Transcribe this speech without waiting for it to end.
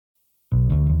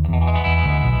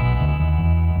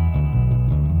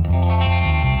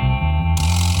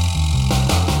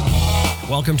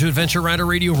Welcome to Adventure Rider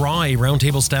Radio Raw, a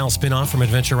roundtable style spin-off from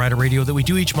Adventure Rider Radio that we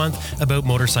do each month about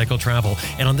motorcycle travel.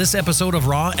 And on this episode of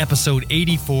Raw, episode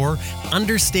 84,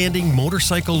 Understanding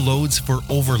Motorcycle Loads for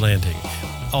Overlanding.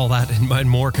 All that and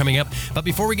more coming up. But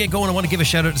before we get going, I want to give a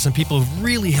shout out to some people who've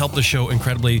really helped the show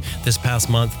incredibly this past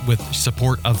month with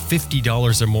support of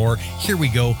 $50 or more. Here we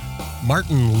go.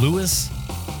 Martin Lewis,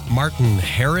 Martin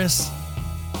Harris,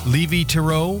 Levi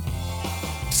Theroux,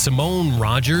 Simone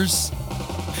Rogers,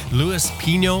 Louis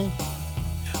Pino,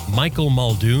 Michael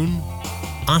Muldoon,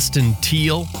 Austin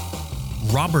Teal,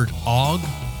 Robert Ogg,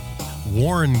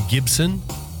 Warren Gibson,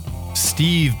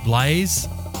 Steve Blaze,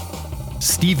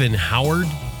 Stephen Howard,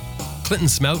 Clinton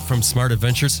Smout from Smart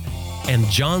Adventures, and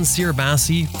John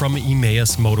Sirabassi from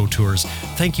Emmaus Moto Tours.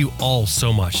 Thank you all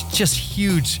so much. Just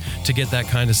huge to get that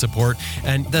kind of support.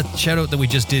 And that shout out that we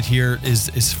just did here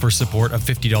is for support of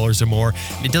 $50 or more.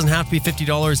 It doesn't have to be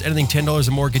 $50. Anything $10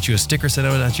 or more gets you a sticker sent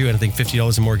out at you. Anything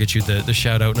 $50 or more gets you the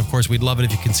shout out. And of course, we'd love it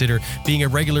if you consider being a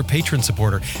regular patron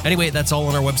supporter. Anyway, that's all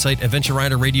on our website,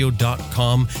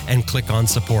 adventureriderradio.com, and click on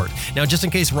support. Now, just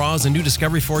in case Raw is a new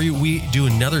discovery for you, we do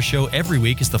another show every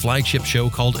week. It's the flagship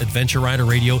show called Adventure Rider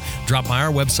Radio. Drop by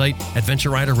our website,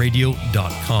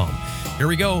 adventureriderradio.com. Here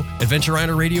we go, Adventure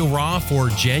Rider Radio Raw for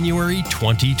January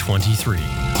 2023.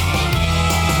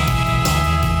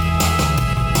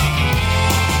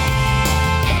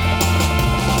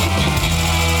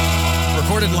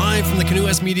 Recorded live from the Canoe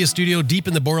S Media Studio deep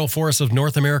in the boreal forests of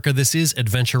North America, this is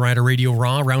Adventure Rider Radio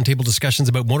Raw, roundtable discussions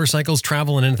about motorcycles,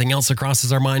 travel, and anything else that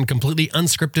crosses our mind, completely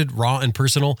unscripted, raw, and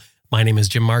personal. My name is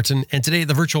Jim Martin, and today at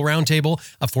the virtual roundtable,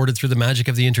 afforded through the magic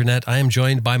of the internet, I am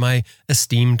joined by my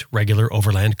esteemed regular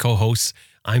Overland co-hosts.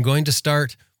 I'm going to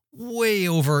start way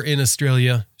over in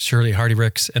Australia, Shirley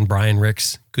Hardy-Ricks and Brian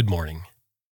Ricks. Good morning.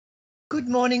 Good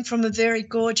morning from a very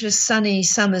gorgeous, sunny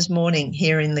summer's morning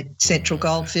here in the central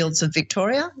goldfields of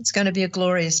Victoria. It's going to be a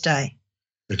glorious day.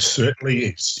 It certainly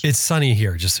is. It's sunny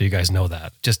here, just so you guys know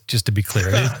that. Just to be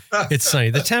clear, it's sunny.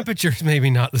 The temperature is maybe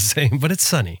not the same, but it's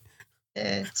sunny.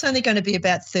 It's only going to be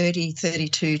about 30,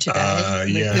 32 today.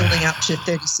 Yeah. Building up to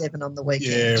 37 on the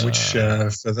weekend. Yeah, which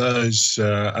for those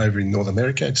over in North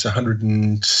America, it's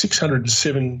 106,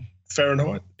 107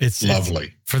 Fahrenheit. It's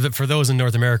lovely. For those in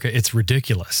North America, it's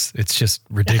ridiculous. It's just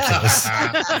ridiculous.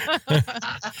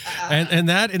 and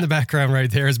that in the background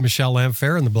right there is Michelle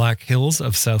Lamphere in the Black Hills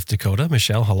of South Dakota.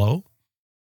 Michelle, hello.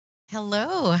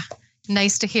 Hello.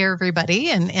 Nice to hear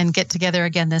everybody and get together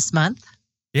again this month.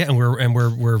 Yeah, and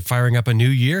we're firing up a new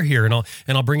year here, and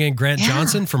I'll bring in Grant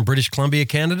Johnson from British Columbia,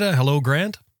 Canada. Hello,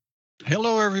 Grant.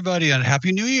 Hello, everybody, and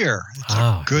Happy New Year.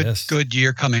 It's a good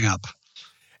year coming up.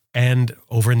 And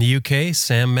over in the UK,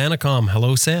 Sam Manicom.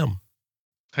 Hello, Sam.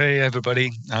 Hey,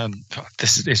 everybody.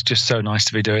 This is just so nice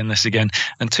to be doing this again.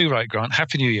 And too right, Grant.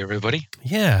 Happy New Year, everybody.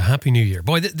 Yeah, Happy New Year.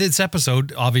 Boy, this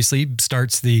episode obviously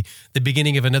starts the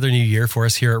beginning of another new year for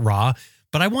us here at Raw.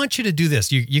 But I want you to do this.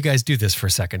 You guys do this for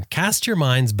a second. Cast your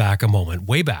minds back a moment,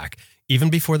 way back, even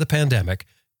before the pandemic,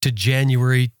 to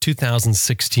January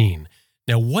 2016.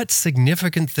 Now, what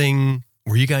significant thing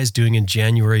were you guys doing in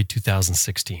January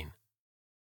 2016?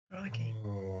 Okay.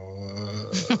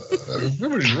 We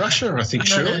were in Russia, I think.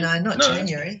 No, not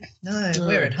January. No,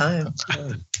 we're at home.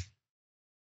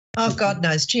 Oh, God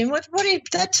knows, Jim.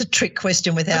 That's a trick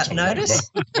question without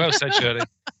notice. Well said, Shirley.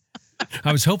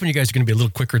 I was hoping you guys are going to be a little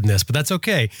quicker than this, but that's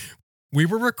okay. We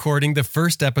were recording the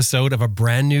first episode of a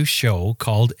brand new show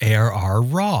called ARR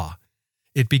Raw.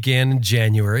 It began in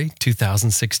January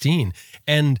 2016.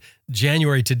 And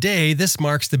January today, this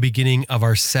marks the beginning of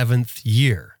our 7th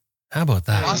year. How about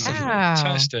that? Awesome. Wow.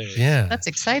 Fantastic. Yeah. That's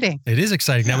exciting. It is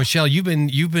exciting. Now, Michelle, you've been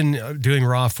doing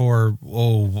Raw for,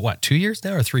 2 years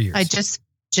now or 3 years? I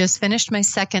just finished my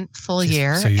second full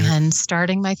year and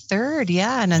starting my third.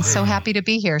 Yeah. And I'm so happy to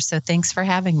be here. So thanks for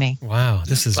having me. Wow.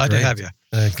 This is glad great. to have you.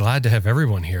 Glad to have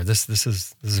everyone here. This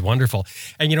is wonderful.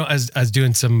 And, as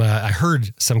doing some, I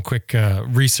heard some quick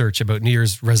research about New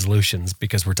Year's resolutions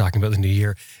because we're talking about the new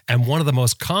year. And one of the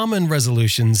most common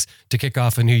resolutions to kick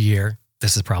off a new year,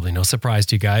 this is probably no surprise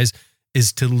to you guys,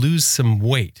 is to lose some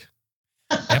weight.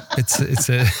 Yep, it's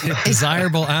a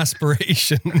desirable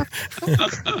aspiration.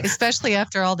 Especially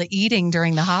after all the eating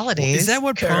during the holidays. Is that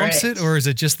what prompts Correct. it? Or is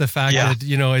it just the fact that,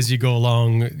 as you go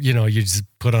along, you just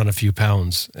put on a few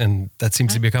pounds and that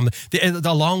seems to become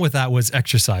along with that was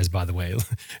exercise, by the way,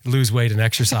 lose weight and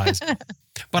exercise.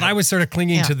 But I was sort of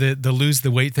clinging to the lose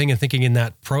the weight thing and thinking in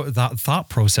that thought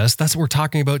process, that's what we're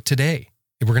talking about today.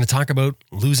 We're going to talk about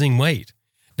losing weight.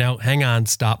 Now, hang on,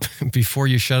 stop before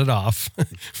you shut it off,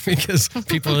 because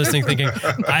people are listening thinking,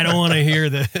 I don't want to hear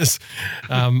this.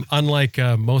 Unlike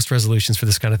most resolutions for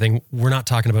this kind of thing, we're not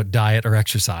talking about diet or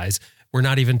exercise. we're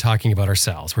not even talking about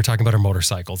ourselves. We're talking about our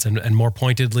motorcycles and more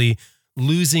pointedly,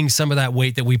 losing some of that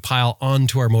weight that we pile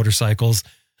onto our motorcycles.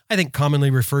 I think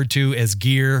commonly referred to as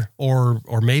gear or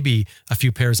maybe a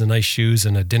few pairs of nice shoes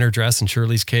and a dinner dress in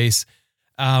Shirley's case.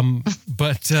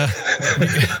 But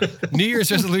New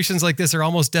Year's resolutions like this are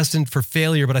almost destined for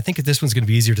failure, but I think this one's going to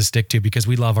be easier to stick to because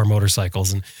we love our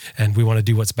motorcycles and we want to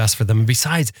do what's best for them. And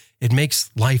besides, it makes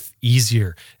life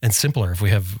easier and simpler if we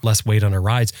have less weight on our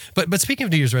rides. But speaking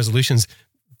of New Year's resolutions,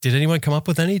 did anyone come up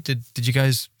with any? Did you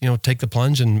guys, take the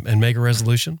plunge and make a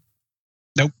resolution?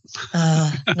 Nope.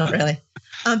 Not really.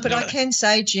 But I can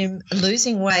say, Jim,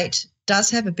 losing weight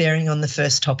does have a bearing on the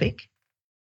first topic,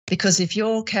 because if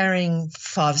you're carrying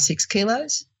 5 or 6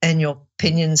 kilos and your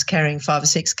pinion's carrying 5 or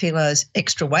 6 kilos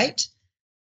extra weight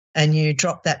and you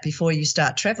drop that before you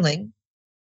start traveling,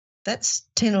 that's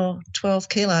 10 or 12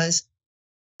 kilos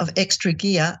of extra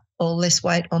gear or less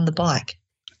weight on the bike.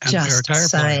 And just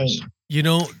saying.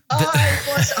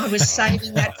 I was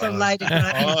saving that for later.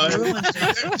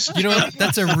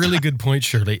 That's a really good point,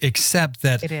 Shirley, except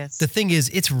that It is. the thing is,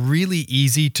 it's really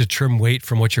easy to trim weight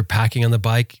from what you're packing on the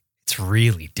bike. It's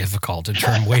really difficult to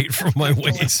trim weight from my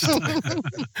waist.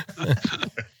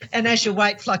 And as your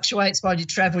weight fluctuates while you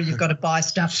travel, you've got to buy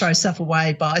stuff, throw stuff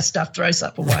away, buy stuff, throw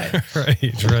stuff away.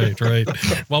 Right.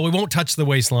 Well, we won't touch the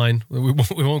waistline. We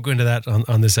won't go into that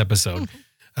on this episode.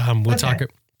 We'll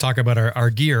talk about our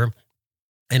gear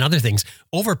and other things.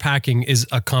 Overpacking is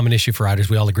a common issue for riders.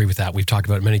 We all agree with that. We've talked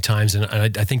about it many times, and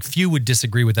I think few would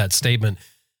disagree with that statement.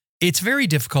 It's very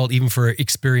difficult even for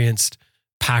experienced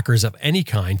packers of any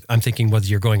kind. I'm thinking whether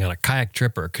you're going on a kayak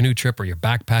trip or a canoe trip or you're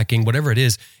backpacking, whatever it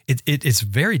is, it's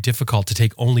very difficult to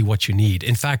take only what you need.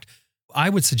 In fact, I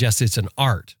would suggest it's an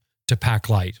art to pack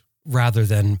light rather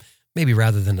than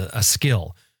a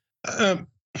skill.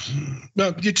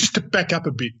 No, just to back up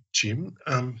a bit, Jim,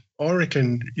 I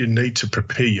reckon you need to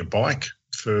prepare your bike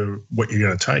for what you're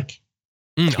going to take.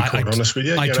 To be quite honest with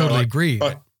you. I totally agree.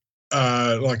 Like,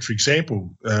 for example,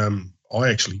 I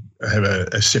actually have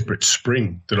a separate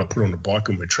spring that I put on the bike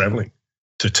when we're travelling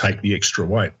to take the extra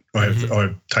weight.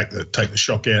 I take the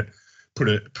shock out,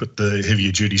 put the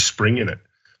heavier duty spring in it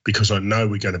because I know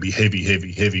we're going to be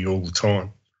heavy all the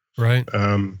time. Right.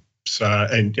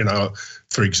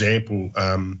 For example,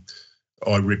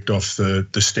 I ripped off the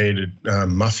standard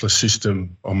muffler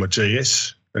system on my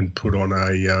GS and put on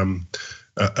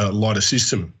a lighter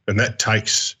system, and that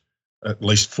takes at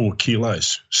least 4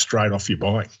 kilos straight off your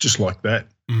bike, just like that.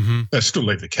 Mm-hmm. I still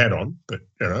leave the cat on, but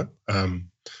I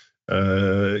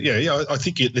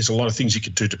think there's a lot of things you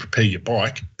can do to prepare your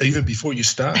bike even before you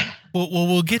start. Well,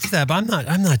 we'll get to that, but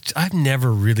I've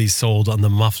never really sold on the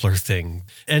muffler thing.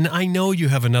 And I know you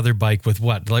have another bike with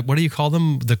what do you call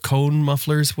them? The cone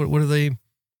mufflers? What are they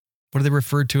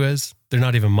referred to as? They're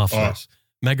not even mufflers.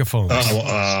 Megaphones.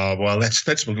 Well,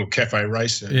 that's my little cafe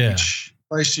racer, which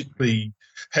basically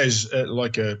has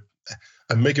like a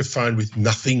megaphone with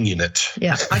nothing in it.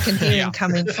 Yeah, I can hear him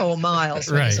coming 4 miles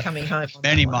when he's coming home.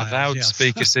 Many miles.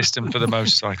 Loudspeaker system for the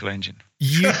motorcycle engine.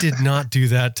 You did not do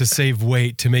that to save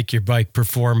weight, to make your bike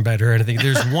perform better or anything.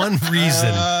 There's one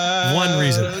reason.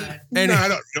 No,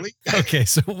 not really. Okay,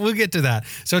 so we'll get to that.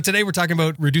 So today we're talking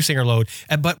about reducing our load,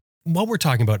 but what we're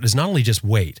talking about is not only just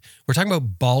weight. We're talking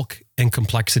about bulk and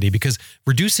complexity, because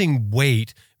reducing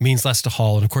weight means less to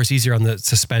haul, and of course easier on the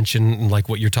suspension, and like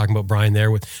what you're talking about, Brian,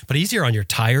 but easier on your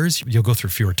tires. You'll go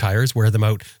through fewer tires, wear them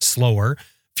out slower.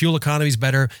 Fuel economy is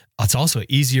better. It's also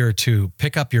easier to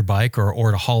pick up your bike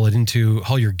or to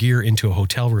haul your gear into a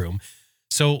hotel room.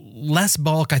 So less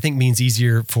bulk, I think, means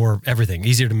easier for everything.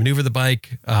 Easier to maneuver the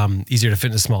bike, easier to fit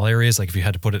into small areas, like if you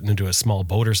had to put it into a small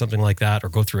boat or something like that, or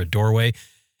go through a doorway.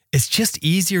 It's just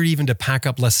easier even to pack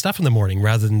up less stuff in the morning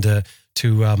rather than to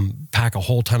pack a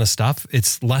whole ton of stuff.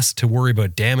 It's less to worry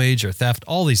about damage or theft,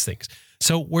 all these things.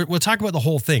 So we'll talk about the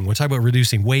whole thing. We'll talk about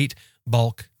reducing weight,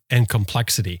 bulk, and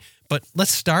complexity. But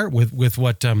let's start with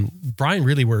what Brian,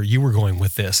 really where you were going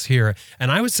with this here.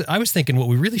 And I was thinking what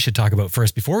we really should talk about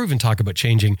first, before we even talk about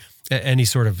changing any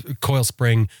sort of coil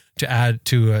spring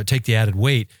to take the added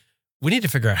weight, we need to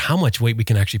figure out how much weight we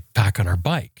can actually pack on our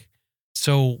bike.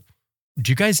 So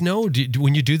do you guys know,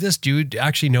 when you do this, do you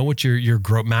actually know what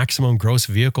your maximum gross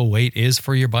vehicle weight is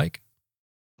for your bike?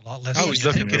 A lot less. I was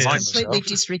looking at mine completely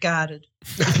disregarded.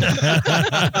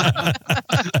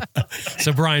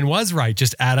 So Brian was right.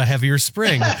 Just add a heavier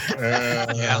spring.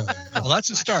 Yeah. Well, that's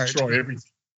a start. Try everything.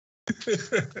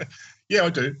 Yeah, I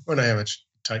do. I know how much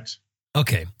it takes.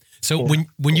 Okay. So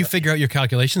when you figure out your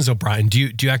calculations, Brian, do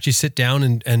you actually sit down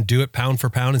and do it pound for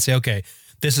pound and say, okay,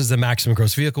 this is the maximum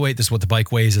gross vehicle weight. This is what the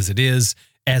bike weighs as it is.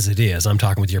 I'm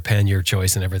talking with your pen, your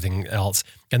choice, and everything else.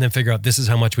 And then figure out this is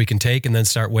how much we can take, and then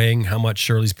start weighing how much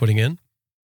Shirley's putting in.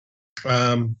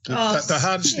 The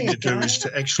hardest thing to do is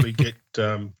to actually get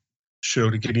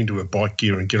Shirley to get into a bike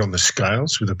gear and get on the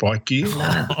scales with a bike gear.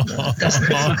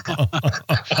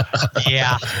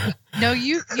 Yeah. No,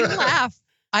 you laugh.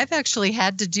 I've actually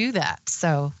had to do that.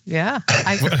 So yeah.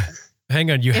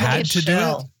 Hang on, you had to do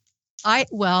it? I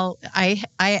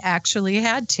actually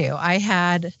had to. I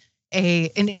had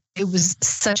and it was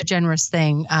such a generous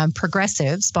thing.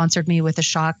 Progressive sponsored me with a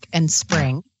shock and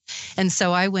spring. And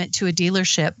so I went to a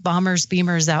dealership, Bombers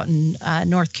Beamers out in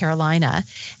North Carolina,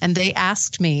 and they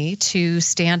asked me to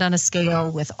stand on a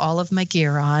scale with all of my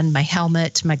gear on, my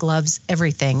helmet, my gloves,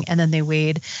 everything. And then they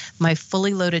weighed my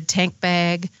fully loaded tank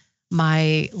bag,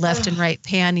 my left and right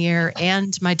pannier,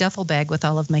 and my duffel bag with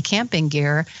all of my camping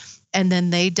gear. And then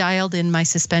they dialed in my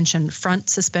suspension, front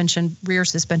suspension, rear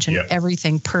suspension,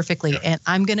 everything perfectly. And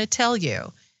I'm going to tell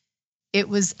you, it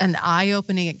was an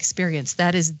eye-opening experience.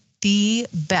 That is the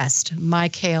best my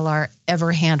KLR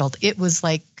ever handled. It was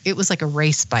like a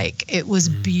race bike. It was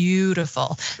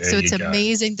beautiful. So it's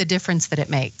amazing the difference that it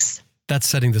makes. That's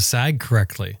setting the sag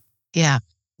correctly. Yeah.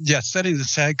 Yeah, setting the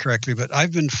sag correctly. But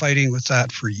I've been fighting with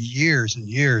that for years and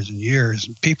years and years.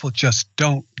 And people just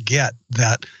don't get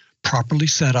that properly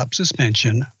set up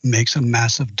suspension makes a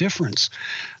massive difference.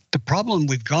 The problem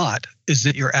we've got is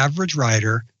that your average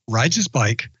rider rides his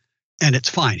bike and it's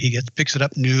fine. He picks it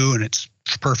up new and it's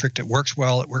perfect. It works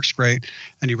well. It works great.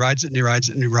 And he rides it and he rides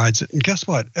it and he rides it. And guess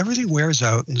what? Everything wears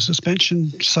out and the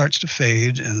suspension starts to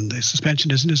fade and the suspension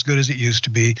isn't as good as it used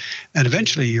to be. And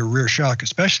eventually your rear shock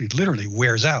especially literally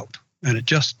wears out and it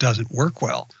just doesn't work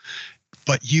well.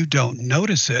 But you don't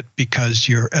notice it because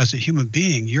as a human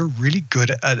being, you're really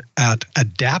good at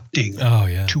adapting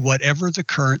to whatever the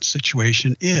current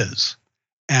situation is.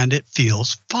 And it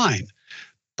feels fine.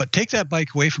 But take that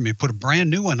bike away from you, put a brand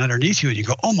new one underneath you, and you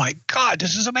go, "Oh my God,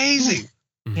 this is amazing!"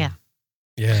 Yeah,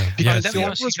 yeah. Let me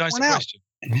ask you guys a question.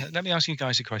 Let me ask you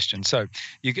guys a question. So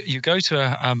you go to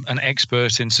an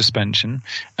expert in suspension,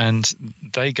 and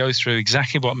they go through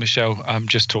exactly what Michelle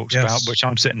just talked about, which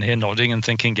I'm sitting here nodding and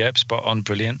thinking, "Yep, spot on,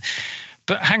 brilliant."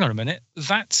 But hang on a minute,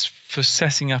 that's for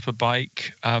setting up a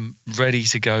bike ready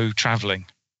to go traveling.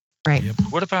 Right. Yep.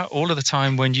 What about all of the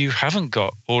time when you haven't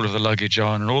got all of the luggage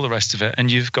on and all the rest of it, and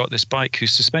you've got this bike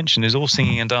whose suspension is all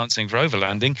singing and dancing for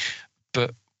overlanding,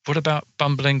 but what about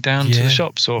bumbling down to the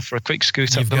shops or for a quick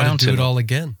scoot up the mountain? You've got to do it all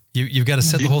again. You've got to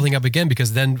set the whole thing up again,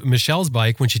 because then Michelle's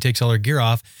bike, when she takes all her gear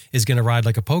off, is going to ride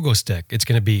like a pogo stick. It's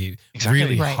going to be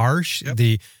really harsh. Yep.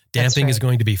 The damping is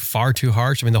going to be far too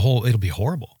harsh. I mean, it'll be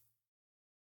horrible.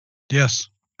 Yes,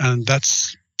 and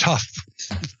that's tough.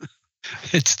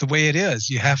 It's the way it is.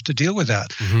 You have to deal with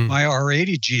that. Mm-hmm. My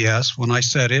R80 GS, when I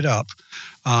set it up,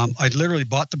 I literally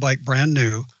bought the bike brand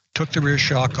new, took the rear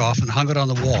shock off and hung it on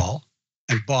the wall,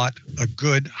 and bought a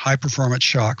good high-performance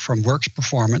shock from Works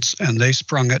Performance, and they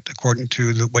sprung it according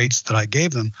to the weights that I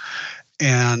gave them.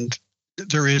 And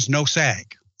there is no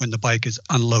sag when the bike is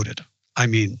unloaded. I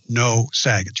mean, no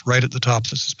sag. It's right at the top of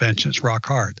the suspension. It's rock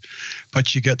hard.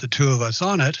 But you get the two of us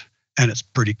on it, and it's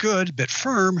pretty good, a bit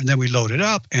firm, and then we load it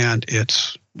up, and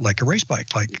it's like a race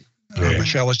bike, like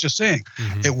Michelle was just saying.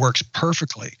 Mm-hmm. It works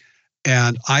perfectly.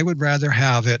 And I would rather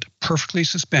have it perfectly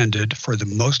suspended for the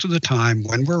most of the time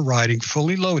when we're riding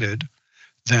fully loaded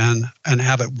and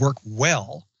have it work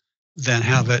well than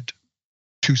have it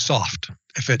too soft.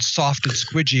 If it's soft and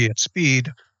squidgy at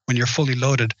speed when you're fully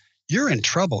loaded, you're in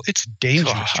trouble. It's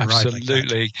dangerous to ride like that.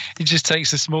 Absolutely. It just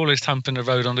takes the smallest hump in the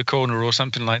road on the corner or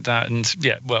something like that. And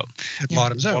it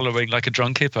bottoms out. Following like a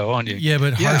drunk hippo, aren't you? Yeah,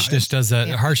 but harshness does that.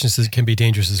 Yeah. Harshness can be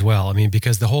dangerous as well. I mean,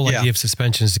 because the whole idea of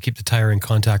suspension is to keep the tire in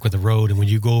contact with the road. And when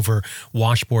you go over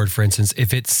washboard, for instance,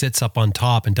 if it sits up on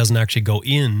top and doesn't actually go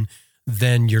in,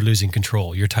 then you're losing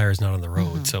control. Your tire is not on the road.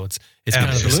 Mm-hmm. So it's kind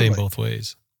of the same both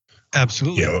ways.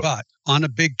 Absolutely. Yeah. But on a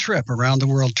big trip, around the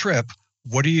world trip,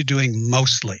 what are you doing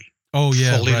mostly? Oh,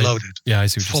 yeah. Fully loaded. Yeah, I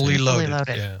see what Fully you're loaded.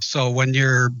 Yeah. So when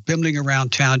you're bimbling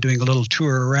around town doing a little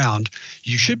tour around,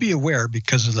 you should be aware,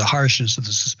 because of the harshness of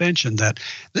the suspension, that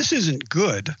this isn't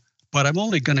good, but I'm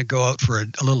only going to go out for a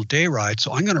little day ride.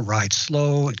 So I'm going to ride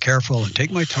slow and careful and take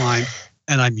my time.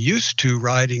 And I'm used to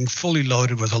riding fully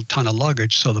loaded with a ton of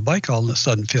luggage. So the bike all of a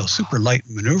sudden feels super light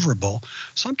and maneuverable.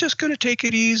 So I'm just going to take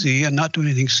it easy and not do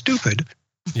anything stupid.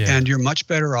 Yeah. And you're much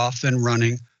better off than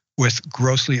running with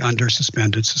grossly under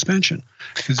suspended suspension.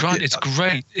 Grant, it's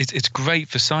great. It's great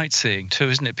for sightseeing too,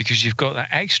 isn't it? Because you've got that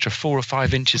extra 4 or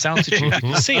 5 inches altitude. You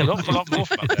can see an awful lot more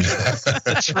from there.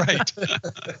 That's right.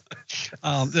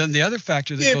 Then the other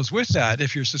factor that goes with that,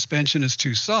 if your suspension is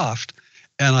too soft,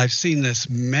 and I've seen this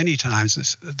many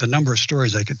times, the number of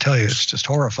stories I could tell you, it's just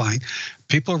horrifying.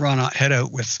 People head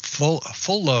out with full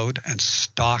load and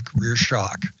stock rear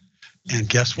shock. And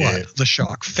guess what? Yeah. The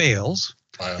shock fails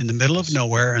in the middle of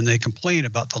nowhere, and they complain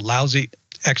about the lousy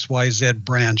XYZ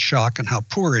brand shock and how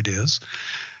poor it is.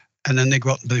 And then they go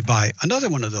out and they buy another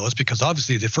one of those because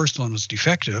obviously the first one was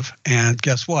defective. And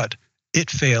guess what?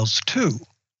 It fails too.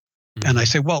 Mm-hmm. And I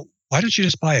say, well, why don't you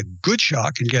just buy a good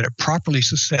shock and get it properly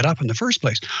set up in the first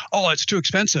place? Oh, it's too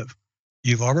expensive.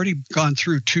 You've already gone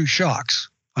through 2 shocks.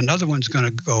 Another one's going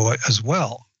to go as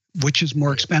well. Which is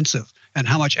more expensive? And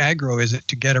how much aggro is it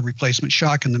to get a replacement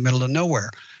shock in the middle of nowhere?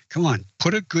 Come on,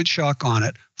 put a good shock on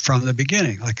it from the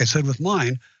beginning. Like I said with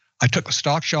mine, I took a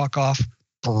stock shock off,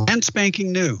 brand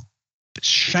spanking new. It's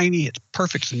shiny, it's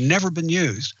perfect, it's never been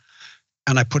used.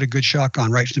 And I put a good shock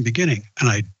on right from the beginning. And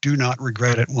I do not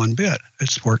regret it one bit.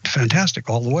 It's worked fantastic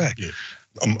all the way. Yeah.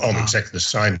 I'm exactly the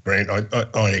same, Grant.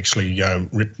 I actually I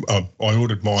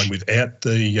ordered mine without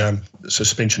the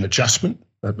suspension adjustment.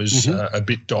 It was a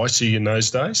bit dicey in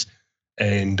those days.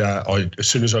 And as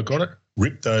soon as I got it,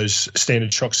 ripped those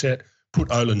standard shocks out, put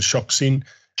Öhlins shocks in,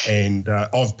 and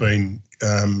I've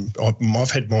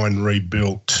had mine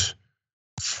rebuilt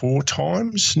 4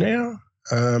 times now,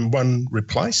 one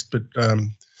replaced. But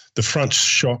the front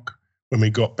shock, when we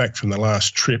got back from the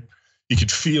last trip, you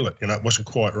could feel it. It wasn't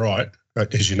quite right.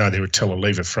 As you know, they would tell a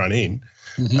lever front end.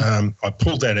 I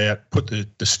pulled that out, put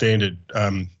the standard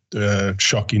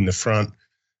shock in the front,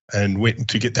 and went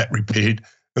to get that repaired.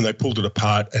 And they pulled it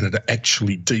apart, and it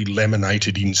actually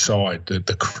delaminated inside.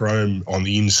 The chrome on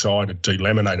the inside had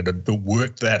delaminated. It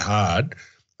worked that hard.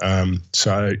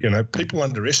 So people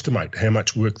underestimate how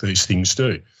much work these things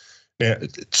do. Now,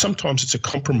 sometimes it's a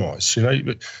compromise.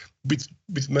 But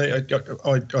with me,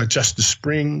 I adjust the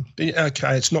spring.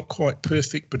 Okay, it's not quite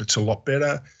perfect, but it's a lot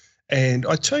better. And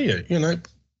I tell you,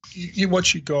 you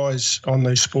watch you guys on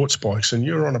these sports bikes, and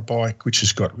you're on a bike which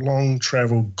has got long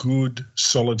travel, good,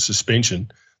 solid suspension.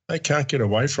 They can't get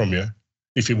away from you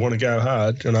if you want to go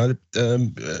hard.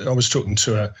 I was talking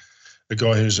to a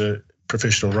guy who's a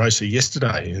professional racer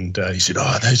yesterday, and he said,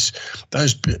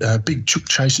 those big chook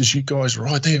chasers you guys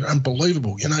ride, they're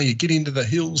unbelievable. You get into the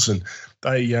hills and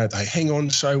they hang on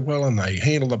so well and they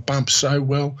handle the bumps so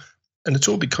well, and it's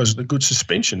all because of the good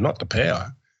suspension, not the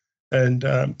power. And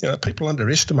people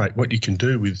underestimate what you can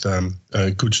do with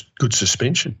good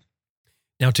suspension.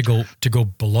 Now, to go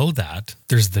below that,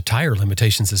 there's the tire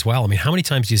limitations as well. I mean, how many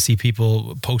times do you see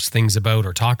people post things about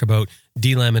or talk about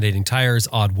delaminating tires,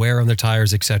 odd wear on their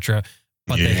tires, etc.,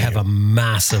 but they have a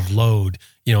massive load,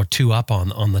 2 up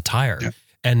on the tire. Yeah.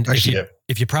 And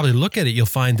if you probably look at it, you'll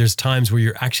find there's times where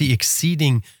you're actually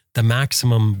exceeding the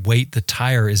maximum weight the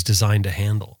tire is designed to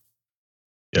handle.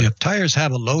 Yep. Yeah, tires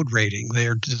have a load rating. They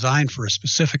are designed for a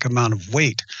specific amount of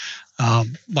weight.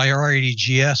 My R80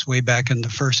 GS way back in the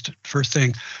first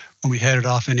thing when we headed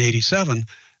off in 87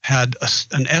 had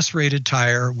an S-rated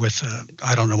tire with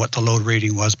I don't know what the load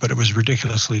rating was, but it was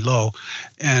ridiculously low,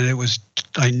 and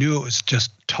I knew it was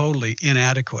just totally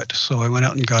inadequate. So I went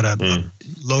out and got a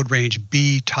load range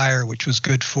B tire, which was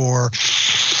good for,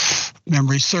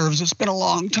 memory serves, it's been a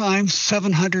long time,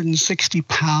 760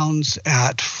 pounds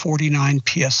at 49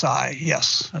 PSI.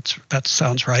 Yes, that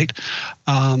sounds right.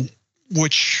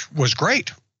 Which was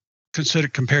great,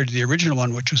 compared to the original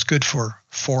one, which was good for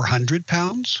 400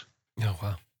 pounds. Oh,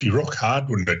 wow. Be rock hard,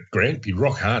 wouldn't it, Grant? Be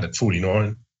rock hard at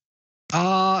 49.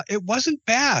 It wasn't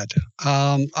bad.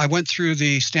 I went through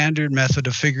the standard method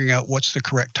of figuring out what's the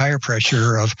correct tire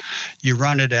pressure. You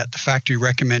run it at the factory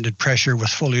recommended pressure with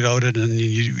fully loaded, and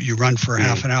you run for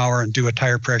half an hour and do a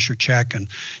tire pressure check. And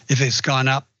if it's gone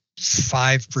up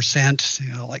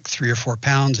 5%, like 3 or 4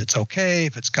 pounds, it's okay.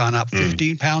 If it's gone up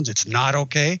 15 pounds, it's not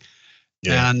okay.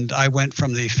 Yeah. And I went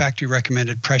from the factory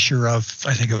recommended pressure of,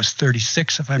 I think it was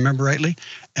 36, if I remember rightly,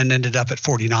 and ended up at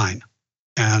 49.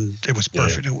 And it was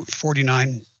perfect. Yeah.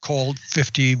 49 cold,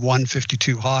 51,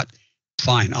 52 hot.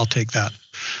 Fine, I'll take that.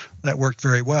 That worked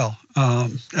very well.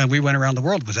 And we went around the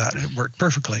world with that. It worked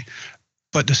perfectly.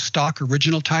 But the stock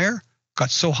original tire got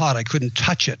so hot I couldn't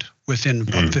touch it within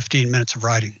about 15 minutes of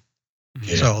riding.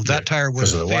 Yeah, so that tire would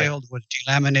have failed, was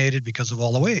delaminated because of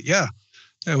all the weight. Yeah.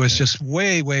 It was just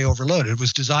way, way overloaded. It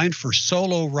was designed for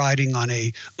solo riding on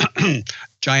a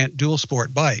giant dual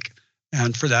sport bike.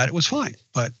 And for that, it was fine.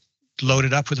 But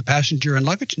loaded up with a passenger and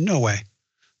luggage, no way.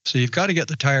 So you've got to get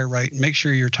the tire right and make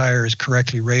sure your tire is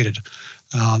correctly rated.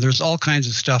 There's all kinds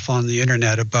of stuff on the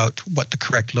internet about what the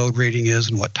correct load rating is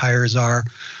and what tires are.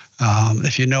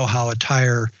 If you know how a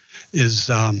tire is,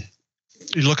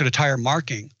 you look at a tire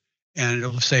marking and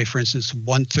it'll say, for instance,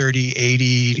 130,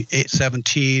 80,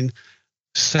 17,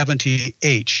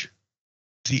 70H.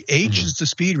 The H is the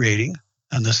speed rating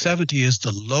and the 70 is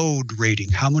the load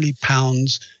rating, how many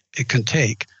pounds it can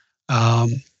take.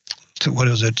 So what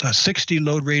is it? A 60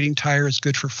 load rating tire is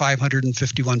good for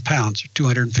 551 pounds, or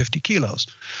 250 kilos.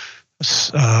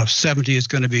 70 is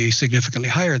going to be significantly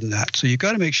higher than that. So you've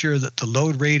got to make sure that the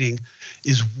load rating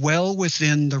is well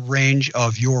within the range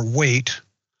of your weight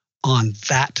on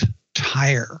that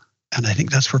tire. And I think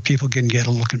that's where people can get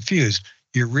a little confused.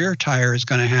 Your rear tire is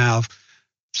going to have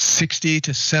 60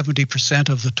 to 70%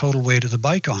 of the total weight of the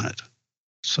bike on it.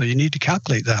 So you need to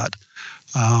calculate that.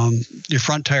 Your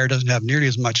front tire doesn't have nearly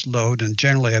as much load, and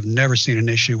generally I've never seen an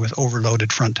issue with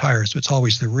overloaded front tires. It's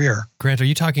always the rear. Grant, are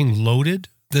you talking loaded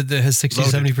that has 60,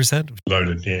 70%?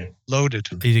 Loaded, yeah. Loaded.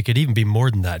 It could even be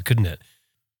more than that, couldn't it?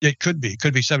 It could be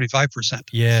 75%.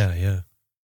 Yeah.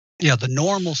 Yeah, the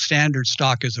normal standard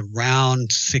stock is around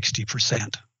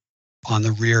 60% on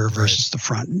the rear versus the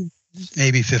front.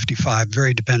 Maybe 55,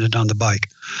 very dependent on the bike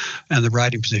and the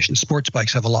riding position. Sports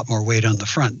bikes have a lot more weight on the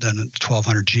front than a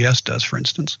 1200 GS does, for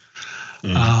instance.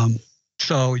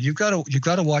 So you've got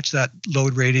to watch that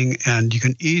load rating, and you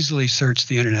can easily search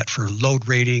the internet for load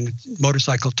rating,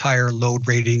 motorcycle tire load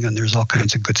rating, and there's all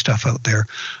kinds of good stuff out there.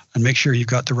 And make sure you've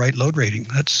got the right load rating.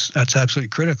 That's absolutely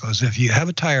critical. Is if you have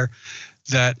a tire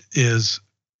that is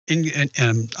and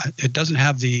it doesn't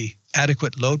have the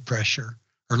adequate load pressure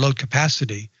or load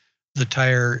capacity, the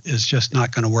tire is just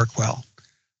not going to work well.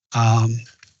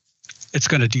 It's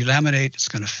going to delaminate, it's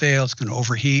going to fail, it's going to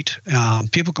overheat.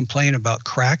 People complain about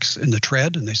cracks in the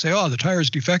tread and they say, oh, the tire is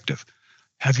defective.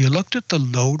 Have you looked at the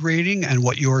load rating and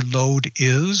what your load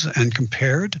is and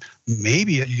compared?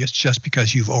 Maybe it's just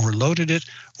because you've overloaded it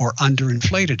or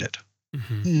underinflated it.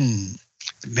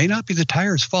 It may not be the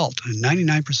tire's fault. And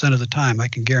 99% of the time, I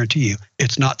can guarantee you,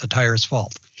 it's not the tire's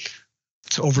fault.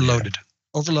 It's overloaded.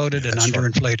 Overloaded and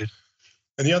underinflated. Right.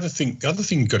 And the other thing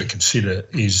you've got to consider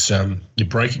is your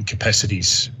braking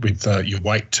capacities with your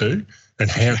weight too,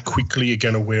 and how quickly you're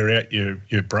going to wear out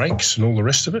your brakes and all the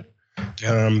rest of it.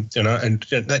 And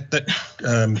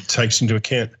that takes into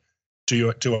account,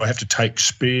 do I have to take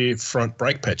spare front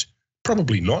brake pads?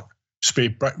 Probably not.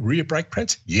 Spare rear brake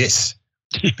pads? Yes.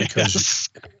 Because is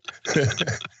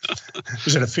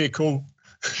that a fair call?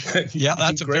 Yeah,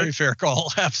 that's a very fair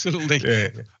call. Absolutely.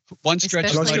 Yeah. One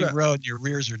stretch of the road, your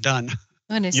rears are done.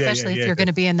 And especially if you're going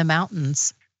to be in the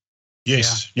mountains.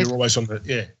 Yes, you're always on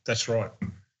the, that's right.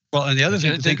 Well, and the other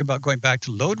thing to think about going back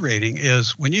to load rating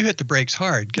is when you hit the brakes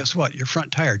hard, guess what? Your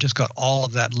front tire just got all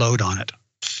of that load on it.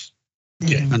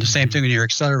 Yeah. And the same thing when you're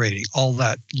accelerating, all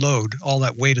that load, all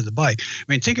that weight of the bike. I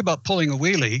mean, think about pulling a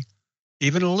wheelie,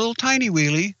 even a little tiny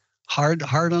wheelie, hard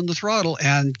on the throttle,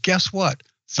 and guess what?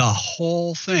 The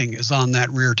whole thing is on that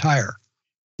rear tire.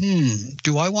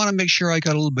 Do I want to make sure I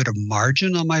got a little bit of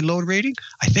margin on my load rating?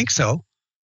 I think so.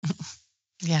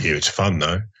 Yeah, it's fun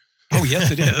though. Oh yes,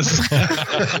 it is.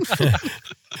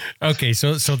 Okay,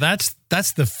 so that's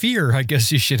the fear I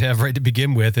guess you should have right to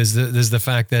begin with is the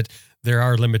fact that there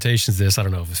are limitations to this. I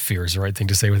don't know if fear is the right thing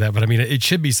to say with that, but I mean it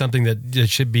should be something that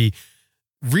should be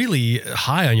really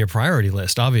high on your priority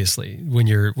list, obviously, when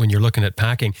you're looking at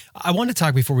packing. I want to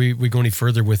talk before we go any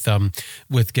further with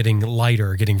getting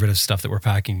lighter, getting rid of stuff that we're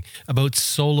packing, about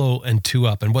solo and two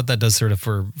up and what that does sort of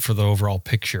for the overall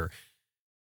picture.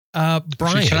 Brian,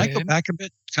 can I go back a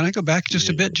bit? Can I go back just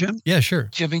a bit, Jim? Yeah,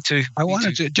 sure. Yeah, me too. I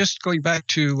wanted to just going back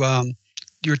to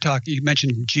you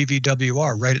mentioned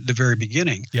GVWR right at the very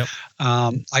beginning. Yep.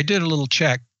 I did a little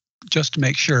check just to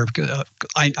make sure, because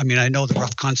I know the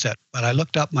rough concept, but I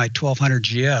looked up my 1200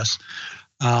 GS.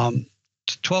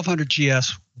 1200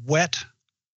 GS wet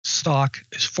stock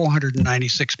is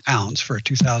 496 pounds for a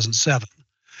 2007.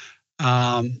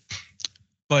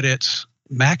 But its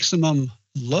maximum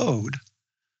load,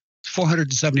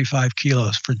 475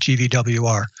 kilos for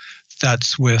GVWR.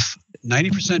 That's with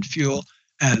 90% fuel.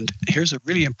 And here's a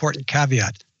really important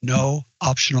caveat: no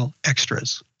optional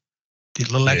extras. The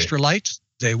little extra lights,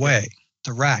 they weigh.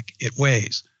 The rack, it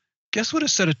weighs. Guess what a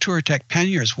set of Touratech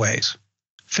panniers weighs?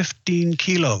 15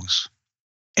 kilos,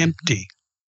 empty.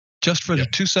 Just for the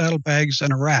two saddlebags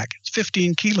and a rack. It's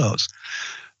 15 kilos.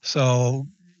 So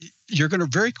you're going to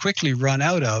very quickly run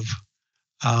out of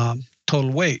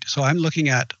total weight. So I'm looking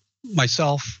at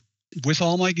myself with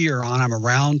all my gear on. I'm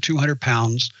around 200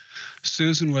 pounds.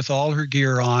 Susan with all her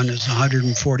gear on is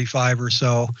 145 or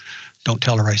so. Don't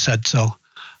tell her I said so.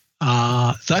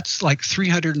 That's like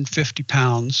 350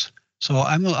 pounds. So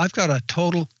I've got a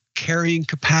total carrying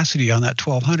capacity on that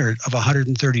 1200 of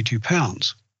 132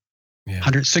 pounds,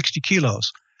 160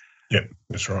 kilos. Yep,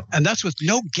 that's right. And that's with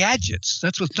no gadgets.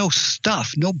 That's with no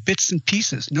stuff, no bits and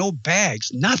pieces, no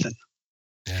bags, nothing.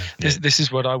 Yeah. This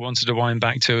is what I wanted to wind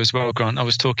back to as well, Grant. I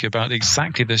was talking about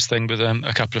exactly this thing with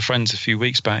a couple of friends a few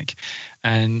weeks back,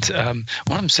 and one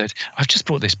of them said, "I've just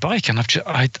bought this bike, and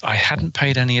I hadn't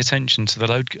paid any attention to the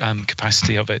load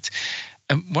capacity of it.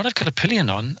 And when I've got a pillion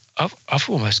on, I've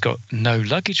almost got no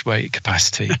luggage weight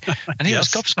capacity." And he was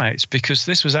gobsmacked because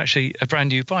this was actually a brand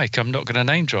new bike. I'm not going to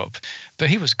name drop, but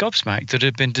he was gobsmacked that it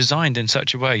had been designed in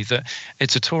such a way that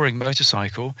it's a touring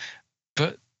motorcycle,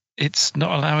 but it's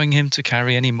not allowing him to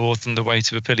carry any more than the weight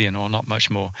of a pillion, or not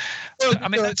much more. Well, I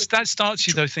mean, that starts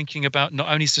you, though, thinking about not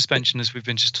only suspension, as we've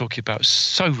been just talking about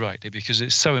so rightly, because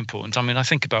it's so important. I mean, I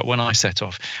think about when I set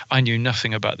off, I knew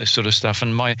nothing about this sort of stuff.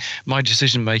 And my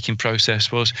decision-making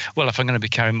process was, well, if I'm going to be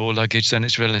carrying more luggage, then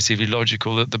it's relatively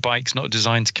logical that the bike's not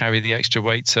designed to carry the extra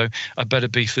weight, so I better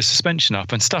beef the suspension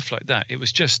up and stuff like that. It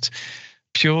was just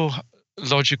pure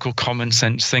logical common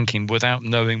sense thinking without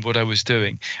knowing what I was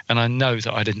doing. And I know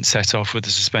that I didn't set off with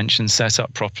the suspension set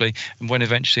up properly, and when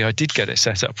eventually I did get it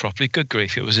set up properly, good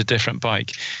grief, it was a different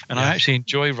bike. And I actually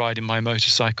enjoy riding my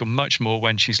motorcycle much more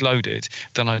when she's loaded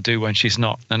than I do when she's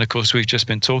not. And of course we've just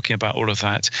been talking about all of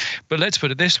that, but let's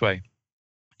put it this way.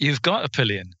 You've got a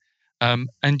pillion,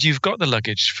 and you've got the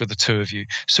luggage for the two of you,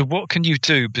 so what can you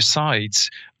do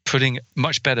besides putting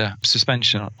much better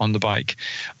suspension on the bike?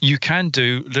 You can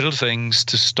do little things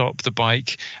to stop the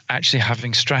bike actually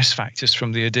having stress factors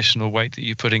from the additional weight that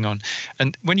you're putting on.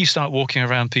 And when you start walking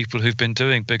around people who've been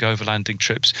doing big overlanding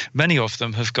trips, many of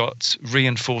them have got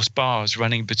reinforced bars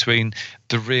running between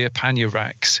the rear pannier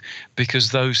racks,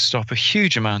 because those stop a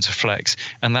huge amount of flex,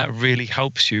 and that really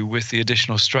helps you with the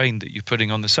additional strain that you're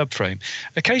putting on the subframe.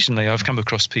 Occasionally I've come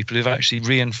across people who've actually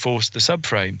reinforced the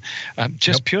subframe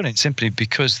just purely and simply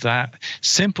because that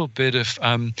simple bit of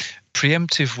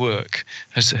preemptive work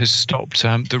has stopped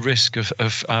the risk of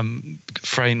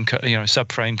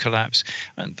subframe collapse.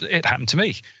 And it happened to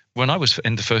me. When I was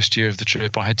in the first year of the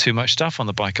trip, I had too much stuff on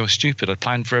the bike. I was stupid. I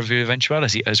planned for every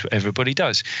eventuality, as everybody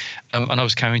does. And I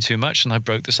was carrying too much, and I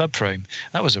broke the subframe.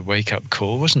 That was a wake-up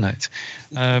call, wasn't it?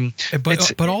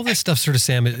 But all this stuff, sort of,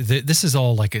 Sam, this is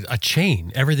all like a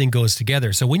chain. Everything goes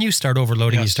together. So when you start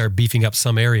overloading, you start beefing up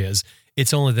some areas,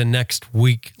 it's only the next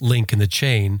weak link in the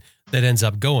chain that ends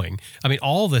up going. I mean,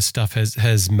 all this stuff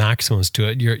has maximums to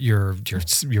it. Your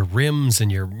rims and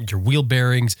your wheel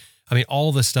bearings. I mean,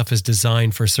 all this stuff is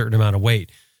designed for a certain amount of weight.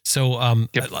 So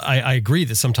I agree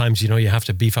that sometimes, you have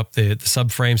to beef up the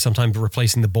subframe, sometimes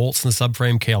replacing the bolts in the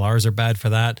subframe. KLRs are bad for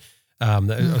that.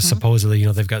 Supposedly,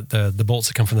 they've got the bolts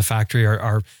that come from the factory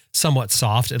are somewhat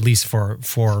soft, at least for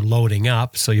loading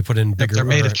up. So you put in bigger. They're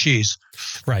made of cheese.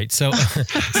 Right. So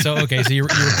okay. So you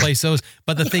replace those.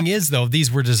 But the thing is, though,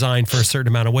 these were designed for a certain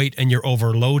amount of weight, and you're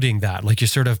overloading that. Like you're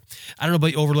sort of, I don't know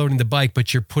about overloading the bike,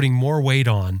 but you're putting more weight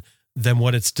on than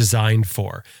what it's designed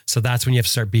for. So that's when you have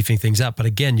to start beefing things up. But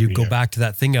again, you go back to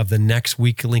that thing of the next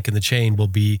weak link in the chain will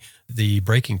be the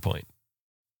breaking point.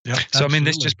 Yeah. So, I mean,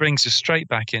 this just brings us straight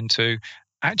back into,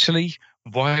 actually,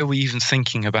 why are we even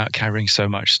thinking about carrying so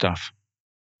much stuff?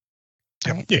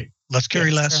 Yeah. Let's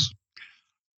carry less.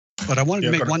 But I wanted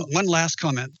to make one last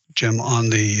comment, Jim, on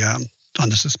the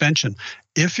suspension.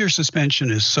 If your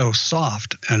suspension is so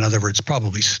soft, in other words,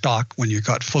 probably stock when you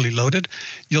got fully loaded,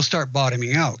 you'll start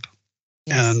bottoming out.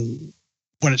 Yes. And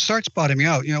when it starts bottoming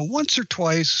out, once or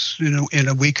twice, in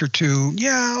a week or two,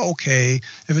 okay,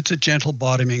 if it's a gentle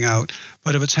bottoming out.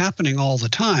 But if it's happening all the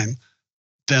time,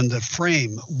 then the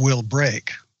frame will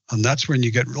break. And that's when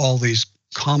you get all these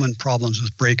common problems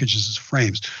with breakages of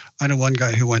frames. I know one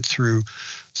guy who went through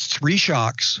 3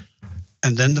 shocks,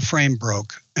 and then the frame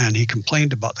broke, and he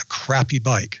complained about the crappy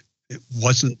bike. It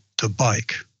wasn't the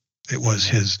bike. It was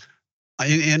his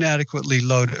inadequately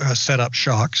set up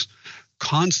shocks,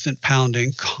 constant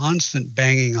pounding, constant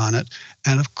banging on it,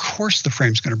 and of course the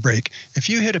frame's going to break. If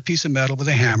you hit a piece of metal with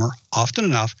a hammer often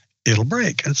enough, it'll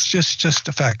break. It's just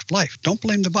a fact of life. Don't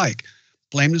blame the bike.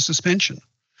 Blame the suspension.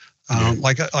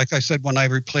 Like I said, when I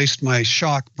replaced my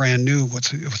shock brand new with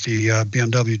the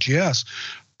BMW GS,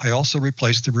 I also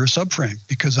replaced the rear subframe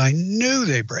because I knew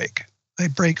they break. They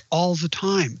break all the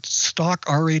time. Stock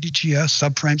R80 GS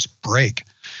subframes break.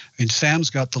 I mean, Sam's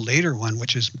got the later one,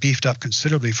 which is beefed up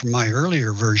considerably from my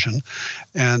earlier version,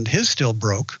 and his still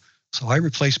broke. So I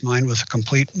replaced mine with a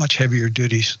complete, much heavier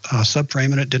duty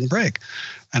subframe, and it didn't break.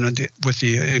 And with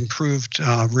the improved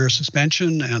rear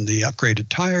suspension and the upgraded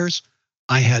tires,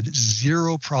 I had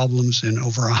zero problems in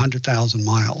over 100,000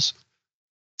 miles.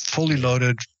 Fully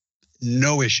loaded,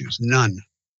 no issues, none.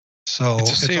 So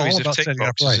it's all about setting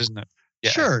boxes, up right, isn't it?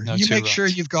 Yeah, sure. You make sure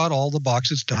you've got all the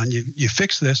boxes done. You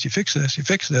fix this, you fix this, you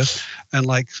fix this. And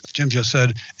like Jim just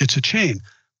said, it's a chain.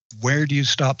 Where do you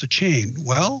stop the chain?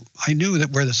 Well, I knew that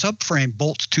where the subframe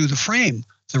bolts to the frame,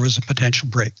 there was a potential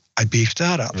break. I beefed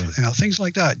that up. Things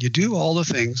like that. You do all the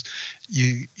things.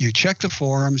 You check the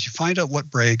forums. You find out what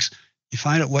breaks. You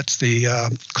find out what's the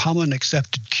common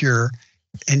accepted cure,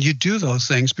 and you do those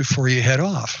things before you head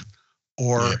off.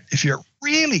 Or if you're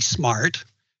really smart,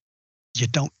 you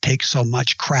don't take so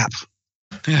much crap.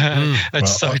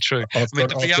 That's so true. I've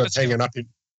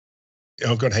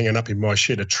got hanging up in my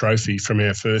shed a trophy from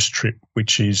our first trip,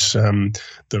 which is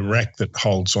the rack that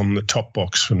holds on the top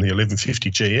box from the 1150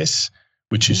 GS,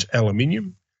 which is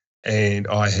aluminium. And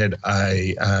I had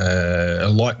a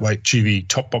lightweight Chivy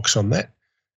top box on that,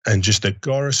 and just a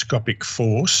gyroscopic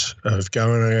force of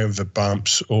going over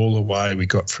bumps all the way. We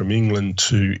got from England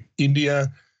to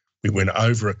India. We went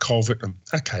over a culvert. And,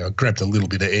 I grabbed a little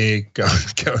bit of air going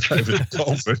over the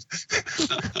culvert.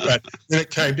 But when it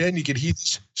came down, you could hear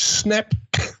this snap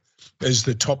as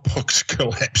the top box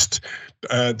collapsed.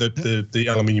 The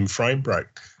aluminium frame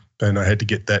broke. And I had to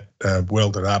get that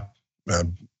welded up,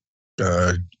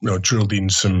 drilled in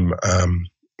some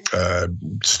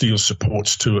steel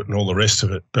supports to it and all the rest of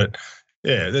it. But,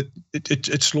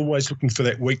 it's always looking for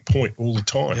that weak point all the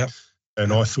time. Yep.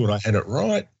 And I thought I had it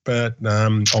right, but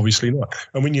obviously not.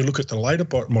 And when you look at the later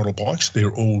model bikes,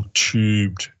 they're all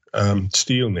tubed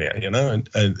steel now,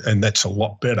 and that's a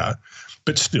lot better.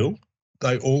 But still,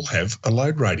 they all have a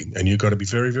load rating, and you've got to be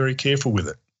very, very careful with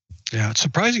it. Yeah, it's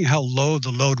surprising how low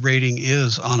the load rating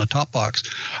is on a top box.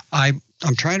 I'm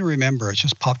trying to remember. It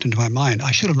just popped into my mind.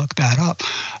 I should have looked that up.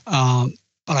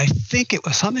 But I think it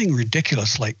was something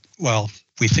ridiculous like,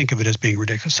 we think of it as being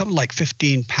ridiculous, something like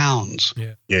 15 pounds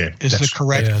is the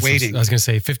correct weighting. I was going to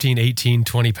say 15, 18,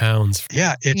 20 pounds.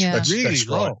 Yeah, it's really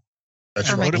low. Right.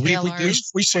 That's right.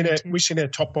 We sent our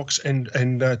top box and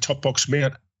top box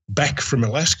mount back from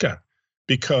Alaska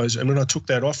because, and when I took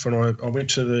that off and I went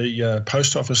to the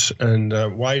post office and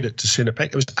weighed it to send it back,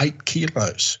 it was 8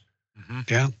 kilos.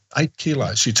 Yeah, 8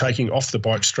 kilos. You're taking off the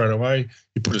bike straight away.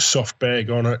 You put a soft bag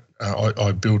on it.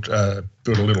 I built a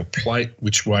little plate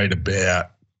which weighed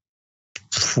about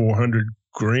 400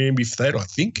 gram, if that, I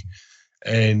think,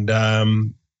 and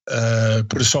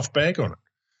put a soft bag on it.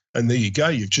 And there you go.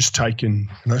 You've just taken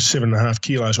 7.5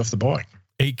 kilos off the bike.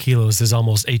 8 kilos is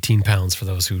almost 18 pounds for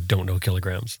those who don't know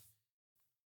kilograms.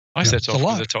 I set off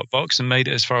with the top box and made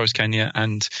it as far as Kenya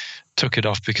and took it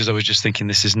off because I was just thinking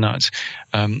this is nuts.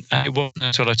 And it wasn't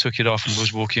until I took it off and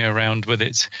was walking around with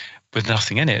it with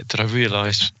nothing in it that I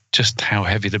realised just how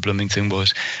heavy the blooming thing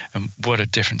was and what a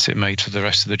difference it made for the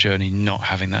rest of the journey not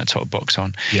having that top box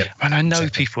on. Yep, and I know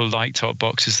people like top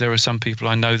boxes. There are some people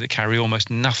I know that carry almost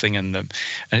nothing in them.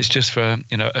 And it's just for,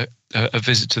 a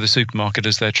visit to the supermarket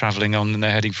as they're travelling on and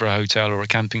they're heading for a hotel or a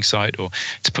camping site, or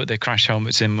to put their crash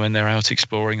helmets in when they're out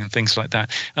exploring and things like that.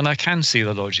 And I can see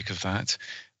the logic of that.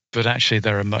 But actually,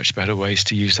 there are much better ways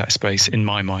to use that space in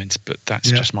my mind. But that's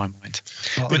just my mind.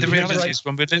 But the reality is,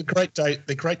 when we're doing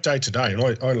the great day to day, and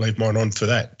I leave mine on for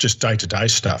that, just day to day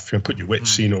stuff. Put your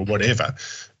wets in or whatever.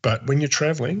 But when you're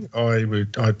travelling,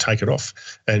 I'd take it off.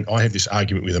 And I have this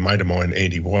argument with a mate of mine,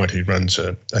 Andy White, who runs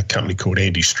a company called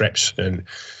Andy Straps, and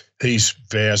he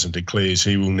vows and declares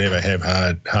he will never have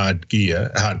hard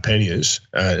gear, hard panniers,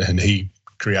 and he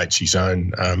creates his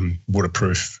own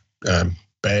waterproof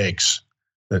bags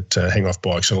that hang off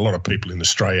bikes, and a lot of people in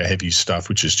Australia have his stuff,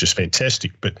 which is just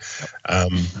fantastic. But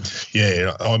I'm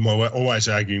always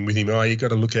arguing with him. You got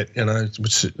to look at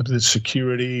the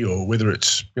security or whether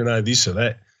it's this or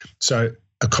that. So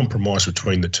a compromise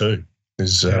between the two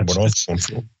is what I've gone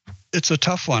for. It's a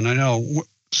tough one. I know.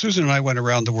 Susan and I went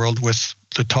around the world with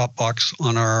the top box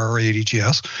on our R80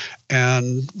 GS,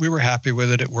 and we were happy with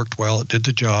it. It worked well. It did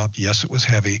the job. Yes, it was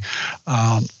heavy.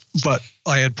 But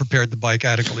I had prepared the bike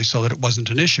adequately so that it wasn't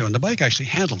an issue, and the bike actually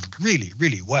handled really,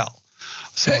 really well.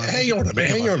 So hang on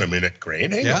a minute,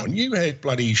 Grant. Hang on. You had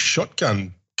bloody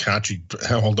shotgun cartridge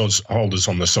holders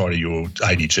on the side of your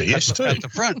 80 GS too. At the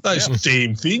front. Those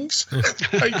damn things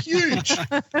are huge.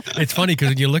 It's funny because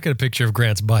when you look at a picture of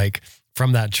Grant's bike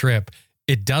from that trip,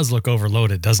 it does look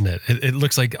overloaded, doesn't it? It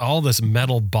looks like all this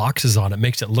metal boxes on it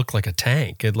makes it look like a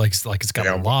tank. It like it's got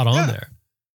a lot on there.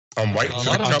 I'm waiting for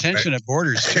a lot of attention at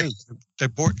borders too. The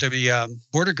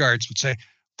border guards would say,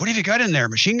 "What have you got in there?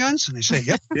 Machine guns?" And they say,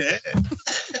 "Yep." Yeah.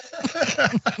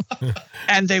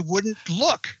 And they wouldn't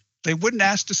look. They wouldn't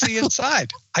ask to see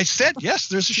inside. I said, yes,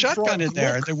 there's a shotgun in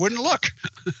there. And they wouldn't look.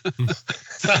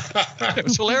 It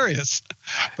was hilarious.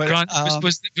 But Grant,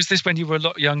 was this when you were a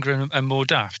lot younger and more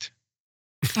daft?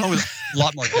 I was a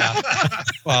lot more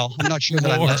daft. Well, I'm not sure that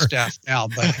I'm less daft now,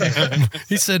 but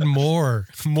he said more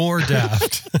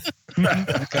daft.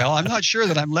 Okay, well, I'm not sure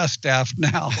that I'm less daft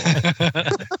now.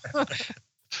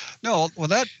 No, well,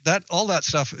 that all that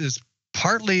stuff is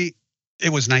partly. It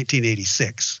was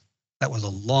 1986. That was a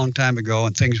long time ago,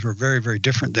 and things were very, very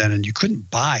different then. And you couldn't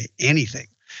buy anything.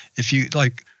 If you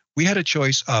we had a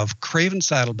choice of Craven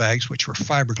saddlebags, which were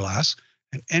fiberglass,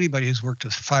 and anybody who's worked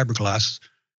with fiberglass.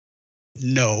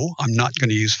 No, I'm not going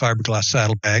to use fiberglass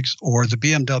saddlebags, or the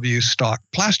BMW stock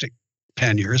plastic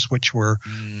panniers, which were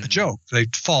a joke.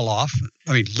 They'd fall off.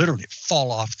 I mean, literally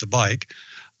fall off the bike,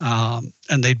 and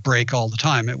they'd break all the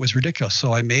time. It was ridiculous.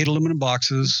 So I made aluminum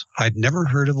boxes. I'd never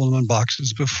heard of aluminum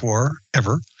boxes before,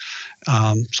 ever.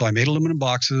 So I made aluminum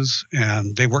boxes,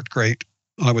 and they worked great.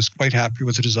 I was quite happy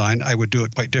with the design. I would do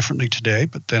it quite differently today,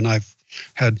 but then I've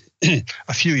had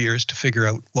a few years to figure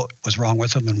out what was wrong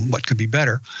with them and what could be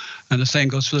better. And the same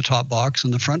goes for the top box,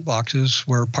 and the front boxes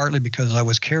were partly because I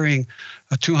was carrying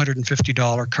a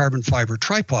 $250 carbon fiber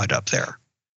tripod up there.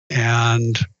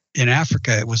 And in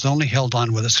Africa, it was only held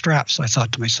on with a strap. So I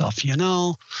thought to myself,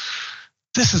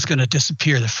 this is going to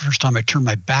disappear the first time I turn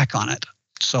my back on it.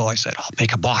 So I said, I'll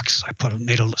make a box.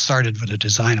 Started with a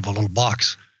design of a little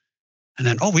box. And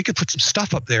then, we could put some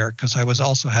stuff up there because I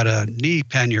also had a knee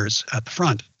panniers at the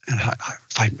front. And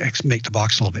if I make the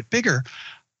box a little bit bigger,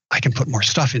 I can put more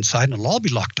stuff inside and it'll all be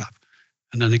locked up.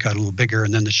 And then they got a little bigger,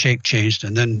 and then the shape changed,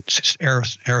 and then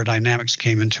aerodynamics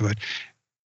came into it,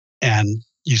 and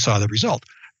you saw the result.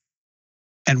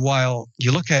 And while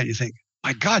you look at it, you think,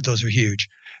 my God, those are huge.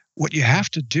 What you have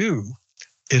to do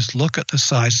is look at the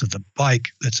size of the bike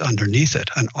that's underneath it.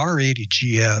 An R80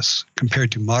 GS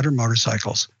compared to modern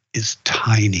motorcycles is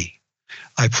tiny.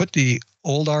 I put the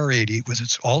old R80 with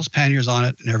all its panniers on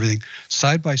it and everything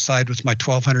side by side with my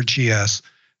 1200 GS,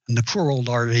 and the poor old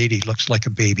R80 looks like a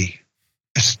baby.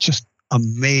 It's just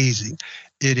amazing.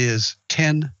 It is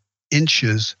 10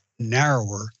 inches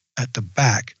narrower at the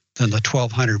back than the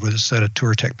 1200 with a set of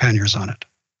Touratech panniers on it.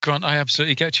 Grant, I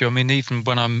absolutely get you. I mean, even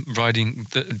when I'm dropping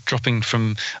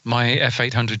from my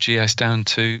F800 GS down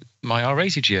to my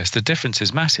R80 GS, the difference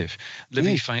is massive.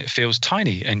 Livy feels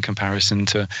tiny in comparison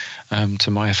to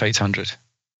my F800.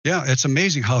 Yeah, it's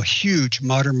amazing how huge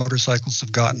modern motorcycles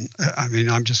have gotten. I mean,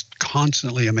 I'm just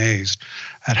constantly amazed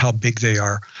at how big they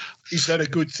are. Is that a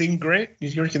good thing, Grant?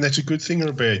 You reckon that's a good thing or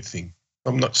a bad thing?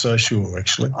 I'm not so sure,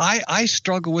 actually. I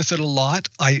struggle with it a lot.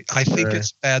 I think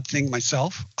it's a bad thing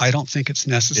myself. I don't think it's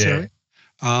necessary.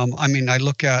 Yeah. I mean, I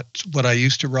look at what I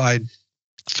used to ride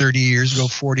 30 years ago,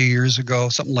 40 years ago,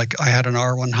 something like I had an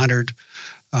R100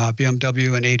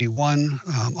 BMW in 81,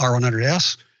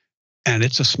 R100S, and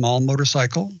it's a small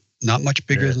motorcycle, not much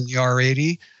bigger than the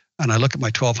R80. And I look at my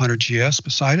 1200 GS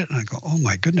beside it, and I go, oh,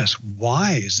 my goodness,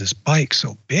 why is this bike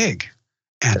so big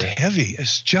and heavy?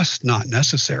 It's just not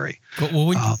necessary. But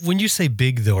when you say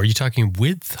big, though, are you talking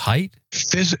width, height?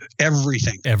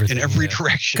 Everything in every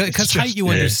direction. Because height you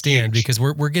understand, because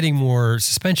we're getting more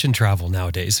suspension travel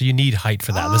nowadays, so you need height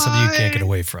for that. That's something you can't get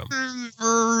away from.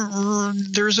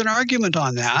 There's an argument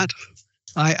on that.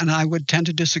 I would tend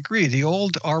to disagree. The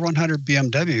old R100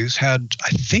 BMWs had, I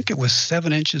think it was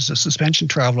 7 inches of suspension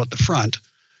travel at the front,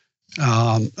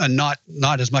 and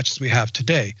not as much as we have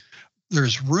today.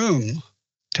 There's room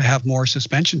to have more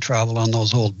suspension travel on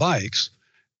those old bikes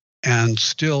and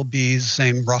still be the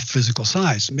same rough physical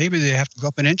size. Maybe they have to go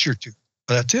up an inch or two,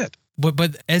 but that's it.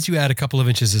 But as you add a couple of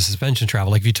inches of suspension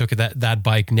travel, like if you took that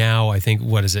bike now, I think,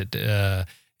 what is it?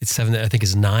 It's 7, I think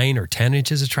it's 9 or 10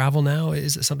 inches of travel now.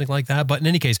 Is it something like that? But in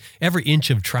any case, every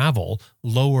inch of travel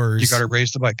lowers. You got to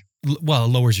raise the bike. Well, it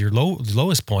lowers your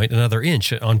lowest point another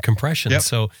inch on compression. Yep.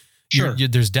 So sure.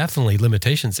 There's definitely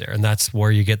limitations there. And that's where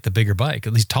you get the bigger bike,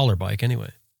 at least taller bike anyway.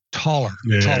 Taller.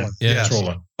 Yeah.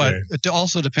 Taller. But it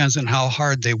also depends on how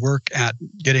hard they work at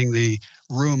getting the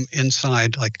room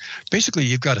inside. Like basically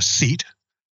you've got a seat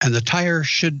and the tire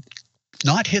should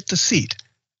not hit the seat,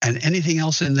 and anything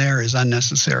else in there is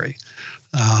unnecessary.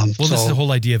 This is the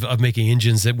whole idea of making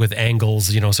engines that with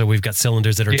angles, so we've got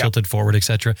cylinders that are tilted forward, et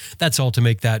cetera. That's all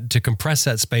to compress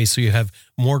that space so you have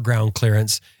more ground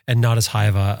clearance and not as high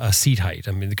of a seat height.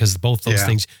 I mean, because both those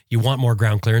things, you want more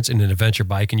ground clearance in an adventure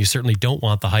bike, and you certainly don't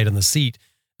want the height on the seat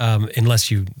unless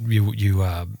you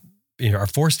are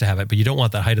forced to have it, but you don't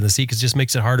want that height on the seat because it just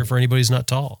makes it harder for anybody who's not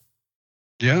tall.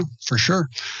 Yeah, for sure.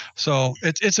 So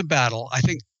it's a battle. I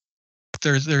think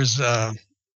there's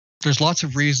there's lots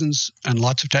of reasons and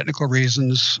lots of technical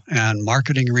reasons and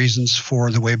marketing reasons for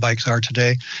the way bikes are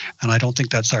today. And I don't think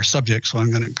that's our subject, so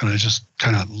I'm going to just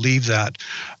kind of leave that.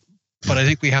 But I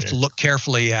think we have to look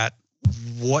carefully at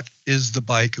what is the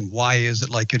bike and why is it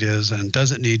like it is, and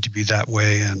does it need to be that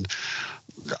way? And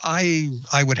I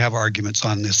would have arguments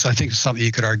on this. I think it's something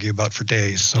you could argue about for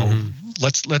days. So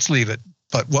let's leave it.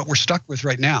 But what we're stuck with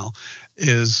right now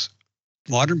is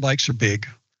modern bikes are big.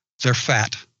 They're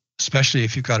fat, especially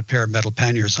if you've got a pair of metal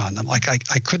panniers on them. Like I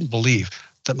couldn't believe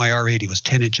that my R80 was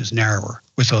 10 inches narrower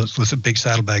with the big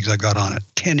saddlebags I got on it.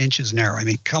 10 inches narrow. I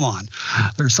mean, come on.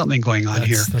 There's something going on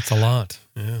here. That's a lot.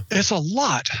 Yeah. It's a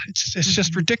lot. It's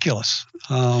just ridiculous.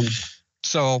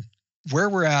 So where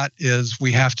we're at is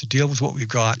we have to deal with what we've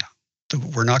got.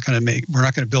 We're not going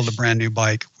to build a brand new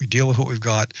bike. We deal with what we've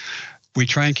got. We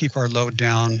try and keep our load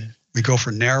down. We go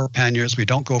for narrow panniers. We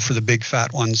don't go for the big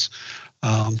fat ones.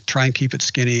 Try and keep it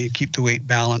skinny, keep the weight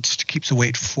balanced, keep the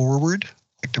weight forward.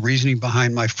 Like the reasoning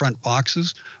behind my front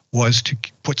boxes was to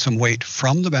put some weight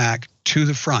from the back to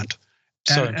the front.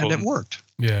 And it worked.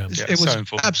 Yeah. It was so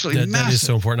absolutely massive. That is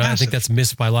so important. Massive. I think that's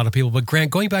missed by a lot of people. But Grant,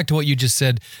 going back to what you just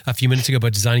said a few minutes ago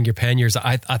about designing your panniers,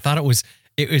 I thought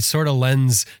it sort of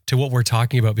lends to what we're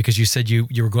talking about, because you said you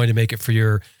were going to make it for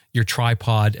your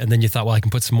tripod, and then you thought, well, I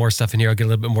can put some more stuff in here. I'll get a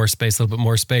little bit more space. And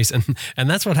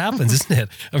that's what happens, isn't it?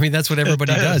 I mean, that's what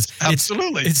everybody does.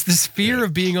 Absolutely. It's this fear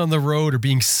of being on the road or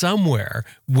being somewhere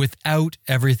without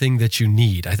everything that you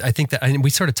need. I think that, and we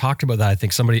sort of talked about that. I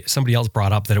think somebody else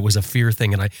brought up that it was a fear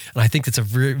thing. And I think that's a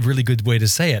really good way to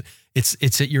say it. It's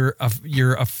that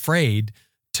you're afraid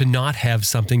to not have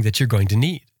something that you're going to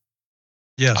need.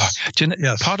 Yes.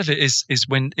 Yes. Part of it is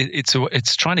when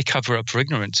it's trying to cover up for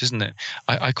ignorance, isn't it?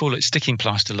 I call it sticking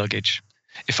plaster luggage.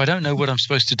 If I don't know what I'm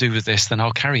supposed to do with this, then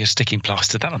I'll carry a sticking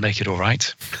plaster. That'll make it all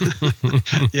right.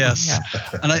 Yes.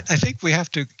 Yeah. And I think we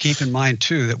have to keep in mind,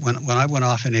 too, that when I went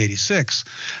off in 86,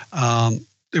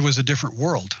 it was a different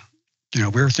world. You know,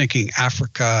 we were thinking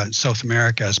Africa and South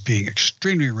America as being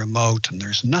extremely remote, and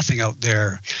there's nothing out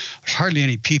there. There's hardly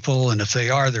any people, and if they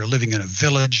are, they're living in a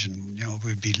village, and you know,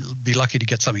 we'd be lucky to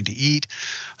get something to eat.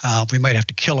 We might have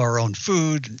to kill our own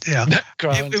food. Yeah,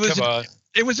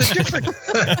 it was a different.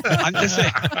 I'm just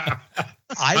saying.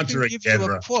 I can give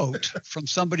you a quote from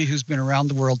somebody who's been around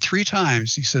the world 3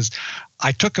 times. He says,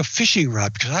 "I took a fishing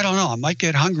rod because I don't know, I might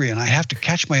get hungry and I have to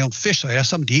catch my own fish, so I have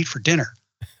something to eat for dinner."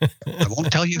 I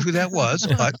won't tell you who that was,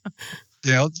 but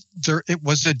you know, it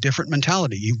was a different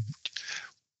mentality.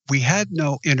 We had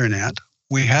no internet.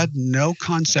 We had no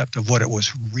concept of what it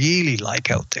was really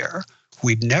like out there.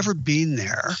 We'd never been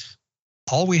there.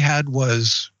 All we had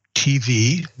was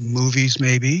TV, movies,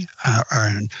 maybe, or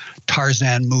a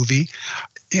Tarzan movie.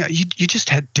 You know, you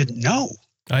just didn't know.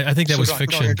 I think that was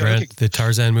fiction, Grant. The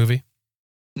Tarzan movie.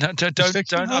 No, don't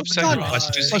upset your eyes.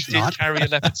 Just carry a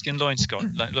leopard skin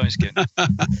loinskin.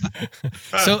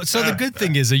 So the good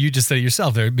thing is that you just said it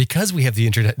yourself there, because we have the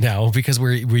internet now, because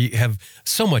we have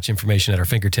so much information at our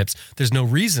fingertips, there's no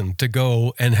reason to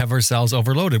go and have ourselves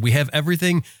overloaded. We have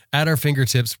everything at our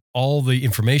fingertips, all the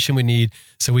information we need,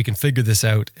 so we can figure this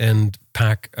out and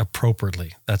pack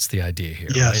appropriately. That's the idea here.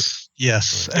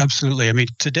 Yes, absolutely. I mean,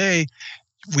 today,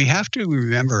 we have to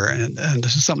remember, and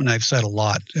this is something I've said a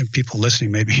lot, and people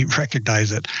listening maybe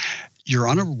recognize it. You're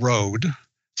on a road.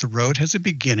 The road has a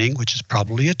beginning, which is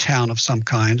probably a town of some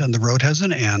kind, and the road has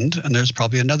an end, and there's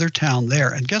probably another town there.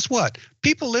 And guess what?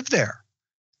 People live there.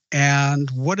 And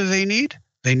what do they need?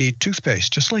 They need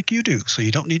toothpaste, just like you do. So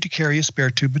you don't need to carry a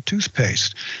spare tube of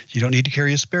toothpaste. You don't need to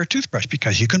carry a spare toothbrush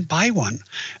because you can buy one.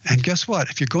 And guess what?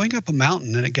 If you're going up a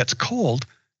mountain and it gets cold,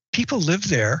 people live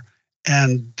there.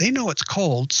 And they know it's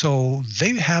cold, so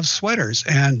they have sweaters,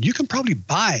 and you can probably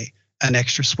buy an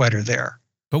extra sweater there.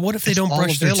 But what if they don't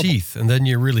brush their teeth, and then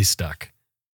you're really stuck?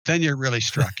 Then you're really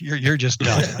struck. You're just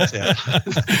done. That's it.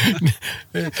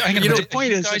 The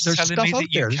point is, there's stuff out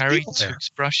there. You carry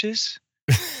toothbrushes?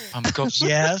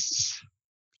 Yes.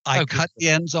 I cut the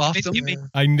ends off them.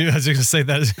 I knew I was going to say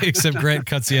that, except Grant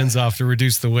cuts the ends off to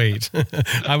reduce the weight.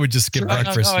 I would just skip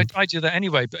breakfast. No, I do that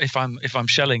anyway. But if I'm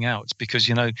shelling out, because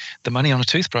you know the money on a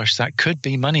toothbrush, that could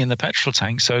be money in the petrol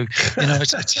tank. So you know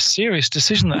it's a serious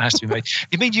decision that has to be made.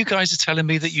 You mean you guys are telling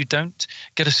me that you don't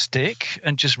get a stick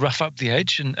and just rough up the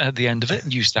edge and at the end of it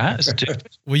and use that as a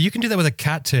toothbrush? Well, you can do that with a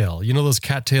cattail. You know those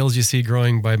cattails you see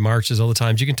growing by marshes all the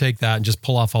time. You can take that and just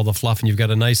pull off all the fluff, and you've got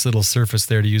a nice little surface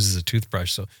there to use as a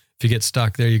toothbrush. So if you get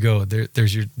stuck, there you go.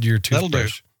 There's your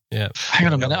toothbrush. Yeah. Hang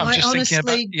on a minute. I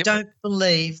honestly don't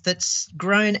believe that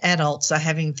grown adults are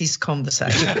having this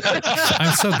conversation.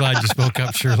 I'm so glad you spoke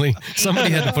up, Shirley.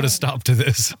 Somebody had to put a stop to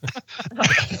this.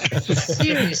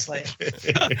 Seriously.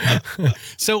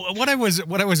 So what I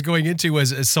was going into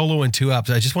was a solo and 2-ups.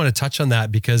 I just want to touch on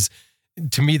that because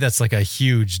to me, that's like a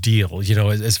huge deal,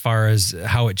 as far as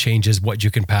how it changes what you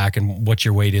can pack and what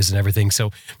your weight is and everything.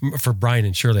 So for Brian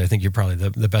and Shirley, I think you're probably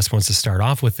the best ones to start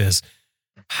off with this.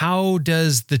 How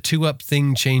does the 2-up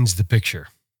thing change the picture?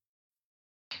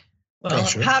 Well,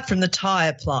 apart from the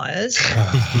tyre pliers,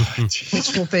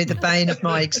 which will be the bane of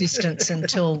my existence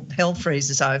until hell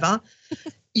freezes over,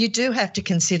 you do have to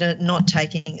consider not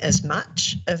taking as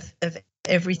much of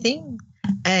everything.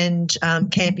 And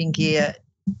camping gear,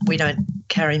 we don't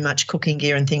carry much cooking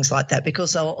gear and things like that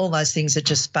because all those things are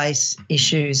just space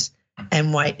issues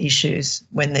and weight issues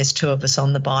when there's 2 of us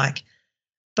on the bike.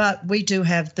 But we do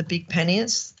have the big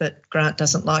panniers that Grant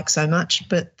doesn't like so much,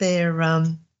 but they're,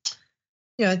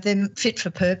 they're fit for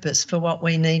purpose for what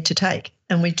we need to take.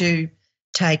 And we do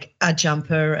take a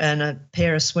jumper and a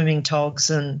pair of swimming togs,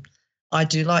 and I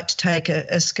do like to take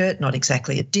a skirt, not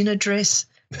exactly a dinner dress,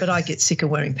 but I get sick of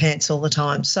wearing pants all the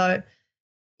time. So,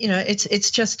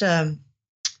 it's just a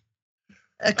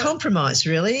compromise,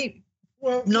 really.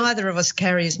 Well, neither of us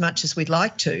carry as much as we'd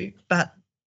like to, but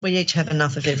we each have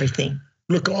enough of everything.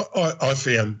 Look, I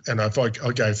found, and if I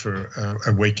go for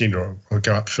a weekend or I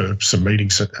go up for some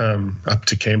meetings up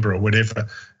to Canberra or whatever,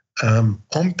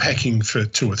 I'm packing for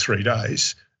 2 or 3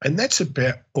 days, and that's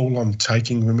about all I'm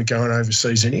taking when we're going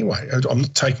overseas anyway. I'm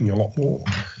not taking a lot more.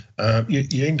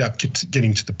 You end up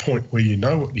getting to the point where you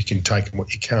know what you can take and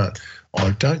what you can't.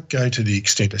 I don't go to the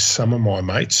extent of some of my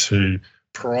mates who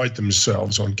pride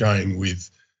themselves on going with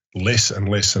less and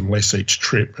less and less each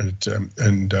trip,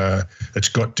 and it's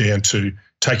got down to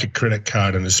take a credit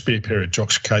card and a spare pair of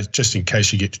jocks just in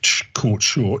case you get caught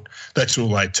short. That's all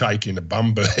they take in a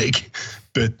bum bag.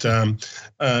 But you've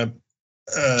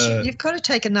got to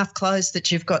take enough clothes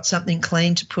that you've got something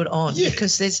clean to put on,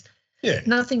 because there's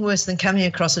nothing worse than coming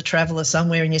across a traveller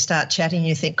somewhere and you start chatting and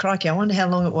you think, crikey, I wonder how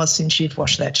long it was since you'd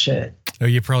washed that shirt. Oh,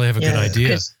 you probably have a good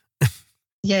idea.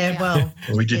 Well,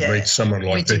 we did meet someone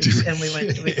like that, didn't we?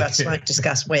 And we both won't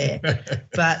discuss where.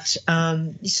 But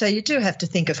so you do have to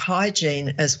think of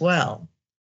hygiene as well.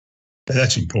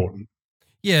 That's important.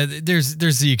 Yeah, there's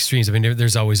the extremes. I mean,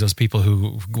 there's always those people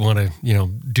who want to,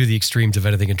 do the extremes of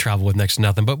anything and travel with next to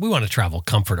nothing. But we want to travel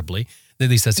comfortably. At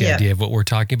least that's the idea of what we're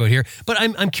talking about here. But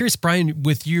I'm curious, Brian,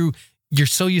 with you, you're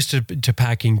so used to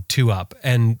packing 2-up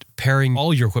and paring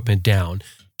all your equipment down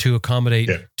to accommodate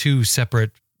 2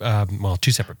 separate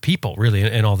people, really,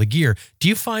 and all the gear. Do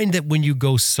you find that when you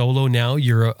go solo now,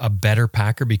 you're a better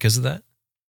packer because of that?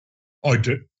 I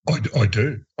do. I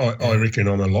do. I reckon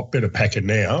I'm a lot better packer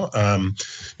now.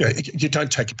 You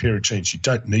don't take a pair of jeans. You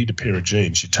don't need a pair of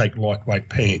jeans. You take lightweight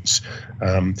pants.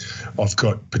 I've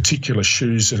got particular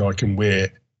shoes that I can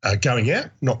wear going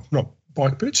out, not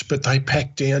bike boots, but they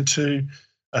pack down to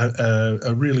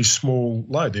a really small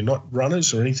load. They're not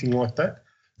runners or anything like that.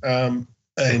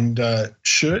 And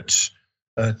shirts,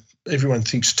 everyone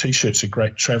thinks T-shirts are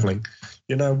great travelling.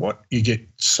 You know what? You get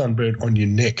sunburn on your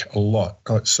neck a lot.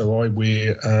 So I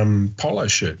wear polo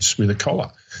shirts with a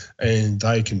collar, and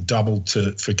they can double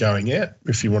for going out.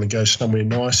 If you want to go somewhere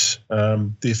nice,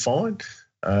 they're fine.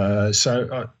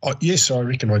 Yes, I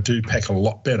reckon I do pack a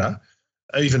lot better.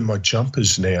 Even my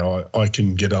jumpers now, I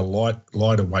can get a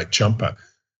lighter weight jumper.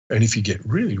 And if you get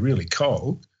really, really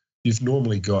cold, you've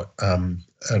normally got an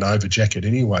over jacket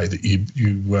anyway that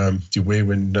you wear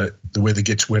when the weather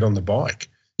gets wet on the bike,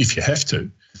 if you have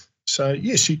to. So,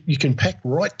 yes, you can pack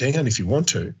right down if you want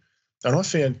to. And I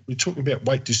found, we were talking about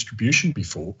weight distribution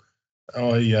before,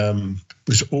 I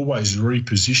was always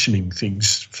repositioning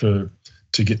things to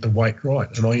get the weight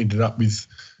right. And I ended up with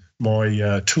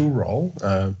my tool roll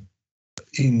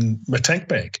in my tank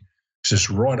bag, just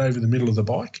right over the middle of the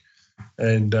bike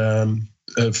and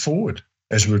forward,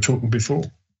 as we were talking before.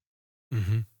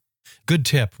 Mm-hmm. Good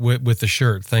tip with the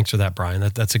shirt. Thanks for that, Brian.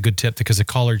 That's a good tip, because a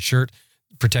collared shirt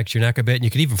protects your neck a bit, and you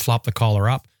can even flop the collar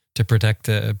up to protect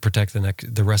the neck,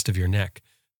 the rest of your neck.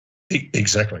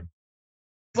 Exactly.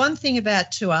 One thing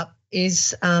about 2-up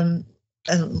is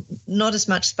not as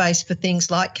much space for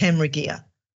things like camera gear.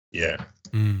 Yeah.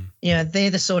 Mm. They're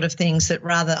the sort of things that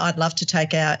I'd love to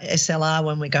take our SLR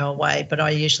when we go away, but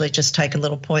I usually just take a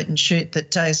little point and shoot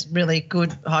that takes really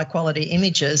good, high quality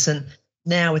images. And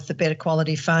now with the better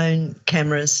quality phone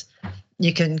cameras,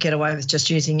 you can get away with just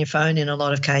using your phone in a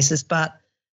lot of cases. But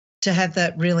to have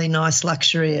that really nice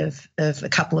luxury of a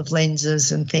couple of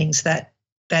lenses and things, that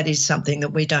is something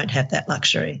that we don't have that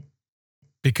luxury.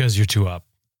 Because you're 2-up.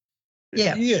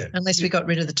 Yeah. Unless we got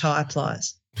rid of the tyre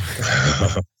pliers.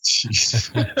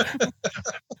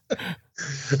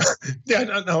 Yeah,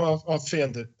 no, I've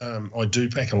found that I do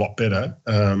pack a lot better,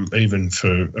 even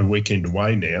for a weekend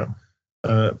away now.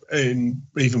 And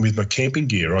even with my camping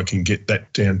gear, I can get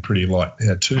that down pretty light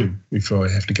now too if I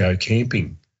have to go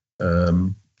camping.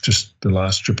 Just the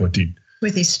last trip I did.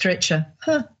 With his stretcher.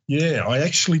 Huh. Yeah, I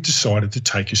actually decided to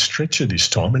take a stretcher this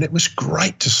time, and it was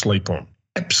great to sleep on.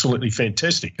 Absolutely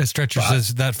fantastic. A stretcher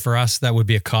says that for us, that would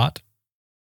be a cot.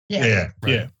 Yeah.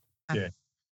 A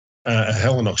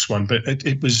Helinox one, but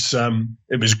it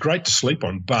was great to sleep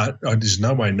on. But there's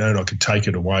no way known I could take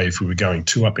it away if we were going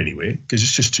up anywhere because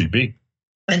it's just too big.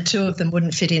 And 2 of them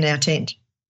wouldn't fit in our tent.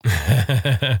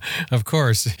 Of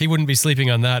course, he wouldn't be sleeping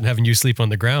on that and having you sleep on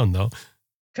the ground, though.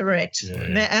 Correct.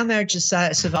 Yeah. Our marriage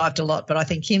has survived a lot, but I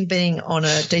think him being on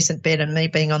a decent bed and me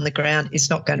being on the ground is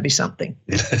not going to be something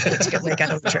we're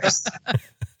going to address.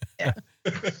 Yeah.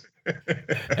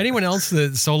 Anyone else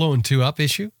the solo and 2-up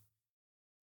issue?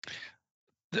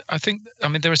 I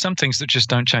mean, there are some things that just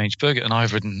don't change. Birgit and I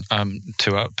have ridden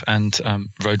 2-up and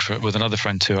rode with another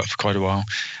friend 2-up for quite a while.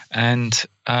 And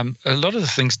a lot of the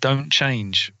things don't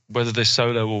change, whether there's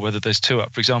solo or whether there's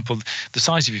 2-up. For example, the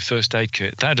size of your first aid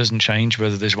kit, that doesn't change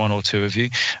whether there's 1 or 2 of you.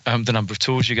 The number of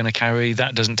tools you're going to carry,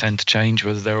 that doesn't tend to change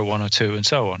whether there are 1 or 2 and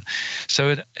so on.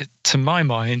 So to my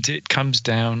mind, it comes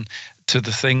down to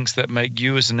the things that make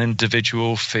you as an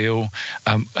individual feel,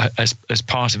 as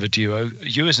part of a duo,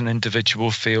 you as an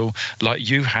individual feel like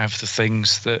you have the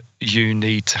things that you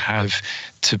need to have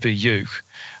to be you.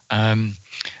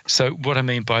 So what I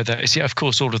mean by that is, of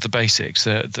course, all of the basics,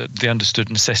 the understood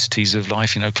necessities of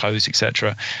life, clothes,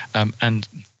 etc. And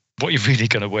what you're really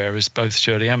going to wear, as both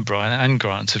Shirley and Brian and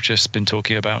Grant have just been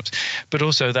talking about, but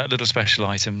also that little special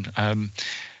item.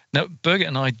 Now, Birgit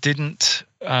and I didn't,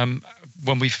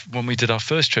 when we did our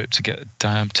first trip to get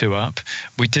 2-up,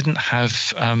 we didn't have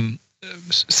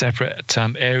separate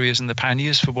areas in the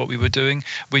panniers for what we were doing.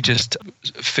 We just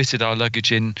fitted our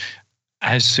luggage in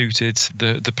as suited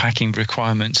the packing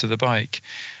requirements of the bike.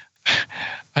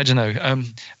 I don't know.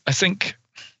 I think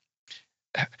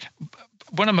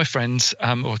one of my friends,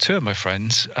 or 2 of my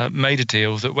friends, made a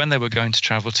deal that when they were going to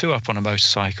travel 2-up on a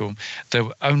motorcycle, they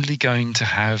were only going to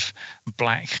have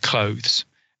black clothes,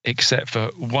 except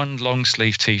for 1 long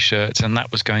sleeve T-shirt, and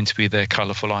that was going to be their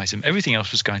colourful item. Everything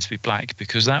else was going to be black,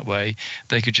 because that way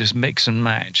they could just mix and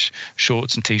match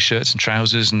shorts and T-shirts and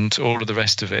trousers and all of the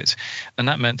rest of it. And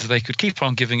that meant that they could keep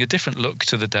on giving a different look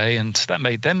to the day, and that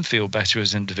made them feel better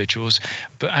as individuals,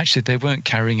 but actually they weren't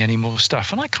carrying any more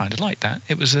stuff. And I kind of liked that.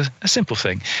 It was a simple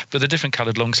thing. But the different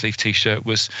coloured long sleeve T-shirt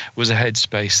was a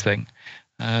headspace thing.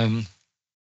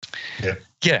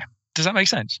 Yeah. Does that make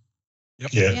sense?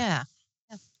 Yep. Yeah.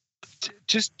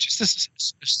 Just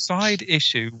a side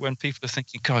issue when people are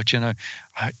thinking, God,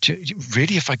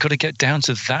 really, if I got to get down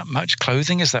to that much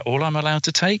clothing, is that all I'm allowed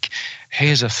to take?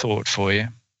 Here's a thought for you.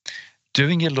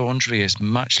 Doing your laundry is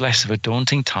much less of a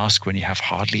daunting task when you have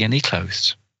hardly any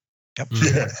clothes. Yep.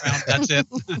 That's it.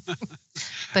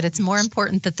 But it's more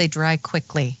important that they dry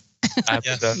quickly.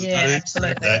 Absolutely. Yeah,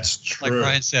 absolutely. That's true. Like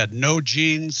Brian said, no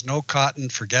jeans, no cotton,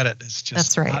 forget it. It's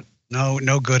just That's right.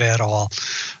 no good at all.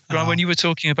 Grant, when you were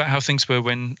talking about how things were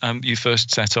when you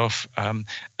first set off, and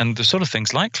the sort of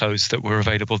things like clothes that were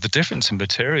available, the difference in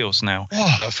materials now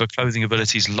for clothing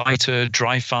abilities, lighter,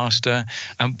 dry faster,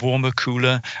 warmer,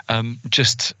 cooler,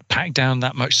 just packed down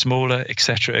that much smaller,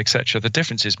 etc., etc. The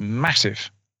difference is massive.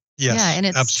 Yes, yeah, and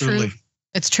it's absolutely. true.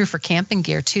 It's true for camping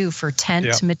gear too, for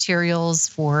tent materials,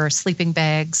 for sleeping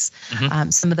bags,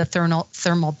 some of the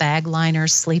thermal bag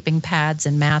liners, sleeping pads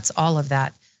and mats, all of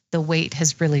that. The weight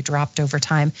has really dropped over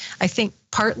time. I think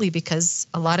partly because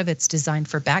a lot of it's designed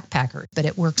for backpackers, but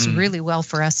it works really well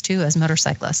for us too as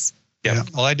motorcyclists. Yeah.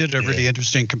 Well, I did a really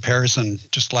interesting comparison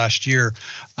just last year.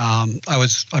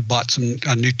 I bought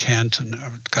a new tent,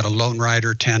 and got a Lone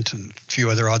Rider tent and a few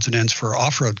other odds and ends for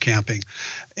off-road camping.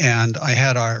 And I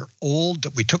had our old,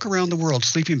 that we took around the world,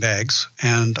 sleeping bags,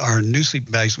 and our new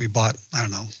sleeping bags we bought,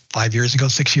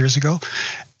 6 years ago.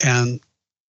 And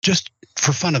just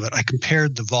for fun of it, I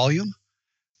compared the volume,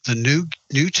 the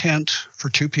new tent for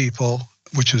 2 people,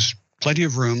 which is plenty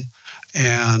of room,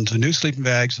 and the new sleeping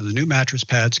bags and the new mattress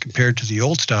pads compared to the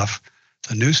old stuff.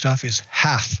 The new stuff is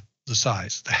half the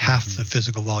size, half the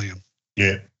physical volume.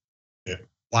 Yeah.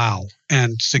 Wow.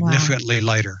 And significantly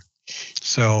lighter.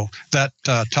 So that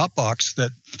top box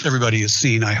that everybody has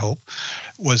seen, I hope,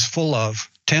 was full of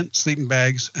tent, sleeping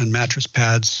bags, and mattress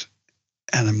pads.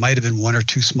 And there might have been 1 or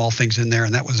 2 small things in there,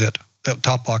 and that was it. That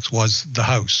top box was the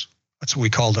house. That's what we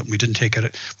called it. We didn't take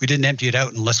it. We didn't empty it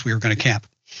out unless we were going to camp.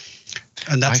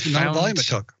 And that's the amount of volume it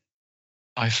took.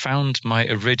 I found my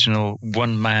original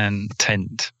one-man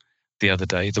tent the other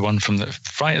day, the one from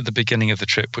right at the beginning of the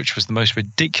trip, which was the most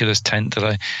ridiculous tent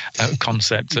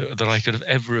concept that I could have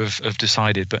ever have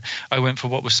decided. But I went for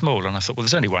what was small, and I thought, well,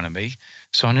 there's only one of me,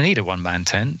 so I need a one-man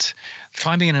tent.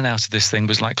 Climbing in and out of this thing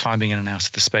was like climbing in and out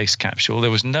of the space capsule. There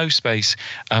was no space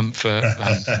for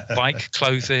bike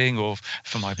clothing or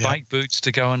for my bike boots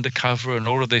to go undercover and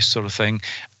all of this sort of thing.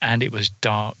 And it was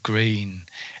dark green.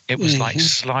 It was like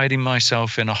sliding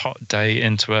myself in a hot day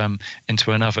into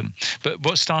an oven. But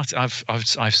what started,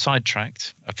 I've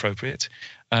sidetracked, appropriate.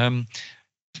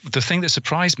 The thing that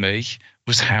surprised me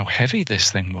was how heavy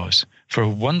this thing was for a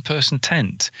one-person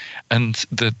tent, and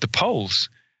the poles.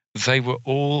 They were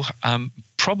all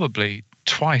probably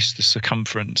twice the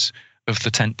circumference of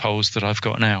the tent poles that I've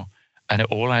got now, and it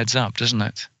all adds up, doesn't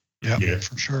it? Yeah,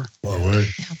 for sure. My word.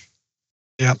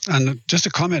 Yeah, and just a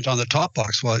comment on the top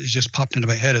box. Well, it just popped into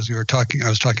my head as we were talking. I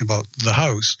was talking about the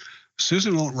house.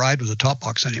 Susan won't ride with a top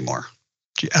box anymore.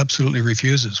 She absolutely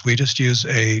refuses. We just use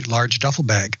a large duffel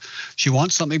bag. She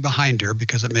wants something behind her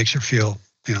because it makes her feel,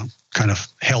 kind of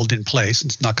held in place.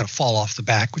 And it's not going to fall off the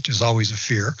back, which is always a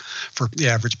fear for the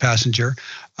average passenger.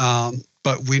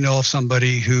 But we know of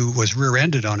somebody who was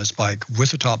rear-ended on his bike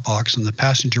with a top box, and the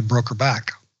passenger broke her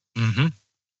back. Mm-hmm.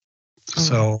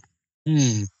 So.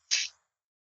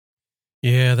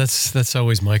 Yeah, that's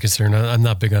always my concern. I'm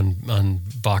not big on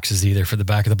boxes either for the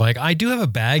back of the bike. I do have a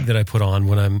bag that I put on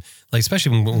when I'm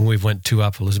especially when we went 2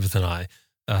 up, Elizabeth and I.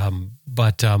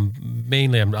 But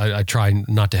mainly I try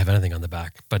not to have anything on the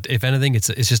back. But if anything, it's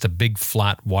just a big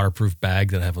flat waterproof bag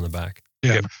that I have on the back.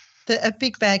 Yeah. A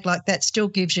big bag like that still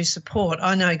gives you support.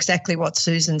 I know exactly what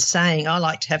Susan's saying. I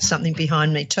like to have something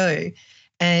behind me too.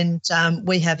 And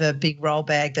we have a big roll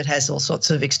bag that has all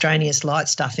sorts of extraneous light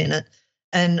stuff in it.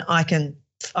 And I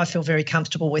feel very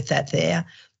comfortable with that there.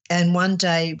 And one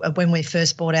day when we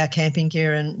first bought our camping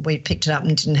gear and we picked it up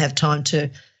and didn't have time to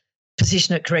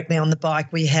position it correctly on the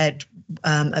bike, we had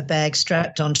a bag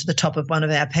strapped onto the top of one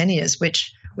of our panniers,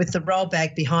 which with the roll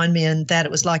bag behind me and that,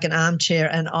 it was like an armchair,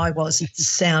 and I was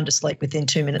sound asleep within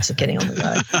 2 minutes of getting on the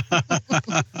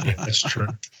road. Yeah, that's true.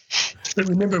 But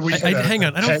remember, hang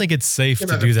on. I don't think it's safe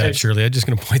to do that, Shirley. I'm just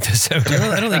going to point this out.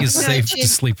 I don't think it's safe to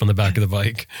sleep on the back of the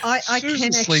bike. I can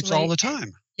actually sleeps all the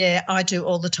time. Yeah, I do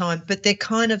all the time. But they're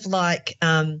kind of like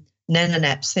nana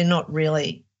naps. They're not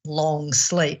really long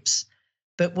sleeps.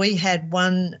 But we had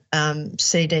one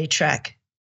CD track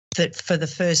that for the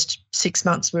first 6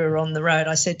 months we were on the road,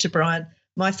 I said to Brian,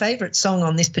 my favourite song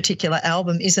on this particular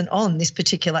album isn't on this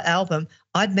particular album.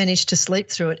 I'd managed to sleep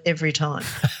through it every time.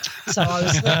 So I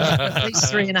was sleeping for at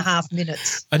least 3.5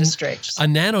 minutes at a stretch. A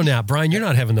nano nap. Brian, you're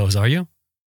not having those, are you?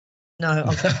 No.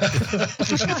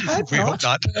 We hope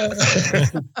not.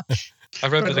 I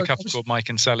rode with a couple called Mike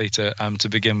and Sally to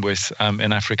begin with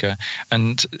in Africa,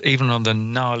 and even on the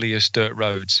gnarliest dirt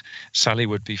roads, Sally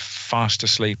would be fast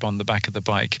asleep on the back of the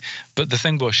bike. But the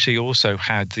thing was, she also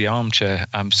had the armchair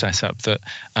set up that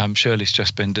Shirley's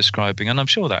just been describing, and I'm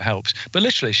sure that helps. But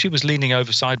literally, she was leaning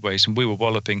over sideways, and we were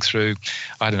walloping through,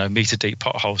 meter-deep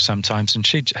potholes sometimes, and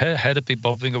her head would be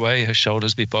bobbing away, her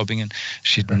shoulders be bobbing, and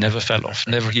she never fell off,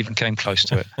 never even came close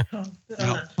to it.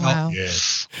 Wow. Yeah.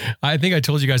 I think I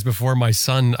told you guys before, my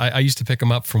son, I used to pick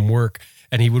him up from work,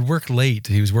 and he would work late.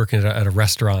 He was working at a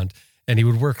restaurant, and he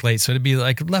would work late. So it'd be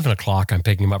like 11 o'clock, I'm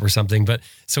picking him up or something. But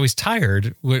so he's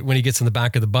tired when he gets on the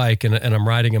back of the bike, and I'm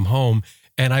riding him home,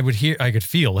 and I could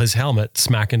feel his helmet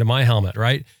smack into my helmet,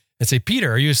 right? And say,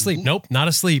 Peter, are you asleep? Nope, not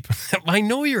asleep. I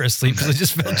know you're asleep because I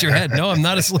just felt your head. No, I'm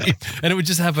not asleep. And it would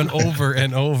just happen over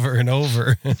and over and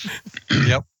over.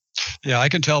 Yep. Yeah, I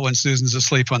can tell when Susan's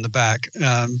asleep on the back,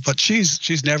 but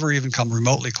she's never even come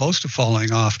remotely close to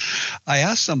falling off. I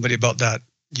asked somebody about that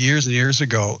years and years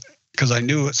ago because I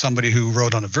knew somebody who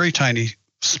rode on a very tiny,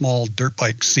 small dirt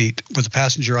bike seat with a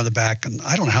passenger on the back, and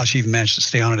I don't know how she even managed to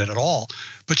stay on it at all,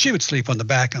 but she would sleep on the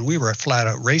back, and we were flat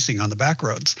out racing on the back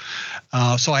roads.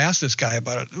 So I asked this guy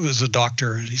about it. It was a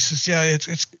doctor, and he says, yeah,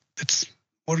 it's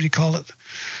what did he call it?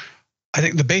 I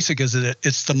think the basic is that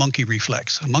it's the monkey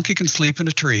reflex. A monkey can sleep in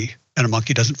a tree, and a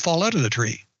monkey doesn't fall out of the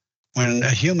tree. When a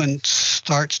human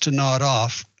starts to nod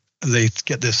off, they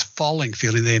get this falling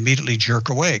feeling. They immediately jerk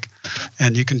awake.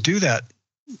 And you can do that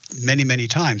many, many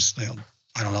times.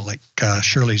 I don't know, like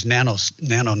Shirley's nano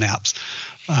naps.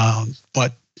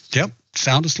 But, yep,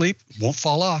 sound asleep, won't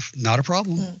fall off. Not a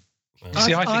problem.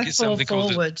 See, I think it's something fall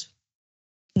forward,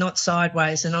 not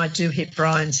sideways, and I do hit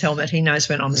Brian's helmet. He knows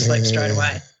when I'm asleep straight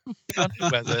away. I don't know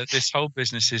whether this whole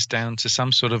business is down to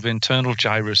some sort of internal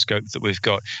gyroscope that we've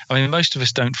got. I mean, most of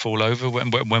us don't fall over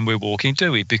when we're walking,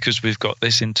 do we? Because we've got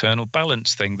this internal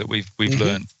balance thing that we've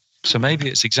learned. So maybe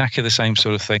it's exactly the same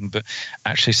sort of thing, but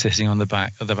actually sitting on the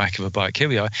back of a bike. Here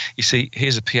we are. You see,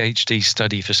 here's a PhD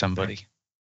study for somebody.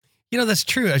 You know, that's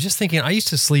true. I was just thinking, I used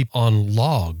to sleep on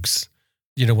logs,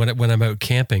 you know, when I'm out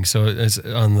camping. So as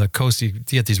on the coast, you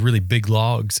get these really big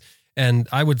logs, and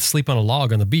I would sleep on a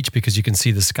log on the beach because you can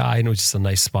see the sky, and it was just a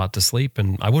nice spot to sleep,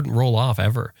 and I wouldn't roll off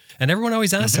ever. And everyone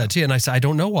always asks that too. And I said, I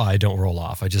don't know why I don't roll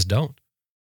off. I just don't.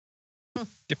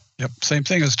 Yep. Same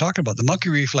thing as talking about the monkey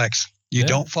reflex. You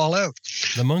don't fall out.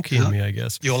 The monkey in me, I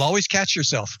guess. You'll always catch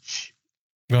yourself.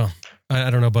 Well, I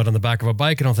don't know about on the back of a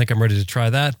bike. I don't think I'm ready to try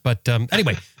that. But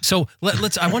anyway, so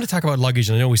let's. I want to talk about luggage.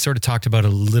 And I know we sort of talked about a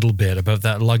little bit about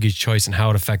that luggage choice and how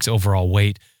it affects overall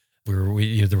weight.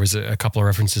 There was a couple of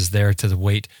references there to the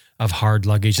weight of hard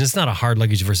luggage. And it's not a hard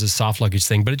luggage versus soft luggage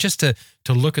thing, but just to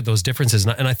look at those differences.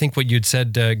 And I think what you'd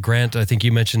said, Grant, I think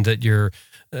you mentioned that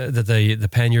that the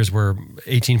panniers were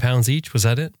 18 pounds each. Was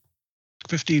that it?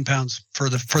 15 pounds for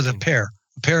the pair.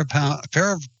 A pair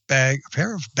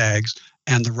of bags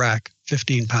and the rack,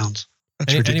 15 pounds.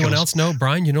 That's ridiculous. Anyone else know?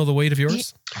 Brian, you know the weight of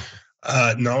yours?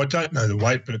 No, I don't know the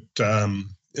weight, but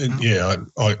yeah,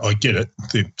 I get it.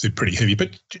 They're pretty heavy,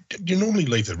 but you normally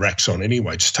leave the racks on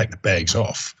anyway. Just take the bags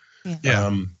off. Yeah.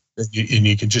 And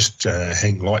you can just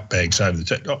hang light bags over the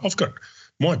top.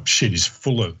 My shed is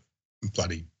full of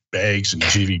bloody bags and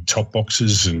GV top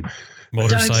boxes and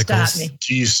motorcycles,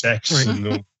 gear sacks, and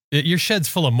all. Your shed's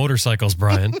full of motorcycles,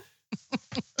 Brian.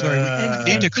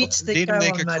 Need to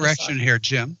make a correction here,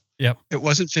 Jim. Yep. It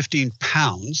wasn't 15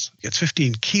 pounds. It's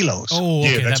 15 kilos. Oh,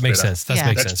 okay. That makes sense. That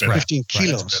makes sense. Right. 15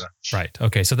 kilos. Right.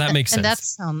 Okay. So that makes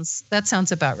sense. And that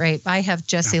sounds about right. I have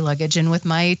Jessie luggage, and with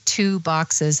my 2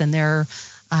 boxes, and they're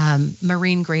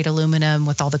marine grade aluminum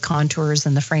with all the contours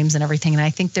and the frames and everything, and I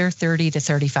think they're 30 to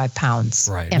 35 pounds.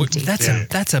 Right. Empty.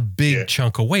 That's a big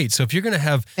chunk of weight. So if you're going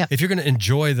to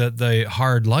enjoy the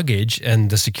hard luggage and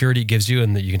the security it gives you,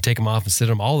 and that you can take them off and sit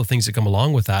them, all the things that come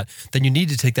along with that, then you need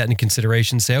to take that into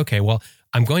consideration. Say, okay, well,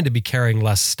 I'm going to be carrying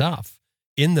less stuff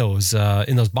in those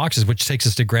boxes, which takes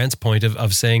us to Grant's point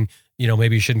of saying, you know,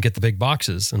 maybe you shouldn't get the big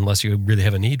boxes unless you really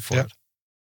have a need for it.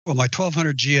 Well, my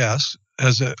 1200 GS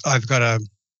I've got a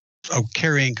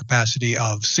carrying capacity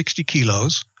of 60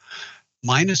 kilos,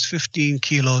 minus 15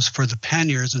 kilos for the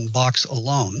panniers and box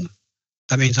alone.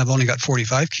 That means I've only got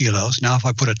 45 kilos. Now, if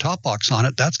I put a top box on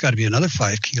it, that's got to be another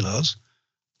 5 kilos.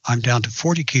 I'm down to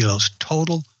 40 kilos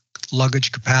total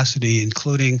luggage capacity,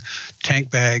 including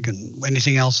tank bag and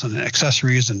anything else, and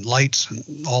accessories and lights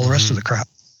and all the rest of the crap.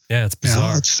 Yeah, it's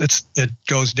bizarre. It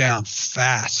goes down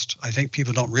fast. I think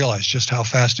people don't realize just how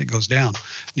fast it goes down.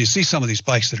 You see some of these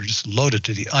bikes that are just loaded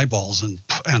to the eyeballs and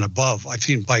above. I've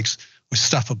seen bikes with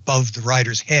stuff above the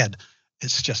rider's head.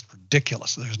 It's just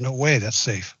ridiculous. There's no way that's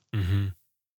safe. Mm-hmm.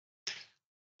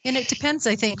 And it depends,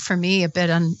 I think, for me, a bit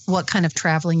on what kind of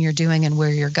traveling you're doing and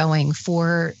where you're going.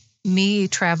 For me,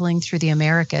 traveling through the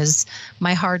Americas,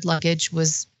 my hard luggage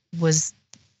was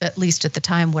at least at the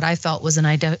time, what I felt was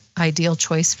an ideal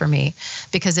choice for me.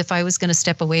 Because if I was going to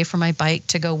step away from my bike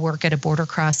to go work at a border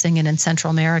crossing, and in Central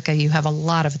America, you have a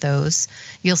lot of those,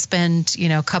 you'll spend,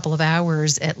 a couple of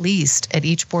hours at least at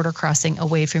each border crossing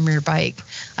away from your bike.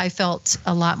 I felt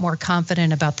a lot more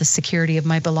confident about the security of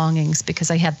my belongings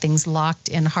because I had things locked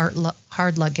in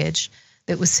hard luggage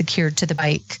that was secured to the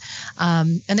bike.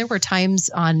 And there were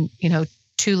times on,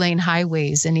 2-lane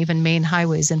highways and even main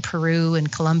highways in Peru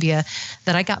and Colombia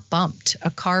that I got bumped. A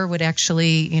car would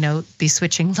actually, be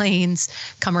switching lanes,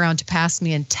 come around to pass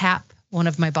me and tap one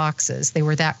of my boxes. They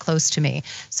were that close to me.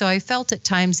 So I felt at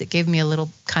times it gave me a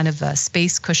little kind of a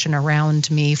space cushion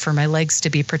around me for my legs to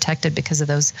be protected because of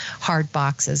those hard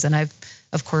boxes. And I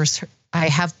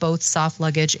have both soft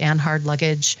luggage and hard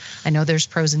luggage. I know there's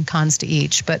pros and cons to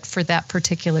each, but for that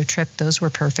particular trip, those were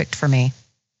perfect for me.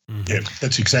 Yeah,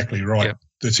 that's exactly right. Yep.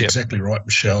 That's exactly right,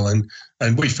 Michelle. And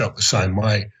we felt the same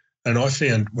way. And I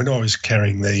found when I was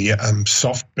carrying the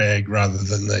soft bag rather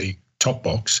than the top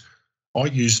box, I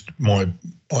used I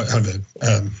have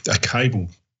a cable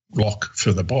lock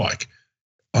for the bike.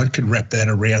 I could wrap that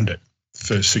around it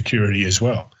for security as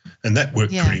well. And that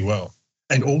worked pretty well.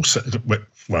 And also,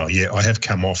 I have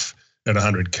come off at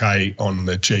 100K on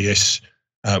the GS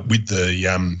with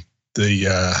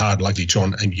the hard luggage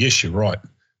on. And yes, you're right.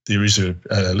 There is a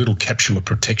little capsule of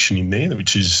protection in there,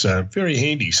 which is very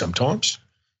handy sometimes.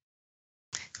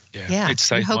 Yeah. It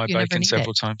saved my bacon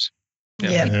several times.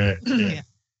 Yeah.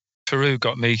 Peru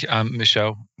got me,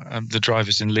 Michelle, the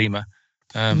drivers in Lima.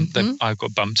 I've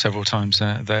got bumped several times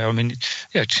there. I mean,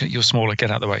 you're smaller, get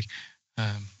out of the way.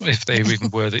 if they even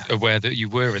were aware that you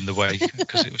were in the way,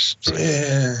 because it was.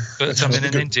 Yeah. But I mean,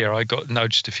 in India, I got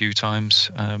nudged a few times,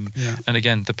 and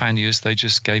again, the panniers, they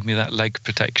just gave me that leg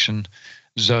protection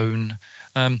zone.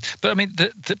 But I mean,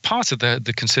 the part of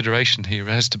the consideration here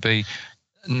has to be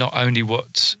not only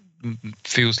what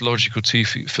feels logical to you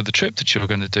for the trip that you're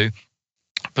going to do,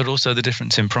 but also the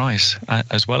difference in price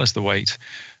as well as the weight,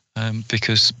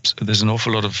 because there's an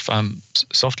awful lot of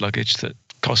soft luggage that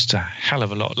costs a hell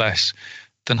of a lot less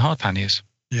than hard panniers.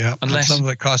 Yeah, unless some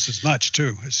of it costs as much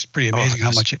too. It's pretty amazing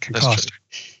how much it can cost. True.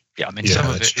 Yeah, I mean, some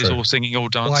of it is all singing, all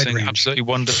dancing, absolutely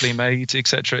wonderfully made,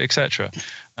 etc., etc.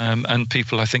 And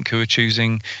people, I think, who are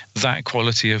choosing that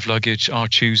quality of luggage are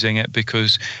choosing it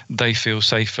because they feel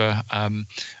safer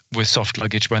with soft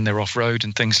luggage when they're off-road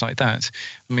and things like that.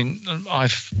 I mean,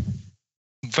 I've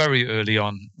very early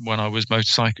on when I was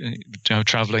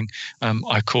traveling,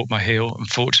 I caught my heel.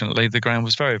 Unfortunately, the ground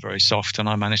was very, very soft, and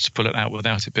I managed to pull it out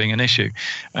without it being an issue.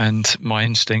 And my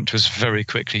instinct was very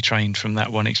quickly trained from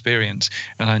that one experience,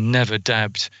 and I never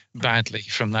dabbed badly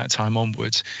from that time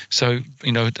onwards. So,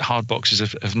 hard boxes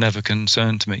have never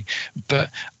concerned me.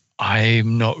 But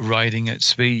I'm not riding at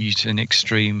speed in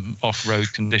extreme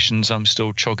off-road conditions. I'm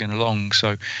still jogging along.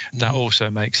 So that also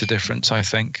makes a difference, I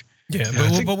think. Yeah,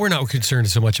 but we're not concerned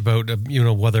so much about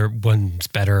whether one's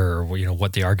better or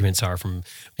what the arguments are from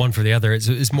one for the other.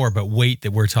 It's more about weight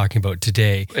that we're talking about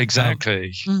today.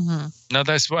 Exactly. No,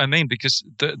 that's what I mean, because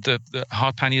the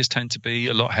hard panniers tend to be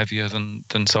a lot heavier than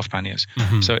soft panniers.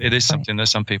 So it is something that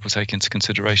some people take into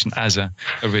consideration as a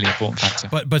really important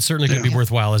factor. But certainly could be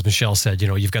worthwhile, as Michelle said.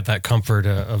 You've got that comfort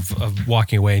of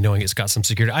walking away knowing it's got some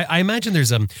security. I imagine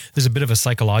there's a bit of a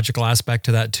psychological aspect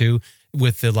to that too.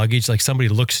 With the luggage, like somebody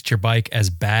looks at your bike as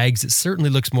bags, it certainly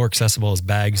looks more accessible as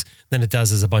bags than it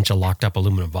does as a bunch of locked up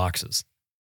aluminum boxes.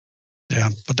 Yeah,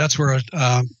 but that's where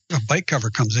a bike cover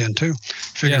comes in too.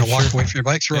 If you're going to walk away from your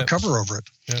bike, throw a cover over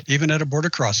it. Even at a border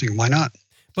crossing, why not?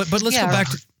 But let's go back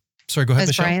to. Sorry, go ahead,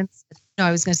 Michelle.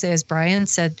 I was going to say, as Brian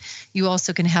said, you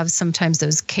also can have sometimes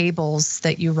those cables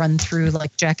that you run through,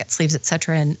 like jacket sleeves,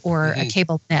 etc., or a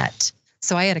cable net.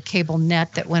 So I had a cable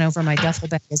net that went over my duffel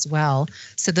bag as well.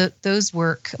 So those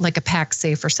work like a pack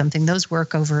safe or something. Those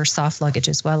work over soft luggage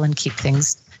as well and keep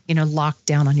things, locked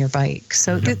down on your bike.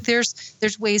 So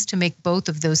there's ways to make both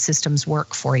of those systems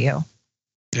work for you.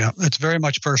 Yeah, it's very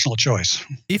much personal choice.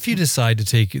 If you decide to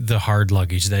take the hard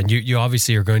luggage, then you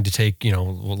obviously are going to take,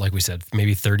 like we said,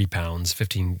 maybe 30 pounds,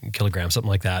 15 kilograms, something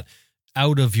like that,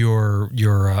 out of your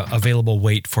available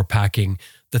weight for packing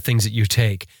the things that you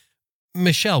take.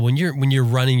 Michelle, when you're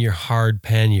running your hard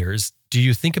panniers, do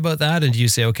you think about that? And do you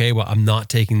say, okay, well, I'm not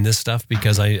taking this stuff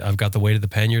because I've got the weight of the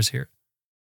panniers here?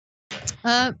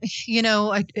 I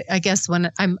guess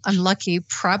when I'm lucky,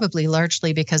 probably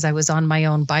largely because I was on my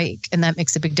own bike, and that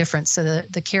makes a big difference. So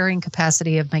the carrying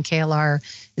capacity of my KLR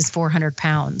is 400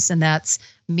 pounds, and that's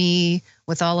me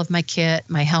with all of my kit,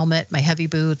 my helmet, my heavy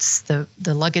boots, the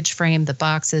luggage frame, the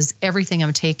boxes, everything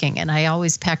I'm taking. And I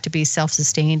always pack to be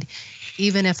self-sustained.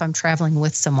 Even if I'm traveling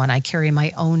with someone, I carry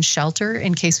my own shelter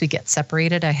in case we get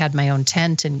separated. I had my own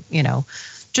tent and,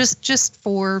 just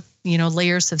for,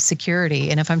 layers of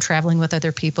security. And if I'm traveling with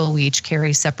other people, we each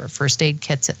carry separate first aid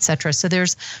kits, et cetera. So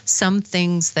there's some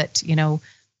things that,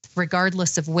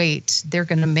 regardless of weight, they're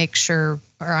going to make sure,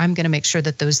 or I'm going to make sure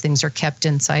that those things are kept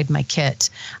inside my kit.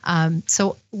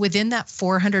 So within that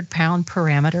 400-pound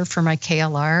parameter for my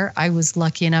KLR, I was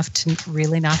lucky enough to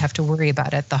really not have to worry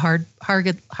about it. The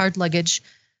hard luggage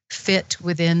fit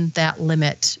within that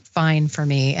limit fine for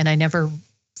me, and I never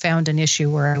found an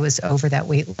issue where I was over that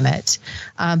weight limit.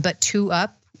 But 2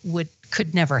 up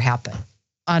could never happen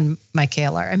on my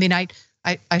KLR. I mean,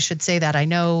 I should say that I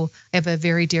know I have a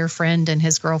very dear friend and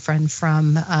his girlfriend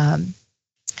from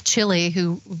Chile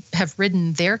who have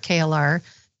ridden their KLR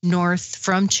north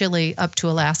from Chile up to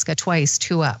Alaska twice,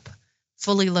 2 up,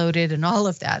 fully loaded and all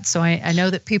of that. So I know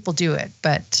that people do it,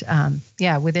 but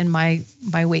within my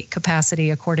weight capacity,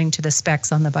 according to the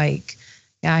specs on the bike,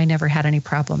 I never had any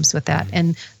problems with that.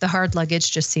 And the hard luggage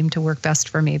just seemed to work best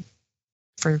for me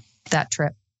for that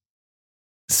trip.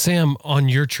 Sam, on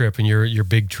your trip and your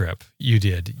big trip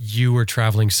you were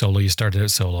traveling solo. You started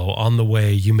out solo. On the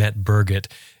way, you met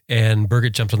Birgit, and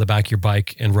Birgit jumped on the back of your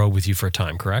bike and rode with you for a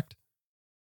time, correct?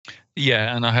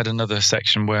 Yeah, and I had another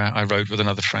section where I rode with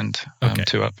another friend,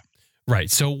 2 up. Right.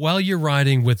 So while you're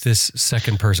riding with this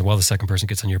second person, while the second person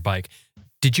gets on your bike,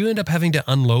 did you end up having to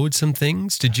unload some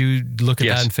things? Did you look at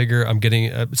that and figure, I'm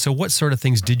getting... so what sort of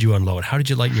things did you unload? How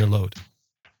did you lighten your load?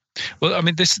 Well, I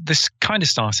mean, this kind of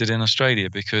started in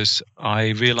Australia because I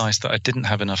realized that I didn't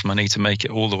have enough money to make it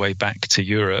all the way back to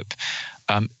Europe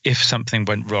if something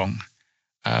went wrong.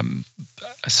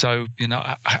 So,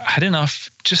 I had enough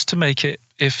just to make it,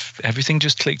 if everything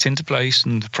just clicked into place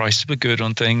and the prices were good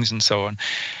on things and so on.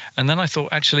 And then I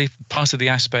thought, actually, part of the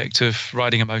aspect of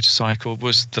riding a motorcycle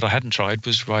was that I hadn't tried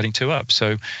was riding two up.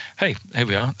 So, hey, here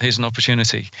we are. Here's an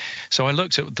opportunity. So I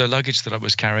looked at the luggage that I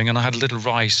was carrying, and I had a little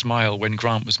wry smile when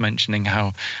Grant was mentioning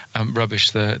how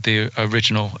rubbish the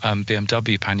original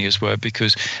BMW panniers were,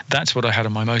 because that's what I had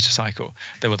on my motorcycle.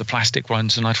 They were the plastic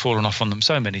ones, and I'd fallen off on them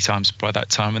so many times by that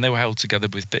time, and they were held together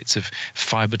with bits of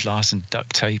fiberglass and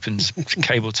duct tape and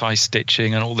cable tie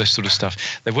stitching and all this sort of stuff.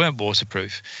 They weren't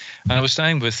waterproof. And I was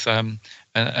staying with an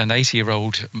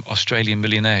 80-year-old Australian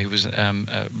millionaire who was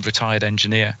a retired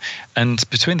engineer. And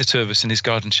between the two of us in his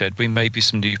garden shed, we made me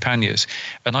some new panniers.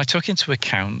 And I took into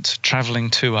account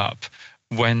travelling two up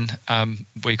when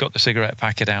we got the cigarette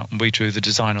packet out and we drew the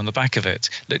design on the back of it,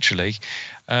 literally.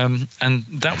 And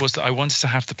that was that I wanted to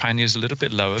have the panniers a little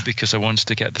bit lower because I wanted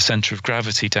to get the centre of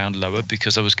gravity down lower,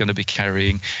 because I was going to be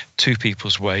carrying two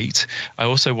people's weight. I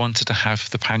also wanted to have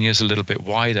the panniers a little bit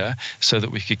wider so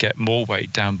that we could get more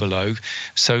weight down below,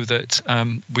 so that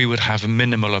we would have a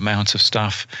minimal amount of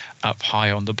stuff up high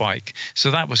on the bike.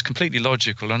 So that was completely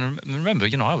logical. And remember,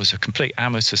 I was a complete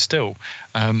amateur still,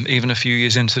 even a few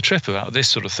years into the trip about this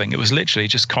sort of thing. It was literally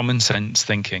just common sense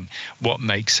thinking, what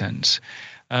makes sense.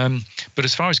 But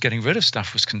as far as getting rid of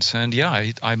stuff was concerned,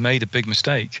 I made a big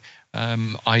mistake.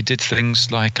 I did things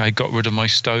like I got rid of my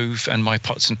stove and my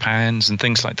pots and pans and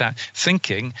things like that,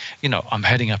 thinking, I'm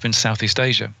heading up in Southeast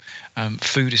Asia.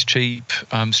 Food is cheap,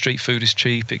 street food is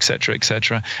cheap, etc.,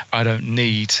 etc. I don't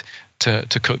need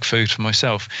to cook food for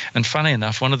myself. And funny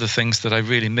enough, one of the things that I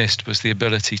really missed was the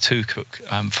ability to cook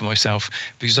for myself,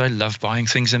 because I love buying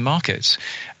things in markets,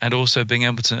 and also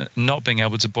not being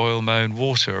able to boil my own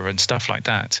water and stuff like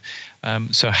that.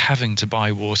 So having to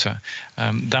buy water,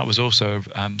 that was also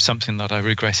something that I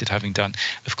regretted having done.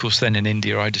 Of course, then in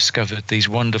India, I discovered these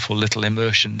wonderful little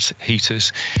immersion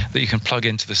heaters that you can plug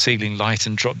into the ceiling light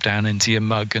and drop down into your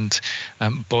mug and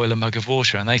boil a mug of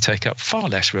water, and they take up far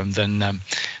less room than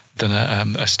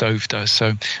a stove does.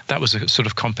 So that was a sort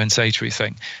of compensatory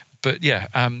thing. But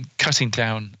cutting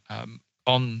down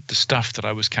on the stuff that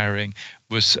I was carrying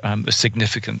was a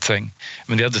significant thing.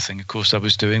 I mean, the other thing, of course, I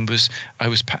was doing was I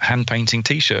was hand painting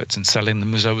T-shirts and selling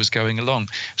them as I was going along.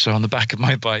 So on the back of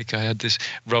my bike, I had this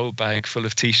roll bag full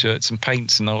of T-shirts and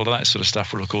paints and all of that sort of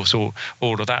stuff. Well, of course, all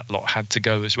of that lot had to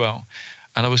go as well.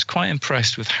 And I was quite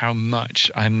impressed with how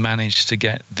much I managed to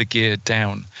get the gear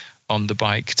down on the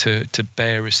bike to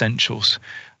bare essentials.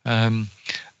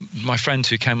 My friend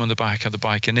who came on the back of the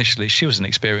bike initially, she was an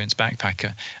experienced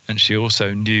backpacker, and she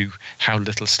also knew how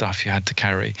little stuff you had to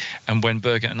carry. And when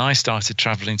Birgit and I started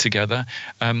traveling together,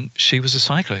 she was a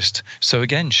cyclist. So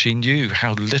again, she knew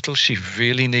how little she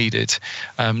really needed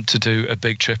to do a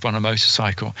big trip on a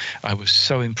motorcycle. I was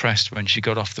so impressed when she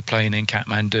got off the plane in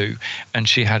Kathmandu and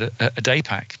she had a day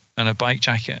pack and a bike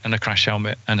jacket and a crash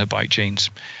helmet and her bike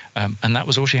jeans. And that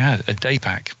was all she had, a day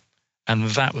pack. And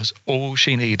that was all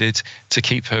she needed to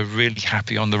keep her really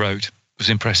happy on the road. It was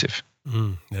impressive.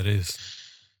 That is.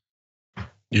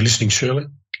 You listening, Shirley?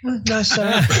 No,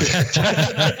 sorry.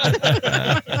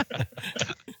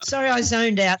 Sorry, I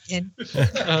zoned out then.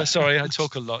 Sorry, I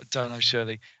talk a lot, don't I,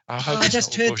 Shirley? I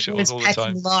just heard the words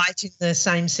packing light in the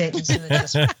same sentence. And it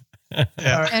just...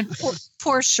 And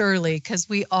poor Shirley, because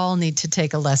we all need to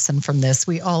take a lesson from this.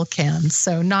 We all can.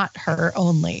 So not her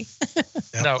only.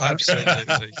 No,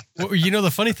 absolutely. Well,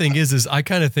 the funny thing is I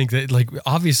kind of think that, like,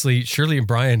 obviously Shirley and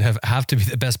Brian have to be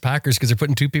the best packers because they're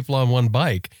putting two people on one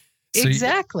bike. So,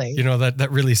 exactly. That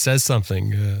really says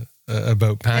something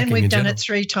about packing. And we've done it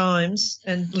 3 times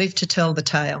and lived to tell the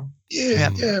tale. Yeah.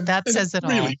 That says it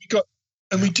all.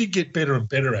 And we did get better and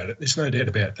better at it. There's no doubt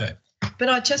about that. But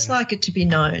I'd just like it to be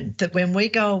known that when we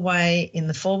go away in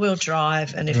the 4-wheel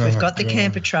drive, and if we've got the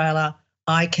camper trailer,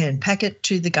 I can pack it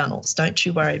to the gunnels. Don't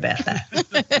you worry about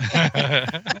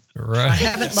that. Right. I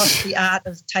haven't lost the art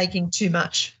of taking too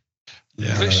much.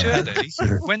 Yeah. But Shirley,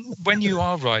 when you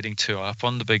are riding two up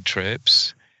on the big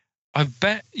trips, I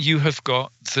bet you have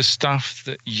got the stuff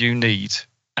that you need,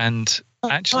 and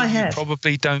actually you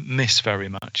probably don't miss very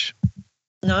much.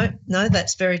 No,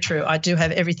 that's very true. I do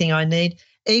have everything I need,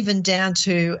 even down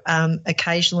to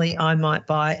occasionally I might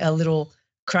buy a little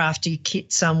crafty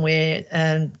kit somewhere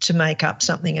to make up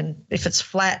something. And if it's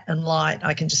flat and light,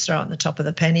 I can just throw it on the top of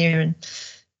the pannier and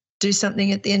do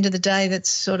something at the end of the day that's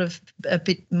sort of a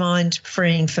bit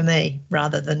mind-freeing for me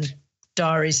rather than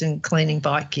diaries and cleaning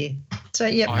bike gear. So,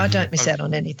 I don't miss out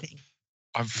on anything.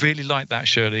 I really like that,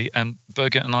 Shirley, and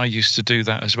Birgit and I used to do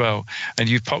that as well. And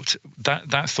you popped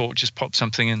that thought just popped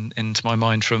something into my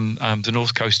mind from the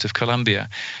north coast of Colombia.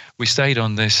 We stayed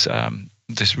on this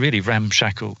really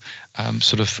ramshackle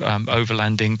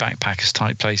overlanding backpackers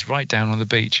type place right down on the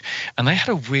beach, and they had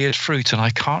a weird fruit, and I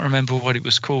can't remember what it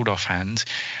was called offhand,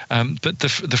 but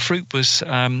the fruit was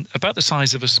about the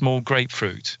size of a small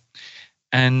grapefruit,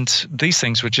 and these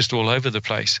things were just all over the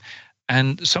place.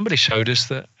 And somebody showed us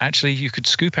that actually you could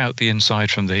scoop out the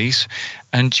inside from these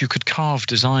and you could carve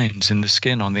designs in the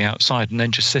skin on the outside and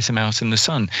then just sit them out in the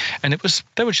sun. And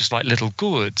they were just like little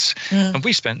gourds. And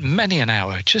we spent many an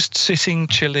hour just sitting,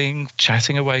 chilling,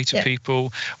 chatting away to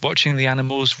people, watching the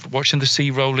animals, watching the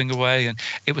sea rolling away. And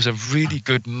it was a really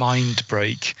good mind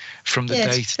break from the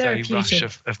day-to-day rush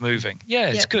of moving. Yeah,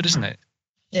 it's good, isn't it?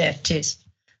 Yeah, it is.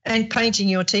 And painting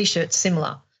your T-shirt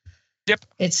similar. Yep.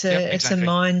 It's exactly. a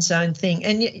mind zone thing.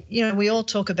 And, we all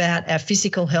talk about our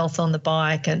physical health on the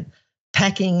bike and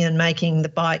packing and making the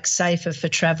bike safer for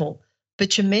travel.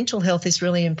 But your mental health is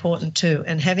really important too.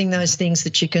 And having those things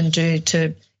that you can do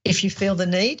to, if you feel the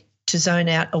need, to zone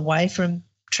out away from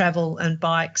travel and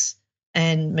bikes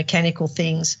and mechanical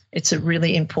things, it's a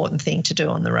really important thing to do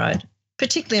on the road,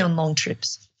 particularly on long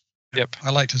trips. Yep.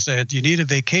 I like to say it. You need a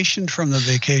vacation from the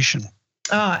vacation.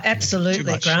 Oh,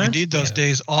 absolutely, Grant. You need those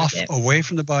days off, away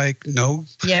from the bike. No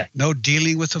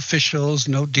dealing with officials,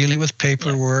 no dealing with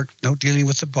paperwork, no dealing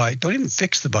with the bike. Don't even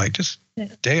fix the bike. Just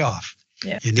day off.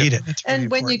 Yeah. You need it. It's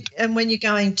really important. When you're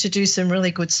going to do some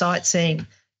really good sightseeing,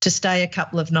 to stay a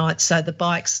couple of nights so the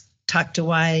bike's tucked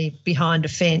away behind a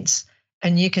fence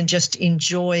and you can just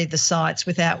enjoy the sights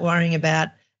without worrying about,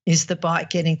 is the bike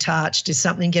getting touched? Is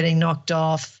something getting knocked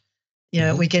off?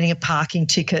 We're getting a parking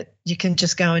ticket. You can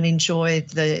just go and enjoy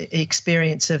the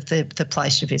experience of the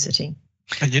place you're visiting.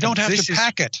 And you don't have to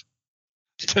pack it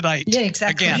tonight. Yeah,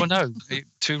 exactly. Again. Well, no,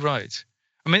 too right.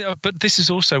 I mean, but this is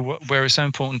also where it's so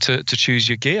important to choose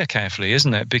your gear carefully,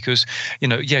 isn't it? Because,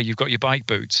 you've got your bike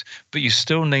boots, but you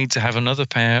still need to have another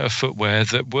pair of footwear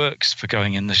that works for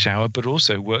going in the shower, but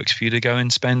also works for you to go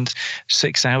and spend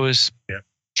 6 hours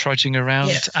trudging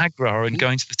around Agra and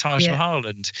going to the Taj Mahal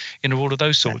and all of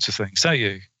those sorts of things, don't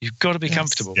you? You've got to be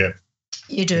comfortable. Yeah,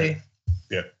 you do.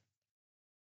 Yeah.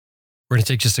 We're going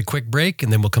to take just a quick break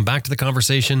and then we'll come back to the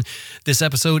conversation. This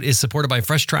episode is supported by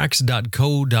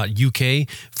freshtracks.co.uk.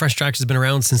 Fresh Tracks has been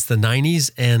around since the 90s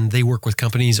and they work with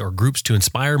companies or groups to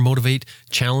inspire, motivate,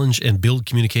 challenge, and build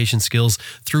communication skills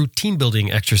through team building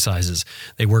exercises.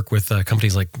 They work with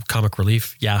companies like Comic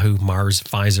Relief, Yahoo, Mars,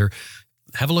 Pfizer.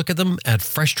 Have a look at them at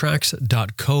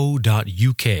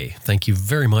freshtracks.co.uk. Thank you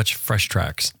very much, Fresh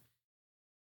Tracks.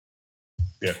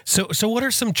 Yeah. So what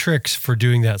are some tricks for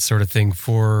doing that sort of thing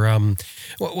for, I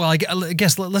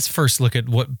guess let's first look at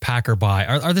what pack or buy.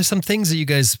 Are there some things that you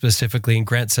guys specifically, and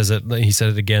Grant says it, he said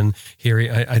it again here.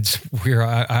 I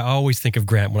always think of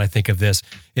Grant when I think of this,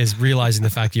 is realizing the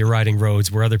fact that you're riding roads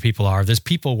where other people are. There's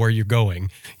people where you're going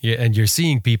and you're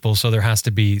seeing people. So there has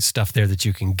to be stuff there that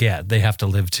you can get. They have to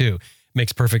live too.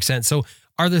 Makes perfect sense. So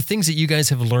are there things that you guys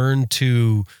have learned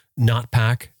to not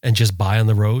pack and just buy on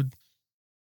the road?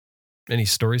 Any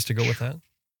stories to go with that?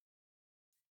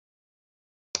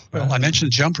 Well, I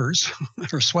mentioned jumpers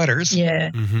or sweaters.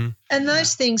 Yeah. Mm-hmm. And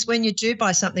those things, when you do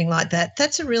buy something like that,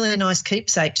 that's a really nice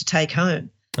keepsake to take home.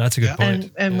 That's a good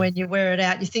point. And when you wear it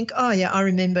out, you think, oh, yeah, I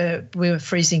remember we were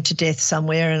freezing to death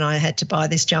somewhere and I had to buy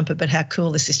this jumper, but how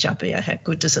cool is this jumper? Yeah, how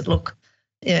good does it look?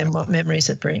 Yeah, and what memories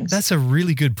it brings. That's a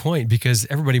really good point because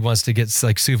everybody wants to get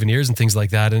like souvenirs and things like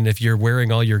that. And if you're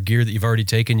wearing all your gear that you've already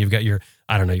taken, you've got your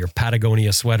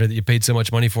Patagonia sweater that you paid so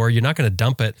much money for, you're not going to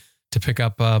dump it to pick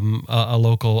up a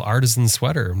local artisan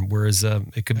sweater, whereas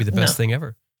it could be the best thing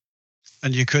ever.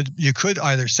 And you could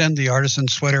either send the artisan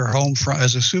sweater home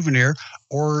as a souvenir,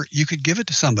 or you could give it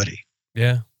to somebody.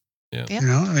 Yeah.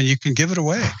 And you can give it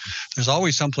away. There's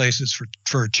always some places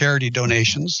for charity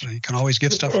donations. You can always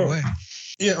give stuff away.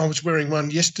 Yeah, I was wearing one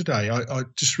yesterday. I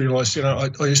just realised, I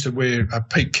used to wear a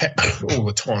peak cap all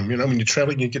the time. When you're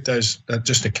travelling, you get those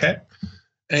just a cap,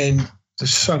 and the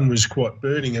sun was quite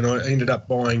burning, and I ended up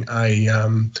buying a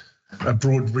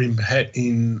broad brim hat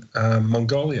in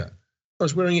Mongolia. I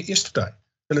was wearing it yesterday,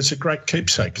 and it's a great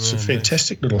keepsake. It's a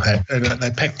fantastic little hat, and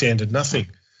they pack down to nothing.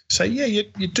 So yeah,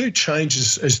 you do change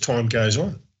as time goes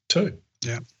on too.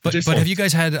 Yeah. But have you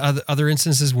guys had other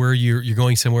instances where you're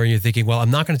going somewhere and you're thinking, well, I'm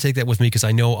not going to take that with me because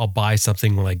I know I'll buy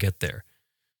something when I get there?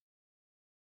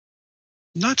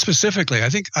 Not specifically. I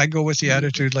think I go with the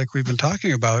attitude like we've been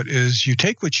talking about is you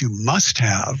take what you must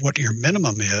have, what your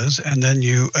minimum is, and then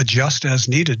you adjust as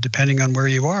needed depending on where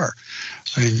you are.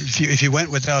 I mean, if you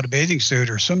went without a bathing suit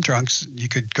or swim trunks, you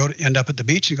could end up at the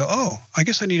beach and go, oh, I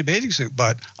guess I need a bathing suit,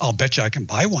 but I'll bet you I can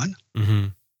buy one. Mm-hmm.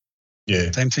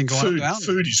 Yeah. Same thing going down.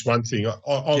 Food is one thing. I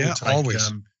would take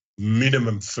always.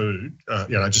 Minimum food,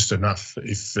 just enough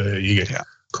if you get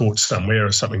caught somewhere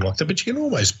or something like that. But you can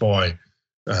always buy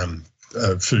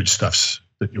foodstuffs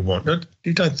that you want.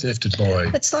 You don't have to buy.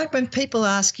 It's like when people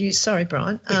ask you, sorry,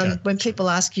 Brian, when people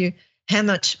ask you, how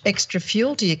much extra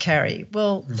fuel do you carry?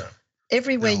 Well,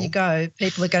 everywhere you go,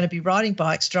 people are going to be riding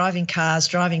bikes, driving cars,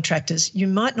 driving tractors. You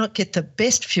might not get the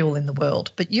best fuel in the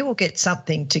world, but you will get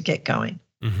something to get going.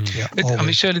 Mm-hmm. Yeah, I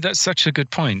mean, Shirley, that's such a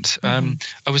good point. I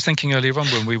was thinking earlier on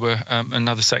when we were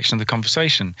another section of the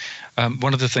conversation,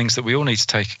 one of the things that we all need to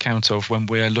take account of when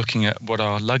we're looking at what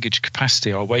our luggage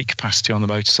capacity, our weight capacity on the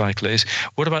motorcycle is,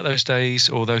 what about those days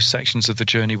or those sections of the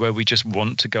journey where we just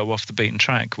want to go off the beaten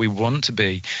track? We want to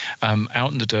be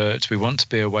out in the dirt. We want to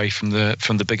be away from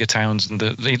the bigger towns and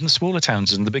even the smaller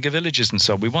towns and the bigger villages and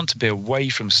so on. We want to be away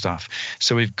from stuff.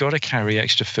 So we've got to carry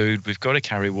extra food. We've got to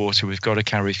carry water. We've got to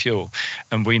carry fuel.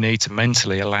 And we need to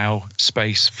mentally allow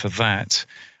space for that,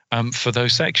 for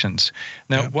those sections.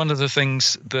 Now, one of the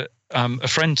things that a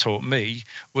friend taught me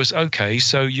was, okay,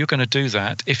 so you're going to do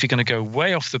that. If you're going to go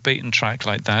way off the beaten track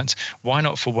like that, why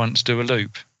not for once do a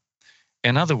loop?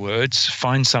 In other words,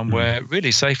 find somewhere really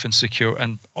safe and secure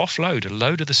and offload a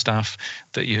load of the stuff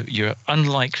that you're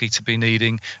unlikely to be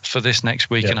needing for this next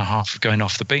week and a half of going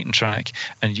off the beaten track,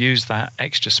 and use that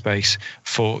extra space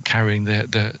for carrying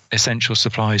the essential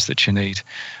supplies that you need.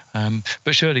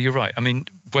 But surely you're right. I mean,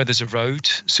 where there's a road,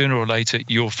 sooner or later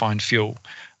you'll find fuel.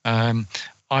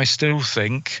 I still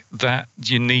think that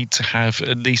you need to have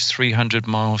at least 300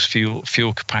 miles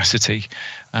fuel capacity.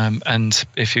 And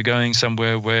if you're going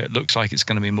somewhere where it looks like it's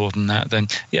going to be more than that, then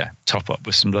top up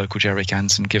with some local jerry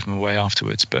cans and give them away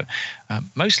afterwards. But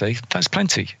mostly that's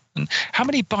plenty. And how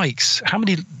many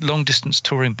long distance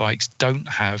touring bikes don't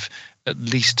have at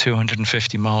least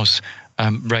 250 miles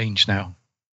range now?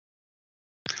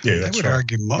 Yeah, that's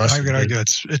I would argue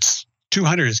it's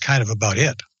 200 is kind of about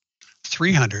it.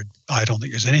 300, I don't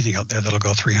think there's anything out there that'll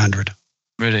go 300.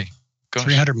 Really? Gosh.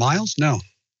 300 miles? No.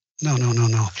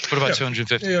 What about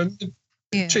 250?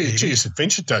 Yeah. GS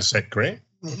Adventure does that, Grant.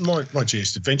 My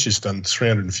GS Adventure's done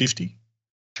 350.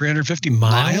 350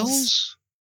 miles?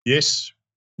 Yes.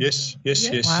 Wow.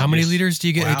 How many liters do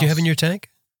you have in your tank?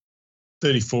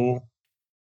 34.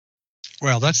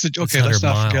 Well, let's not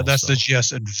forget that's the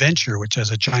GS Adventure, which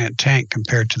has a giant tank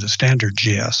compared to the standard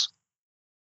GS.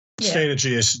 Standard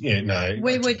GS, no.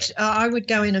 I would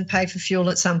go in and pay for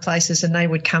fuel at some places, and they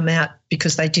would come out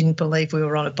because they didn't believe we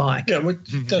were on a bike. Yeah,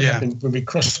 that happened when we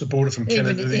crossed the border from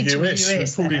Canada to the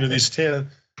US. We pulled into this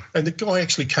town, and the guy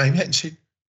actually came out and said,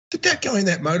 "Did that go in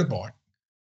that motorbike?"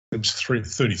 It was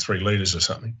 33 litres or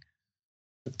something.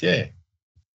 But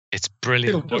it's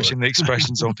brilliant watching the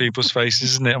expressions on people's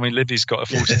faces, isn't it? I mean, Libby's got a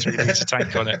 43 litre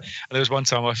tank on it, and there was one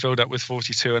time I filled up with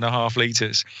 42.5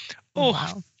 litres. Oh,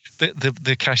 wow.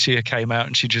 The cashier came out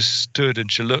and she just stood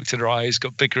and she looked and her eyes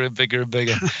got bigger and bigger and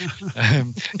bigger.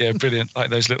 Brilliant. Like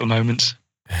those little moments.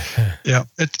 Yeah.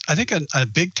 I think a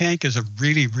big tank is a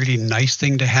really, really nice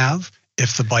thing to have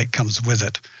if the bike comes with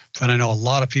it. But I know a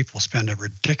lot of people spend a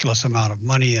ridiculous amount of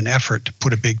money and effort to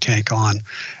put a big tank on.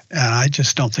 And I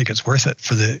just don't think it's worth it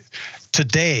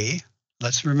today.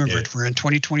 Let's remember we're in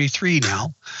 2023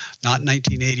 now, not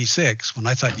 1986, when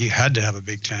I thought you had to have a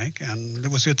big tank, and it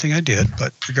was a good thing I did.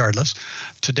 But regardless,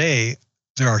 today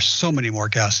there are so many more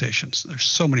gas stations. There's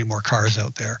so many more cars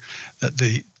out there that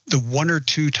the one or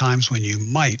two times when you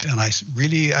might, and I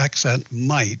really accent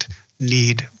might,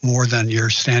 need more than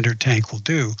your standard tank will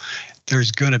do,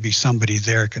 there's going to be somebody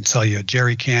there who can sell you a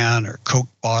jerry can or Coke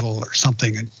bottle or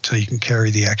something until you can carry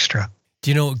the extra. Do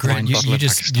you know, Grant, you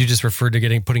just referred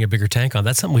to putting a bigger tank on.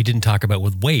 That's something we didn't talk about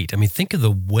with weight. I mean, think of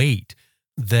the weight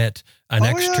that an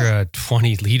extra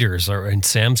 20 liters, or in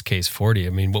Sam's case, 40. I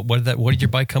mean, what did your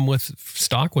bike come with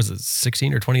stock? Was it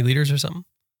 16 or 20 liters or something?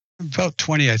 About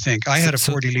 20, I think. I had a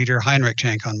 40-liter Heinrich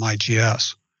tank on my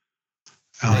GS.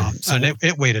 And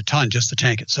it weighed a ton, just the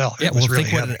tank itself. Yeah, it was really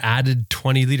think heavy. What an added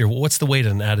 20 liter. What's the weight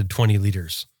of an added 20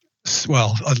 liters?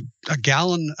 Well, a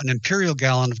gallon, an imperial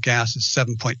gallon of gas is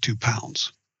 7.2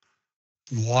 pounds.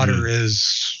 Water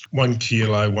is 1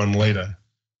 kilo, 1 liter.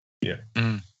 Yeah.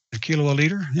 A kilo a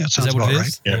liter? Yeah, that sounds about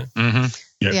right. Yeah. Mm-hmm.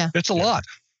 Yeah. It's a lot.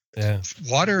 Yeah.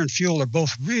 Water and fuel are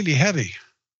both really heavy.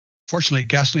 Fortunately,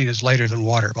 gasoline is lighter than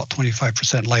water, about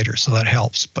 25% lighter, so that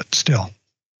helps, but still.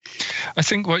 I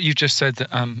think what you just said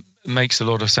makes a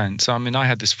lot of sense. I mean, I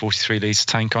had this 43-litre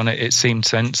tank on it. It seemed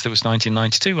sense. It was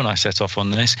 1992 when I set off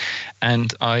on this,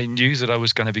 and I knew that I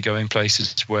was going to be going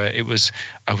places where I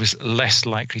was less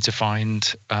likely to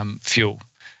find fuel,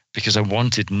 because I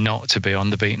wanted not to be on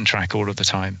the beaten track all of the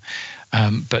time.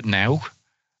 But now,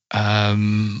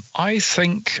 I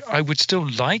think I would still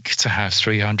like to have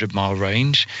 300-mile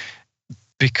range,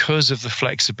 because of the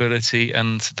flexibility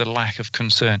and the lack of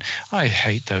concern. I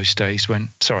hate those days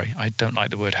I don't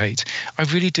like the word hate. I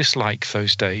really dislike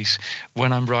those days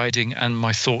when I'm riding and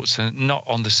my thoughts are not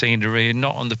on the scenery,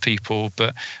 not on the people,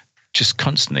 but just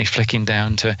constantly flicking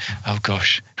down to, oh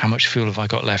gosh, how much fuel have I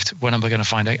got left? When am I going to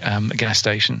find a gas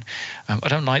station? I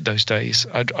don't like those days.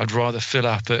 I'd rather fill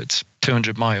up at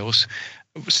 200 miles,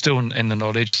 still in the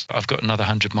knowledge I've got another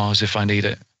 100 miles if I need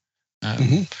it.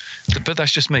 But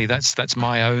that's just me. That's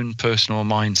my own personal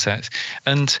mindset.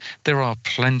 And there are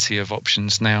plenty of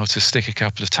options now to stick a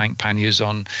couple of tank panniers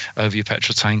on over your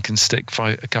petrol tank and stick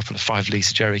a couple of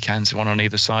 5-litre jerry cans, one on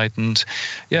either side. And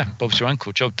yeah, Bob's your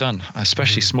uncle, job done.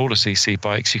 Especially smaller CC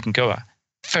bikes, you can go a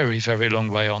very, very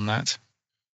long way on that.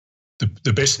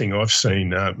 The best thing I've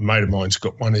seen, a mate of mine's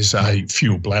got one, is a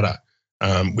fuel bladder,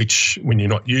 which when you're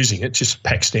not using it, just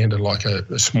packs down to like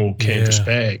a small canvas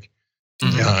bag.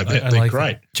 They're like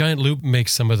great. That. Giant Loop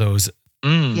makes some of those.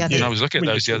 Yeah, I was looking at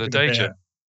those the other day, Jim.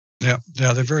 Yeah,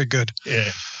 they're very good.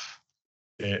 Yeah.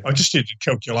 I just did the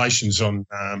calculations on.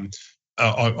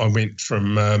 I went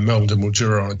from Melbourne to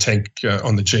Mildura on a tank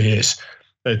on the GS.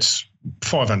 It's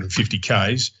 550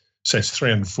 k's, so it's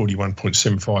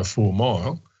 341.754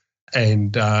 mile,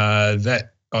 and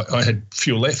that I had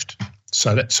fuel left,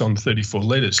 so that's on 34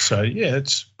 litres. So yeah,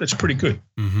 that's pretty good.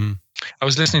 Mm-hmm. I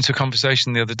was listening to a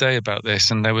conversation the other day about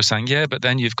this, and they were saying, yeah, but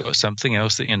then you've got something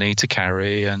else that you need to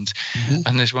carry. And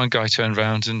and there's one guy turned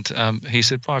around and he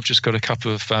said, well, I've just got a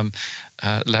couple of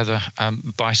leather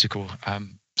bicycle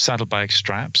saddlebag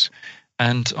straps,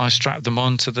 and I strap them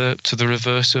on to the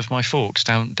reverse of my forks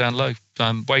down low,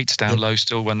 weights down low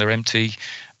still when they're empty,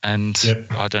 and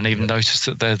I don't even notice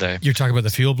that they're there. You're talking about the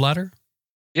fuel bladder?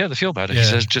 Yeah, the fuel bladder. He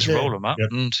says just roll them up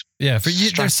and for you,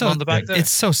 strap them on the back there.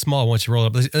 It's so small once you roll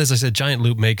it up. As I said, Giant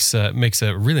Loop makes a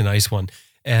really nice one,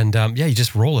 and you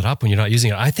just roll it up when you're not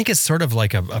using it. I think it's sort of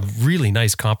like a really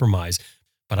nice compromise,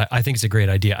 but I think it's a great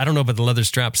idea. I don't know about the leather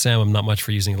straps, Sam. I'm not much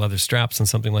for using leather straps and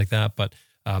something like that, but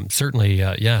certainly,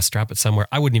 strap it somewhere.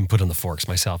 I wouldn't even put it on the forks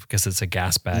myself because it's a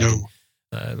gas bag. No.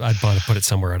 I'd want to put it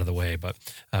somewhere out of the way, but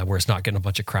where it's not getting a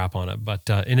bunch of crap on it. But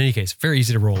in any case, very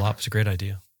easy to roll up. It's a great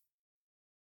idea.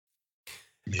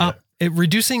 Yeah.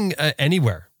 Reducing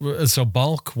anywhere, so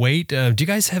bulk, weight. Do you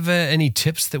guys have any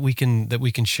tips that we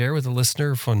can share with the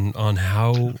listener on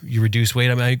how you reduce weight?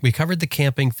 I mean, we covered the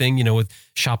camping thing, with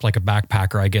shop like a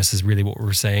backpacker, I guess is really what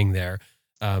we're saying there.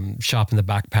 Shop in the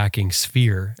backpacking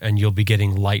sphere, and you'll be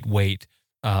getting lightweight,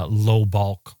 low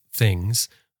bulk things.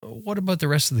 What about the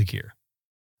rest of the gear?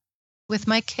 With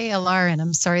my KLR, and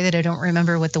I'm sorry that I don't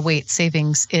remember what the weight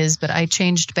savings is, but I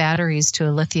changed batteries to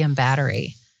a lithium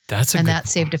battery. That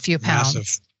saved a few pounds.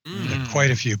 Massive, quite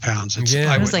a few pounds.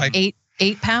 It was like 8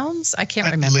 pounds. I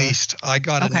can't remember. At least I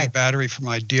got a new battery for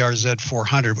my DRZ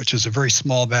 400, which is a very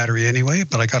small battery anyway.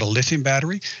 But I got a lithium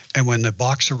battery, and when the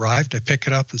box arrived, I picked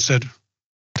it up and said,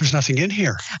 "There's nothing in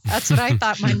here." That's what I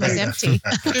thought. Mine was empty.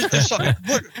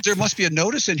 There must be a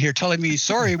notice in here telling me,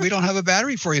 "Sorry, we don't have a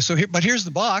battery for you." But here's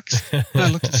the box. And I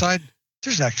looked inside.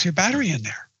 There's actually a battery in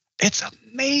there. It's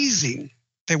amazing.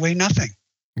 They weigh nothing.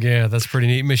 Yeah, that's pretty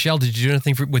neat. Michelle, did you do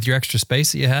anything with your extra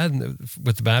space that you had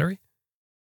with the battery?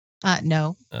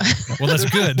 No. Well, that's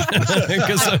good.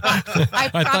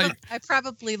 I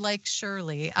probably, like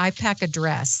Shirley, I pack a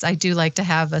dress. I do like to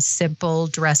have a simple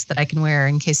dress that I can wear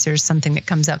in case there's something that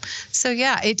comes up. So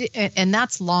yeah, and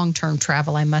that's long-term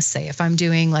travel, I must say. If I'm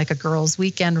doing like a girls'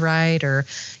 weekend ride or,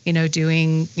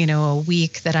 doing, a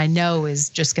week that I know is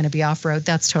just going to be off-road,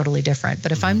 that's totally different.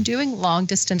 But if I'm doing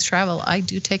long-distance travel, I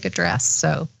do take a dress.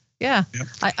 So yeah,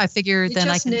 I figure then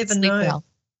I can sleep well.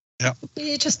 Yeah.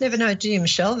 You just never know, do you,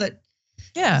 Michelle?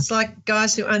 It's like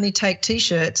guys who only take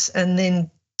T-shirts and then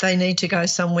they need to go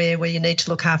somewhere where you need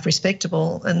to look half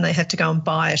respectable and they have to go and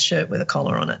buy a shirt with a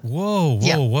collar on it. Whoa.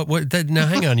 Yeah. What? Now,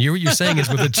 hang on. What you're saying is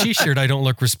with a T-shirt, I don't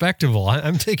look respectable.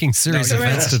 I'm taking serious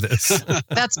offense to this.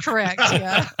 That's correct.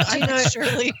 Yeah.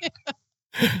 Shirley.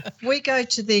 We go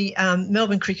to the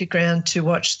Melbourne Cricket Ground to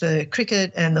watch the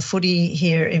cricket and the footy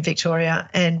here in Victoria,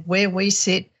 and where we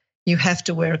sit, you have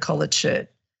to wear a collared shirt.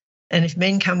 And if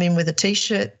men come in with a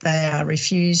T-shirt, they are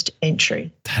refused entry.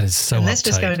 That is so And that's uptight.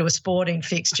 just going to a sporting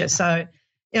fixture. So,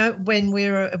 when we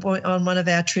were on one of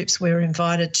our trips, we were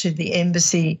invited to the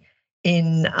embassy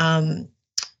in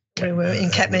We were in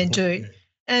Kathmandu.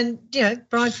 And,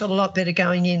 Brian felt a lot better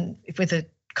going in with a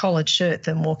collared shirt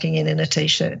than walking in a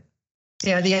T-shirt.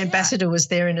 The ambassador was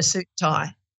there in a suit and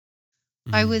tie.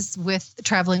 I was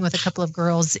traveling with a couple of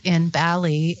girls in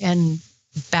Bali and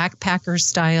backpacker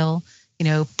style,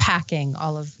 packing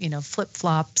all of,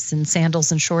 flip-flops and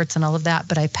sandals and shorts and all of that.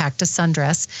 But I packed a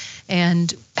sundress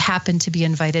and happened to be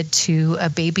invited to a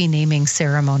baby naming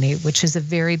ceremony, which is a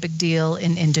very big deal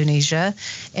in Indonesia.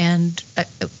 And I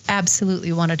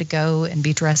absolutely wanted to go and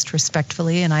be dressed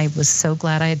respectfully. And I was so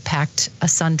glad I had packed a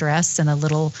sundress and a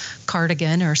little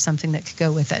cardigan or something that could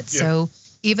go with it. Yeah. So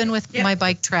even with my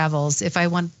bike travels, if I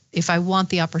want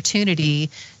the opportunity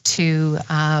to,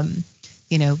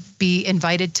 be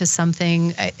invited to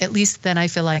something, at least then I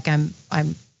feel like I'm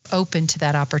open to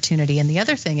that opportunity. And the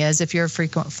other thing is, if you're a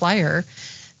frequent flyer,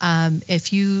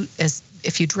 if you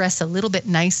dress a little bit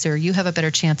nicer, you have a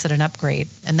better chance at an upgrade.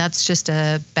 And that's just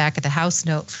a back of the house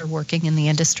note for working in the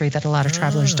industry that a lot of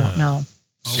travelers don't know.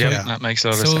 Yeah, that makes a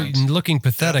lot of sense. So looking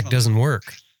pathetic doesn't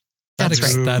work. That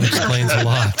explains a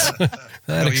lot.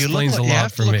 That explains a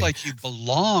lot for me. You have to look like you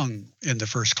belong in the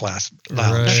first class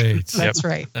lounge. Right. That's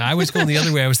right. I was going the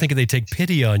other way. I was thinking they take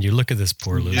pity on you. Look at this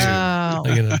poor loser. No,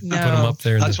 They're going to put him up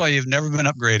there. That's why you've never been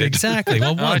upgraded. Exactly.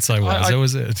 Well, once I was. That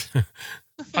was it.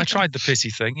 I tried the pity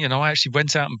thing. I actually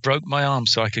went out and broke my arm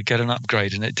so I could get an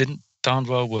upgrade, and it didn't darn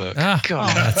well work.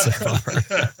 God,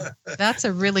 that's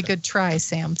a really good try,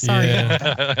 Sam. Sorry.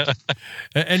 Yeah.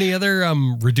 Any other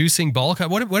reducing bulk?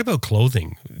 What about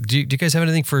clothing? Do you guys have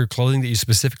anything for clothing that you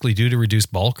specifically do to reduce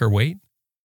bulk or weight?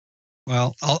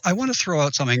 Well, I want to throw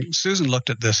out something. Susan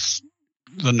looked at the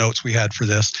notes we had for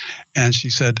this, and she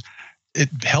said it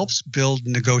helps build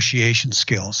negotiation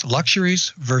skills,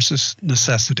 luxuries versus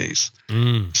necessities.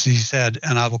 She said,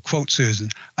 and I will quote Susan,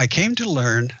 "I came to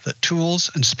learn that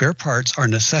tools and spare parts are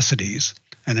necessities,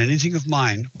 and anything of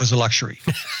mine was a luxury."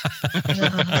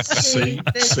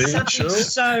 There's something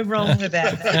so wrong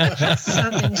about that.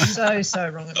 Something so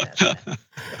wrong about that.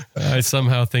 I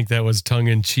somehow think that was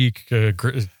tongue-in-cheek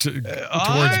towards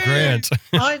Grant.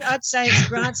 I'd say it's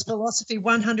Grant's philosophy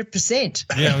 100%.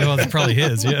 Yeah, well, it's probably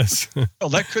his, yes. Well,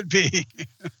 that could be.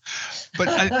 But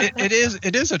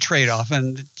it is a trade-off.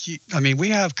 And, we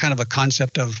have kind of a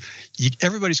concept of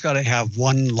everybody's got to have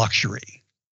one luxury.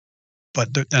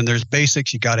 But then there's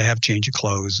basics. You got to have change of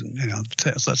clothes and,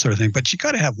 that sort of thing. But you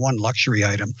got to have one luxury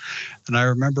item. And I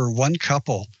remember one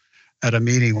couple at a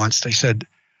meeting once, they said,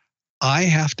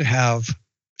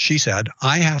 she said,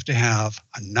 I have to have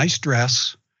a nice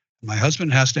dress. My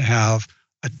husband has to have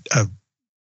a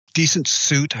decent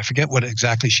suit. I forget what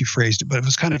exactly she phrased it, but it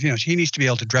was kind of, he needs to be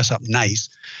able to dress up nice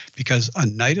because a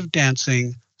night of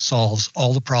dancing solves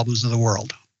all the problems of the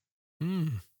world.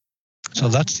 So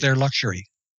that's their luxury.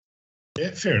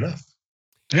 Yeah, fair enough.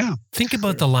 Yeah. Think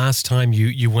about the last time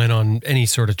you went on any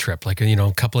sort of trip, like,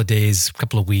 a couple of days, a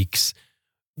couple of weeks.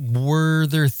 Were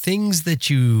there things that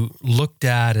you looked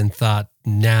at and thought,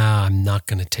 nah, I'm not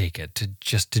going to take it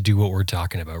to do what we're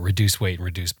talking about, reduce weight and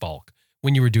reduce bulk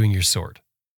when you were doing your sort?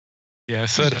 Yeah, a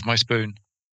third of my spoon.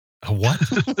 A what?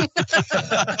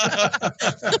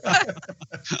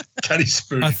 Cutty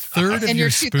spoon. A third of and your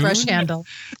toothbrush spoon? handle.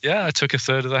 Yeah, I took a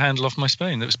third of the handle off my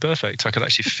spoon. It was perfect. I could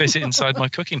actually fit it inside my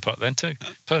cooking pot then too.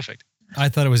 Perfect. I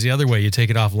thought it was the other way. You take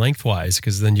it off lengthwise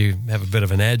because then you have a bit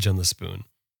of an edge on the spoon.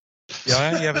 Yeah,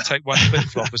 I only ever take one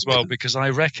flip-flop as well because I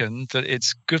reckon that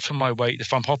it's good for my weight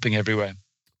if I'm hopping everywhere.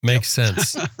 Makes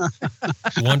sense.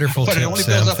 Wonderful but tip, it only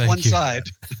Sam. goes up Thank one you. side.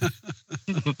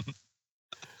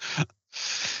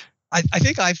 I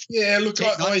think I've... Yeah, look,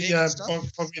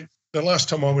 the last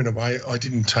time I went away, I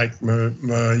didn't take my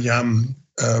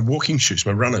walking shoes,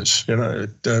 my runners,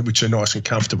 which are nice and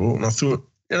comfortable. And I thought,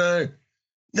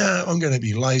 no, I'm going to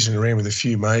be lazing around with a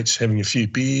few mates, having a few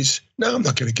beers. No, I'm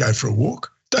not going to go for a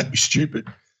walk. Don't be stupid.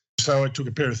 So I took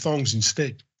a pair of thongs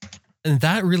instead. And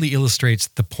that really illustrates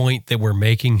the point that we're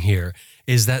making here,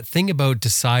 is that thing about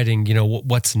deciding,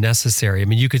 what's necessary. I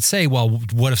mean, you could say, well,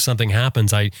 what if something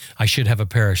happens? I should have a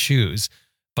pair of shoes.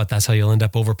 But that's how you'll end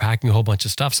up overpacking a whole bunch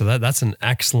of stuff. So that's an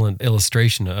excellent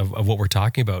illustration of what we're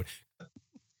talking about.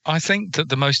 I think that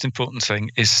the most important thing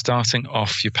is starting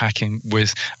off your packing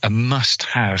with a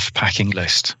must-have packing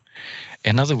list.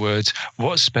 In other words,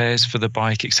 what spares for the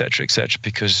bike, et cetera,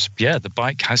 because, the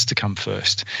bike has to come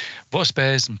first. What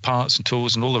spares and parts and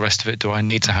tools and all the rest of it do I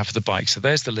need to have for the bike? So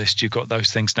there's the list. You've got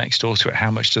those things next door to it.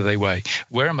 How much do they weigh?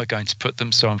 Where am I going to put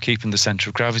them so I'm keeping the center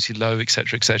of gravity low, et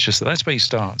cetera, et cetera? So that's where you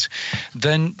start.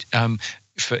 Then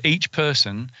for each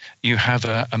person, you have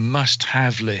a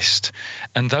must-have list.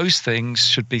 And those things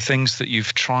should be things that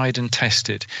you've tried and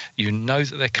tested. You know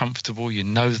that they're comfortable. You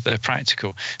know that they're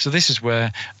practical. So this is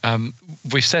where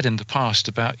we've said in the past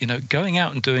about, going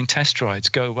out and doing test rides,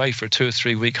 go away for a 2 or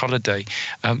 3 week holiday,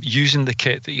 using the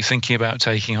kit that you're thinking about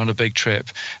taking on a big trip.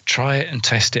 Try it and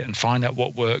test it and find out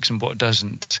what works and what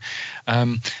doesn't.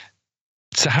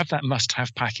 To have that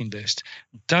must-have packing list.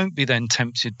 Don't be then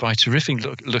tempted by terrific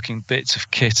looking bits of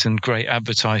kit and great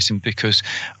advertising because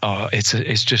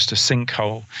it's just a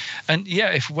sinkhole. And yeah,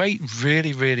 if weight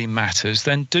really, really matters,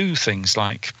 then do things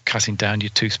like cutting down your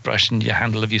toothbrush and your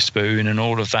handle of your spoon and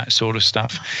all of that sort of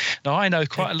stuff. Now, I know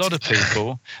quite a lot of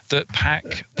people that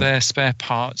pack their spare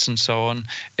parts and so on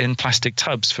in plastic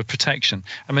tubs for protection.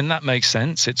 I mean, that makes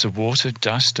sense. It's a water,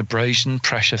 dust, abrasion,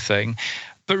 pressure thing.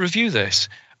 But review this.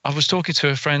 I was talking to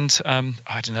a friend,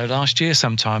 last year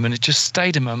sometime, and it just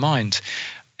stayed in my mind.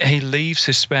 He leaves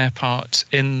his spare parts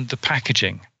in the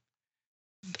packaging.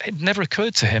 It never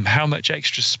occurred to him how much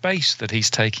extra space that he's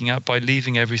taking up by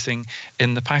leaving everything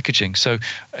in the packaging. So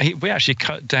we actually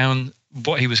cut down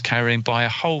what he was carrying by a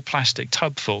whole plastic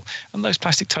tub full. And those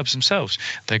plastic tubs themselves,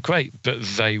 they're great, but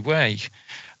they weigh.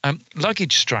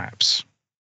 Luggage straps.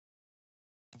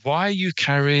 Why are you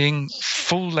carrying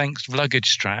full-length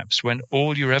luggage straps when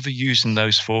all you're ever using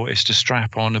those for is to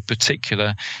strap on a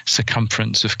particular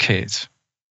circumference of kit?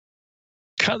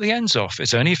 Cut the ends off.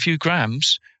 It's only a few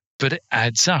grams, but it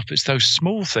adds up. It's those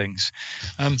small things.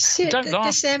 Don't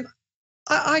laugh. Sam,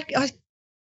 I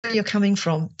where you're coming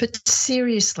from, but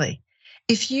seriously,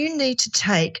 if you need to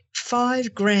take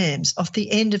 5 grams off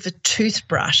the end of a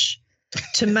toothbrush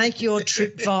to make your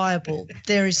trip viable,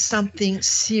 there is something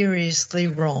seriously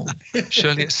wrong.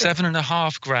 Shirley, it's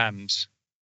 7.5 grams.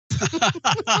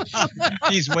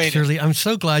 He's waiting. Shirley, I'm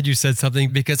so glad you said something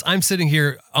because I'm sitting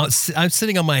here, I'm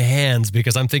sitting on my hands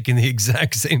because I'm thinking the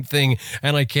exact same thing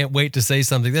and I can't wait to say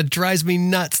something. That drives me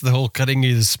nuts, the whole cutting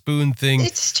you the spoon thing.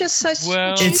 It's just so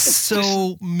stupid. It's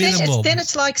so minimal. Then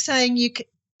it's like saying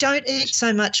don't eat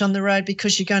so much on the road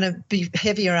because you're going to be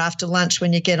heavier after lunch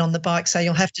when you get on the bike, so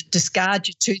you'll have to discard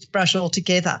your toothbrush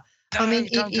altogether.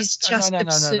 It is just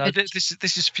absurd. No.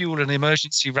 This is fuel and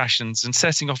emergency rations, and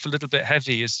setting off a little bit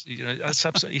heavy is, that's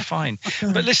absolutely fine.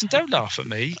 But listen, don't laugh at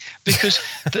me because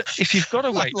if you've got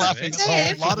a weight limit,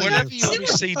 whenever you're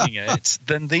receiving it,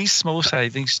 then these small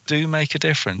savings do make a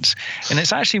difference, and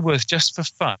it's actually worth, just for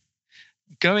fun,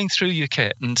 going through your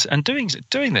kit and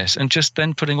doing this and just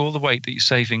then putting all the weight that you're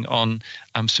saving on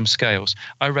some scales.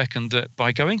 I reckon that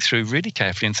by going through really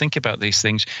carefully and think about these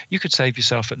things, you could save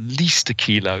yourself at least a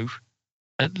kilo,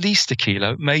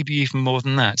 maybe even more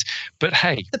than that. But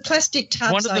hey, the plastic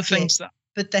tubs, one of the things that,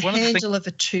 but the handle of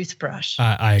a toothbrush.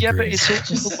 I agree. Yeah, but it's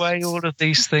all the way all of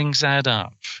these things add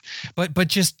up. But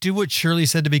just do what Shirley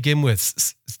said to begin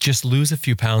with. Just lose a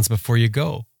few pounds before you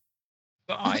go.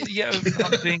 I'm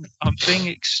being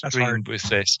extreme with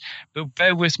this, but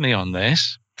bear with me on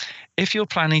this. If you're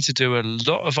planning to do a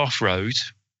lot of off-road,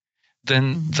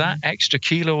 then that extra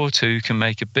kilo or 2 can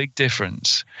make a big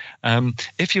difference.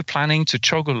 If you're planning to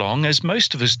chog along, as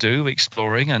most of us do,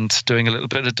 exploring and doing a little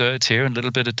bit of dirt here and a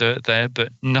little bit of dirt there,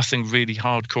 but nothing really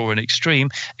hardcore and extreme,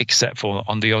 except for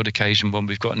on the odd occasion when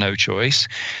we've got no choice,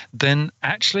 then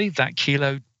actually that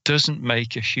kilo doesn't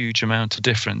make a huge amount of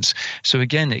difference. So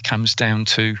again, it comes down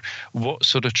to what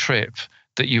sort of trip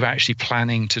that you're actually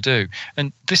planning to do.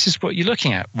 And this is what you're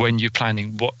looking at when you're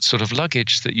planning what sort of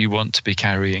luggage that you want to be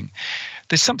carrying.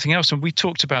 There's something else, and we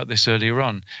talked about this earlier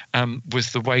on,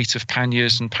 with the weight of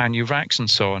panniers and pannier racks and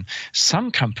so on.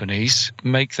 Some companies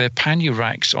make their pannier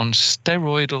racks on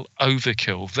steroidal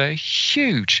overkill. They're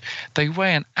huge. They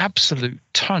weigh an absolute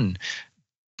ton.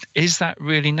 Is that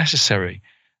really necessary?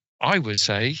 I would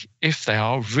say if they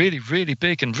are really, really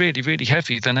big and really, really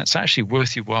heavy, then it's actually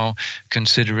worth your while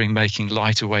considering making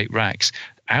lighter weight racks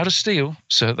out of steel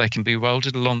so that they can be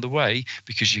welded along the way,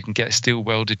 because you can get steel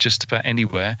welded just about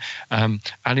anywhere.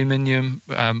 Aluminium,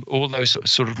 all those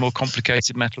sort of more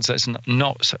complicated metals, that's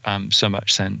not so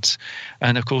much sense.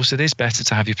 And of course, it is better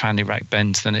to have your pannier rack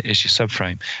bend than it is your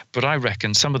subframe. But I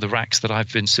reckon some of the racks that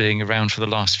I've been seeing around for the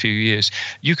last few years,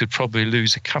 you could probably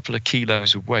lose a couple of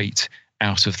kilos of weight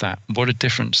out of that. What a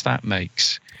difference that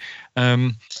makes.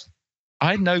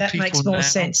 I know that people makes more now,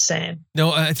 sense, Sam.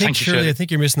 No, I think, Shirley, I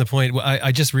think you're missing the point.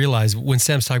 I just realized when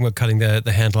Sam's talking about cutting the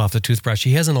handle off the toothbrush,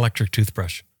 he has an electric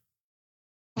toothbrush.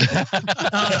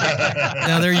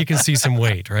 Now there you can see some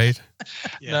weight, right?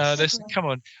 Yes. No, listen, come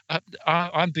on.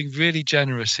 I'm being really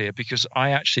generous here because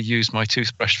I actually use my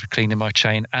toothbrush for cleaning my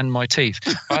chain and my teeth.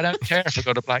 I don't care if I've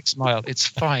got a black smile. It's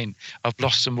fine. I've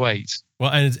lost some weight. Well,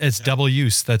 and it's double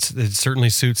use. It certainly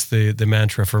suits the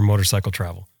mantra for motorcycle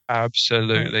travel.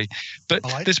 Absolutely. But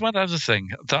there's one other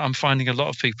thing that I'm finding a lot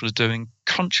of people are doing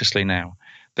consciously now.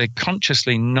 They're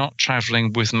consciously not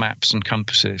traveling with maps and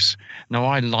compasses. Now,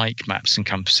 I like maps and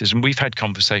compasses, and we've had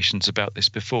conversations about this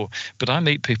before, but I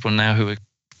meet people now who are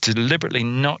deliberately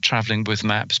not traveling with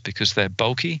maps because they're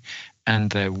bulky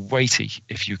and they're weighty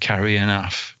if you carry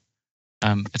enough.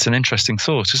 It's an interesting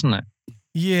thought, isn't it?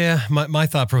 Yeah, my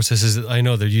thought process is, I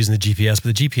know they're using the GPS,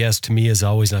 but the GPS to me is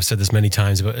always, and I've said this many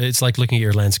times, but it's like looking at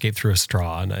your landscape through a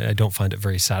straw, and I don't find it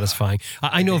very satisfying.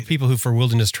 I know of people who, for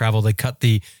wilderness travel, they cut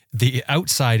the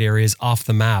outside areas off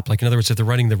the map. Like, in other words, if they're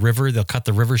running the river, they'll cut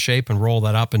the river shape and roll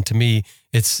that up, and to me,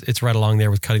 it's right along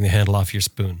there with cutting the handle off your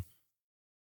spoon.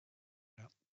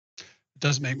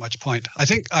 Doesn't make much point. I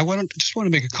think I just want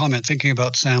to make a comment thinking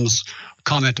about Sam's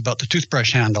comment about the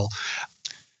toothbrush handle.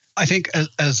 I think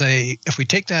if we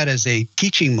take that as a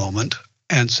teaching moment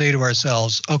and say to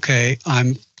ourselves, okay,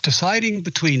 I'm deciding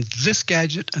between this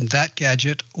gadget and that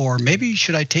gadget, or maybe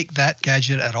should I take that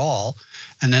gadget at all?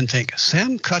 And then think,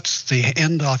 Sam cuts the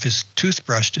end off his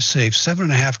toothbrush to save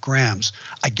 7.5 grams.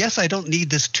 I guess I don't need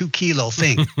this 2 kilo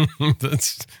thing.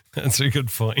 That's a good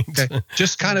point. Okay.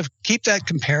 Just kind of keep that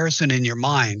comparison in your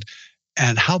mind.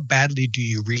 And how badly do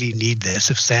you really need this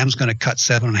if Sam's going to cut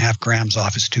 7.5 grams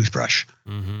off his toothbrush?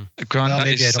 Mm-hmm. Grant,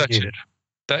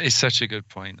 that is such a good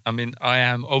point. I mean, I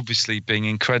am obviously being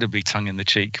incredibly tongue in the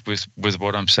cheek with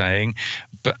what I'm saying,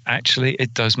 but actually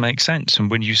it does make sense.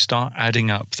 And when you start adding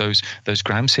up those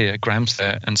grams here, grams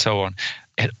there, and so on,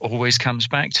 it always comes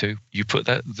back to you put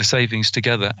the savings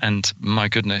together, and my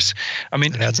goodness, I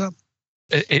mean, it adds up.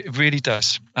 It really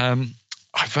does.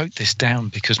 I wrote this down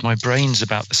because my brain's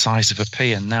about the size of a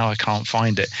pea and now I can't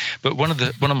find it. But one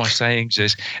of my sayings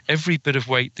is, every bit of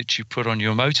weight that you put on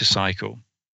your motorcycle,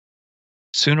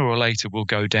 sooner or later will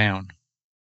go down.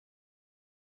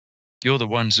 You're the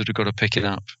ones that have got to pick it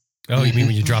up. Oh, you mean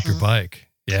when you drop your bike?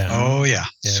 Yeah. Oh, yeah.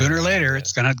 Sooner or later,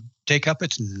 it's going to take up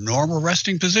its normal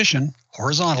resting position,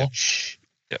 horizontal.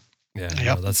 Yeah,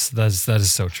 no, that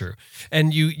is so true.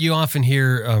 And you often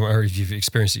hear, or you've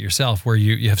experienced it yourself, where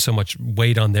you have so much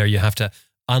weight on there, you have to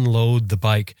unload the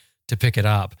bike to pick it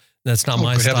up. That's not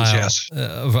my style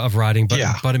of riding, but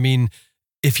I mean,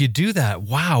 if you do that,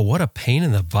 wow, what a pain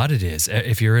in the butt it is.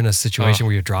 If you're in a situation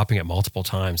where you're dropping it multiple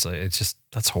times, it's just,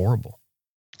 that's horrible.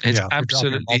 It's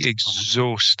absolutely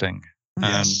exhausting.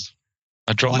 Yes.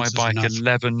 I dropped my bike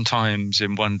 11 times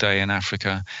in one day in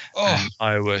Africa, and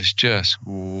I was just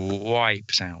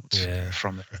wiped out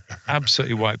from it.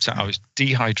 Absolutely wiped out. I was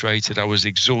dehydrated. I was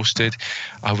exhausted.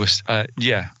 I was,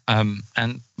 it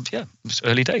was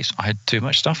early days. I had too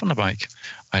much stuff on the bike.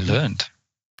 I learned.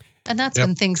 And that's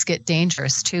when things get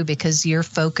dangerous too, because your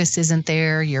focus isn't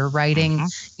there. You're riding,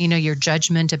 your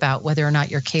judgment about whether or not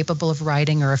you're capable of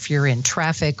riding, or if you're in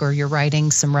traffic or you're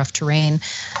riding some rough terrain,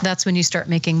 that's when you start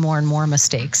making more and more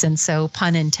mistakes. And so,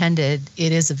 pun intended,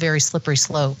 it is a very slippery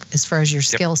slope as far as your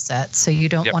skill set. So you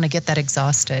don't want to get that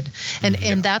exhausted.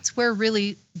 And that's where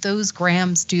really those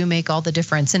grams do make all the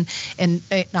difference. And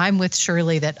I'm with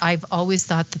Shirley that I've always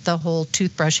thought that the whole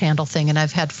toothbrush handle thing, and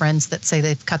I've had friends that say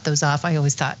they've cut those off. I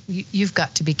always thought, you've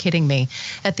got to be kidding me.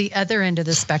 At the other end of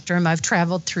the spectrum, I've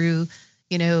traveled through,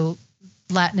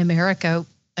 Latin America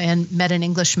and met an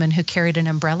Englishman who carried an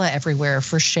umbrella everywhere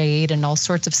for shade and all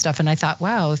sorts of stuff. And I thought,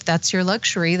 wow, if that's your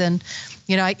luxury, then,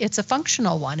 it's a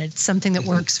functional one. It's something that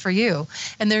works for you.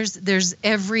 And there's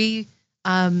every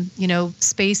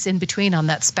space in between on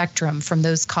that spectrum from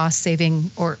those cost-saving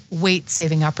or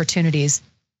weight-saving opportunities.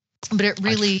 But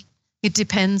it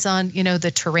depends on,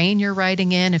 the terrain you're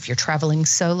riding in. If you're traveling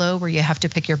solo where you have to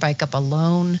pick your bike up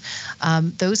alone,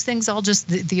 those things all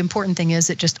the important thing is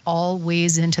it just all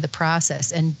weighs into the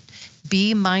process. And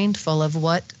be mindful of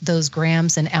what those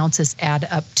grams and ounces add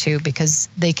up to, because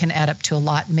they can add up to a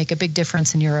lot and make a big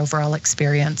difference in your overall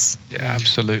experience. Yeah,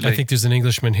 absolutely. I think there's an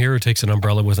Englishman here who takes an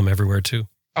umbrella with him everywhere too.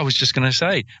 I was just going to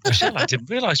say, Michelle, I didn't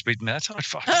realize we'd met. I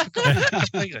forgot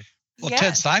completely. Well,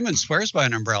 Ted Simon swears by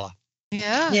an umbrella.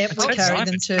 Yeah, we carry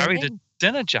them too. Carried a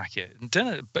dinner jacket and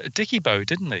dicky bow,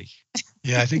 didn't he?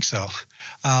 Yeah, I think so.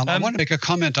 I want to make a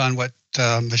comment on what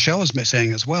Michelle was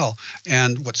saying as well,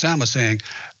 and what Sam was saying.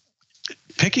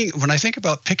 When I think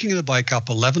about picking the bike up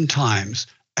 11 times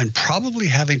and probably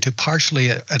having to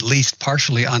at least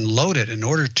partially unload it in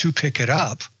order to pick it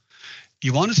up,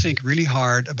 you want to think really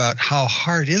hard about how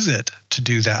hard is it to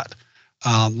do that.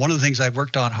 One of the things I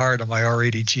worked on hard on my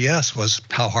R80 GS was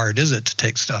how hard is it to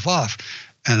take stuff off.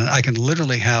 And I can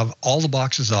literally have all the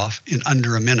boxes off in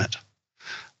under a minute.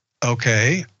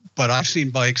 Okay, but I've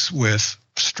seen bikes with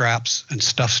straps and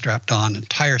stuff strapped on and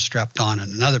tires strapped on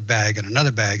and another bag and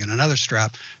another bag and another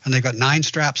strap, and they've got 9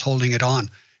 straps holding it on.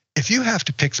 If you have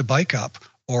to pick the bike up,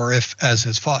 or if, as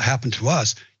has happened to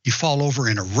us, you fall over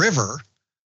in a river,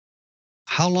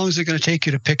 how long is it going to take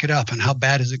you to pick it up, and how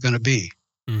bad is it going to be?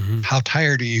 Mm-hmm. How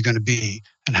tired are you going to be,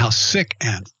 and how sick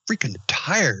and freaking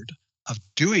tired of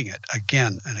doing it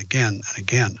again and again and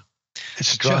again?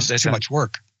 It's just too much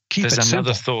work. There's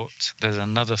another thought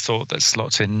that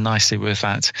slots in nicely with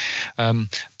that.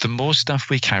 The more stuff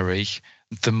we carry,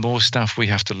 the more stuff we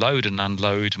have to load and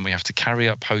unload, and we have to carry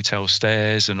up hotel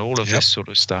stairs and all of this sort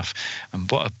of stuff. And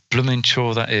what a blooming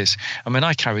chore that is. I mean,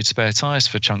 I carried spare tyres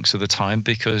for chunks of the time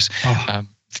because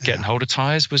getting hold of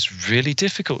tyres was really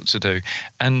difficult to do.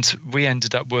 And we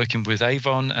ended up working with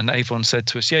Avon, and Avon said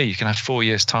to us, yeah, you can have 4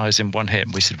 years tyres in one hit.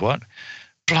 And we said, what?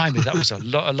 Blimey, that was a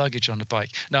lot of luggage on the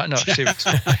bike. No,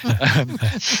 seriously.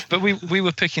 But we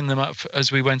were picking them up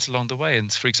as we went along the way.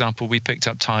 And for example, we picked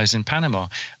up tyres in Panama.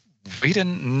 We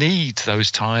didn't need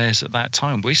those tyres at that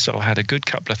time. We still had a good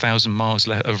couple of 1,000 miles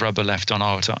of rubber left on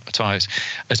our tyres.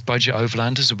 As budget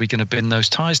overlanders, are we going to bin those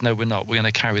tyres? No, we're not. We're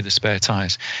going to carry the spare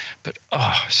tyres. But,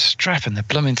 strapping the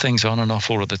blooming things on and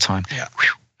off all of the time. Yeah.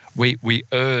 We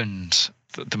earned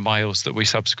the miles that we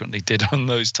subsequently did on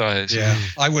those tyres. Yeah,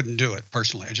 I wouldn't do it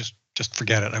personally. I just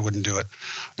forget it. I wouldn't do it.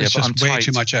 It's just way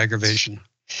too much aggravation.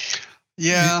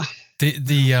 Yeah.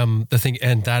 The thing,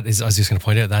 and that is, I was just going to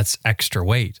point out, that's extra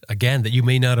weight again that you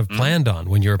may not have planned on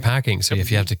when you were packing. So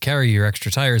if you have to carry your extra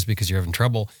tires because you're having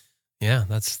trouble,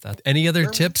 that's that. Any other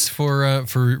tips for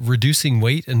reducing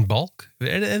weight and bulk?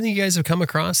 Anything you guys have come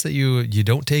across that you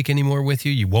don't take anymore with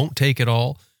you? You won't take it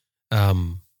all. A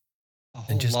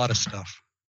whole lot of stuff.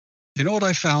 You know what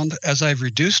I found? As I've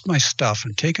reduced my stuff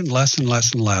and taken less and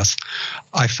less and less,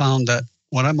 I found that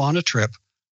when I'm on a trip,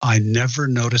 I never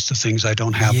notice the things I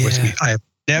don't have with me. I have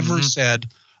never said,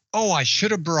 oh, I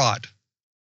should have brought.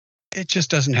 It just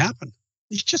doesn't happen.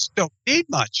 You just don't need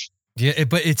much. Yeah,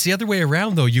 but it's the other way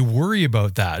around, though. You worry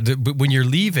about that. But when you're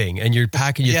leaving and you're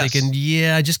packing, you're thinking,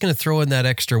 I'm just going to throw in that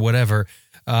extra whatever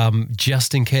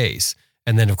just in case.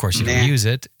 And then, of course, you don't use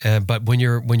it. But when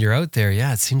you're out there,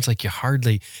 it seems like you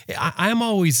hardly. I'm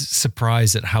always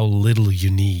surprised at how little you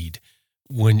need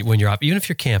when you're up, even if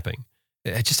you're camping.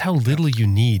 Just how little you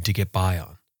need to get by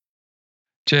on.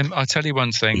 Jim, I'll tell you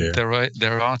one thing. Yeah.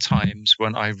 There are times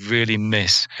when I really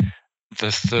miss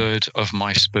the third of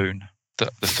my spoon, the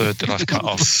third that I've cut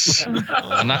off,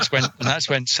 and that's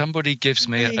when somebody gives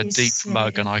me a deep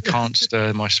mug and I can't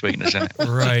stir my sweetness in it.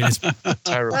 Right, it's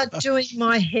terrible. Not doing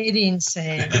my head in,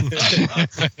 Sam.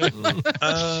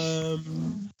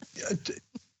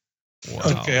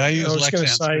 Wow. Okay, I was going to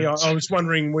say, I was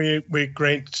wondering where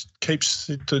Grant keeps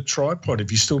the tripod. If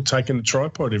he's still taking the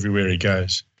tripod everywhere he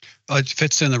goes. It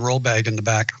fits in the roll bag in the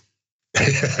back.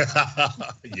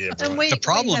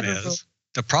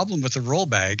 The problem with the roll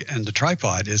bag and the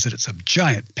tripod is that it's a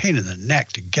giant pain in the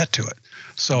neck to get to it.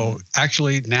 So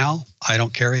actually now I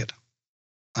don't carry it.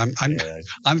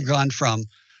 I've gone from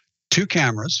 2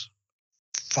 cameras,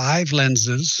 5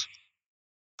 lenses,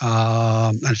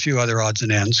 and a few other odds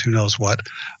and ends, who knows what,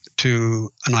 to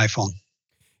an iPhone.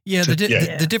 Yeah,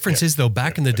 the difference is, though,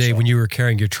 back in the day when you were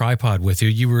carrying your tripod with you,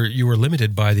 you were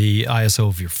limited by the ISO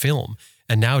of your film.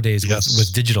 And nowadays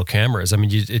with digital cameras, I mean,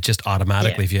 it just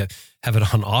automatically, if you have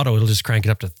it on auto, it'll just crank it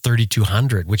up to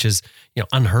 3200, which is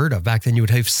unheard of. Back then, you would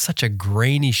have such a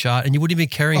grainy shot, and you wouldn't even be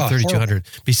carrying 3200.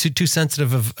 Be too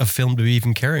sensitive of film to be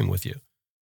even carrying with you.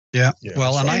 Yeah.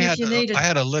 Well, and I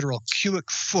had a literal cubic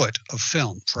foot of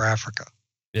film for Africa.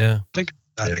 Yeah. Think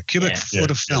about that, a cubic foot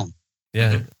of film.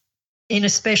 Yeah. In a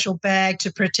special bag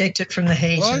to protect it from the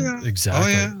heat. Oh, yeah.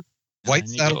 Exactly. Oh, yeah. White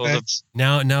saddlebags.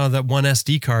 Now that one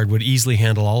SD card would easily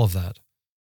handle all of that.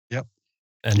 Yep.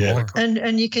 And more.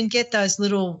 And you can get those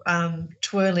little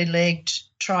twirly-legged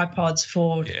tripods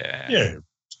for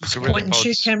point and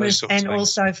shoot cameras and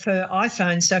also for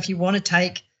iPhones. So if you want to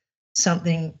take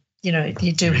something,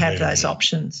 you do have those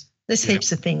options. There's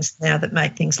heaps of things now that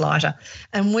make things lighter.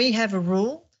 And we have a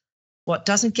rule: what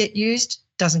doesn't get used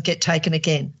doesn't get taken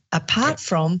again, apart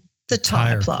from the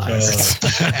tire pliers.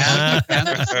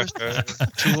 and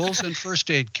tools and first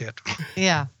aid kit.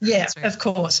 Yeah, right. Of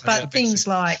course. But things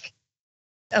like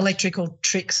electrical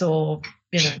tricks or,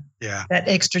 that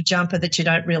extra jumper that you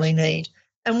don't really need.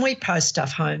 And we post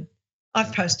stuff home.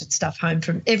 I've posted stuff home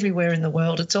from everywhere in the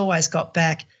world. It's always got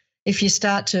back. If you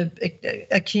start to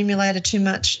accumulate too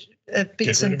much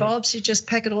bits and bobs, you just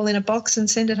pack it all in a box and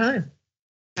send it home.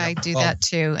 I do that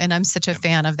too. And I'm such a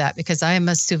fan of that because I am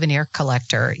a souvenir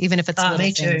collector, even if it's little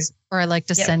things. Or I like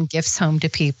to send gifts home to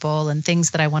people and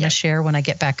things that I want to share when I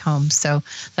get back home. So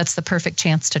that's the perfect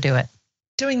chance to do it.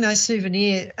 doing those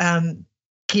souvenir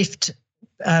gift,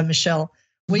 Michelle,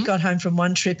 we got home from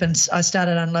one trip and I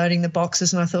started unloading the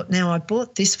boxes and I thought, now I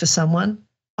bought this for someone.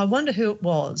 I wonder who it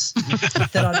was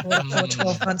that I bought it for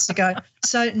 12 months ago.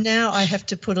 So now I have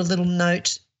to put a little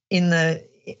note in that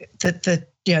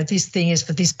this thing is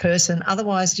for this person.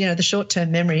 Otherwise, the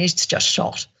short-term memory is just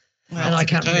shot. Well, and I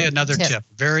can tell you another tip.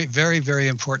 Very, very, very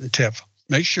important tip.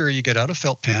 Make sure you get out a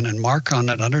felt pen and mark on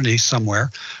it underneath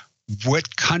somewhere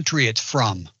what country it's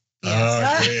from.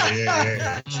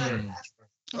 Yeah.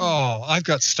 Oh, I've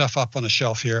got stuff up on the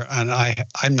shelf here, and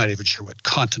I'm not even sure what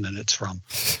continent it's from.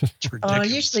 It's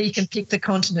ridiculous. Usually you can pick the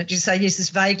continent. You say, yes, it's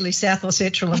vaguely South or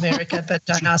Central America, but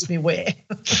don't ask me where.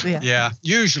 Yeah,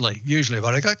 usually.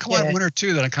 But I got one or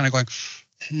two that I'm kind of going,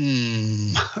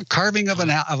 carving of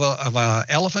an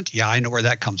elephant. Yeah, I know where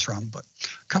that comes from. But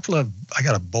I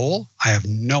got a bowl. I have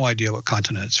no idea what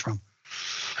continent it's from.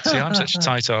 See, I'm such a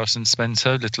tight arse and spend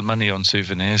so little money on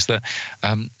souvenirs that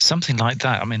something like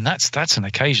that, I mean, that's an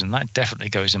occasion. That definitely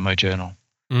goes in my journal.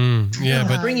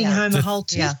 But bringing home a whole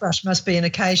toothbrush must be an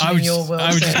occasion in your world. I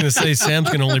was just going to say, Sam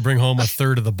can only bring home a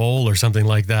third of the bowl or something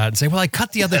like that and say, well, I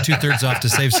cut the other 2/3 off to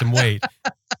save some weight.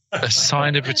 A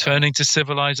sign of returning to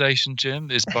civilization, Jim,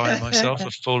 is buying myself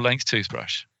a full-length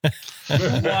toothbrush.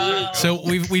 Wow. So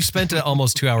we've spent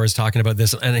almost 2 hours talking about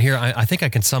this, and here I think I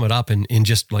can sum it up in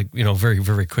just very,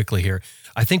 very quickly here.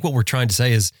 I think what we're trying to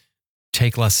say is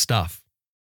take less stuff.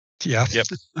 Yeah. Yep.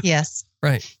 Yes.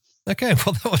 Right. Okay.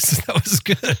 Well, that was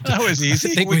good. That was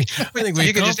easy. I think we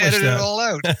you can just edit it all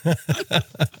out.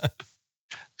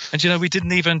 And we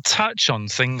didn't even touch on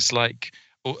things like.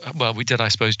 Well, we did, I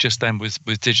suppose, just then with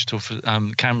digital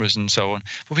cameras and so on.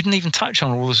 But we didn't even touch on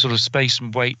all the sort of space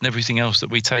and weight and everything else that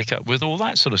we take up with all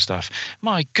that sort of stuff.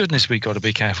 My goodness, we've got to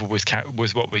be careful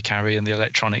with what we carry and the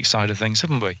electronic side of things,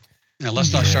 haven't we? Yeah,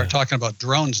 let's not start talking about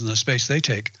drones and the space they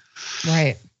take.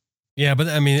 Right. Yeah, but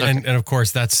I mean, and of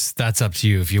course, that's up to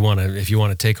you if you want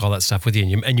to take all that stuff with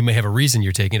you, and you may have a reason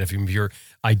you're taking it, if your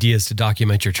ideas to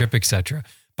document your trip, etc.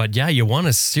 But yeah, you want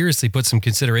to seriously put some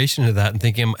consideration into that and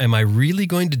think, am I really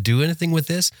going to do anything with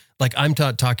this? Like I'm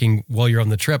talking while you're on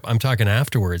the trip, I'm talking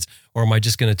afterwards, or am I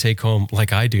just going to take home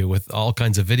like I do with all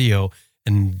kinds of video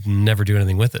and never do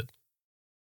anything with it?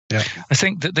 Yeah, I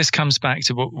think that this comes back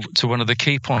to one of the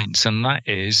key points, and that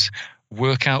is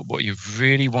work out what you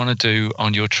really want to do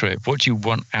on your trip. What do you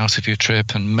want out of your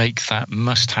trip, and make that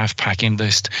must-have packing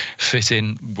list fit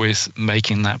in with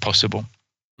making that possible.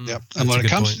 Yep. And when it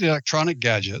comes to the electronic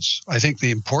gadgets, I think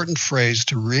the important phrase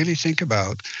to really think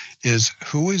about is,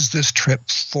 who is this trip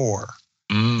for?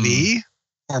 Me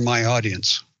or my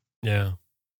audience? Yeah.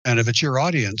 And if it's your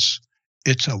audience,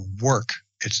 it's a work.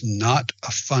 It's not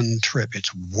a fun trip. It's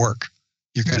work.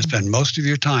 You're going to spend most of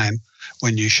your time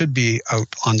when you should be out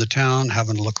on the town,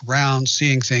 having a look around,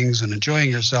 seeing things and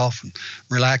enjoying yourself and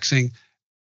relaxing,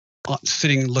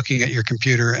 sitting looking at your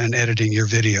computer and editing your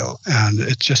video, and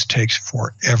it just takes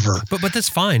forever. But that's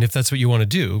fine if that's what you want to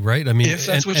do, right? I mean, if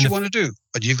that's what you want to do,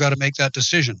 but you've got to make that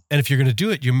decision. And if you're going to do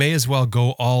it, you may as well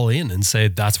go all in and say,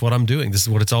 that's what I'm doing. This is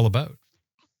what it's all about.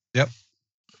 Yep.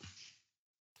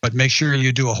 But make sure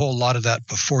you do a whole lot of that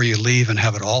before you leave and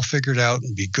have it all figured out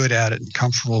and be good at it and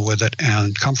comfortable with it,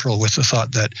 and comfortable with the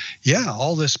thought that,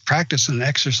 all this practice and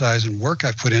exercise and work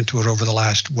I've put into it over the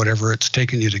last whatever it's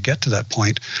taken you to get to that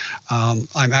point,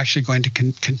 I'm actually going to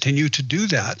continue to do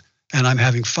that. And I'm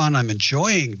having fun. I'm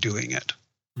enjoying doing it.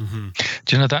 Mm-hmm.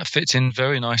 Do you know, that fits in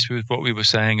very nicely with what we were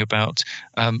saying about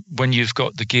when you've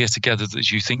got the gear together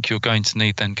that you think you're going to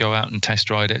need, then go out and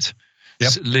test ride it.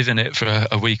 Yep. Live in it for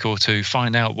a week or two,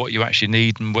 find out what you actually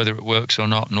need and whether it works or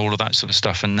not and all of that sort of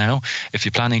stuff. And now, if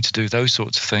you're planning to do those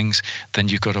sorts of things, then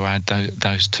you've got to add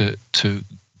those to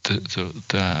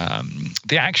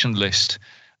the action list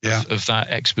of that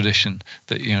expedition,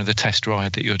 that the test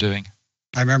ride that you're doing.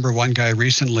 I remember one guy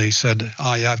recently said,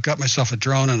 I've got myself a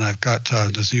drone and I've got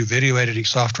this new video editing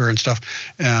software and stuff,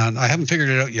 and I haven't figured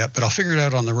it out yet, but I'll figure it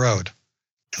out on the road.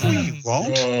 No, you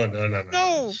won't.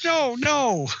 Oh,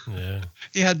 No. Yeah.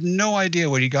 He had no idea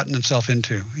what he'd gotten himself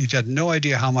into. He had no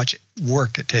idea how much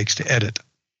work it takes to edit.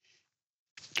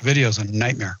 The video's a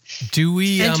nightmare. Do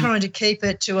we? And trying to keep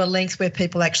it to a length where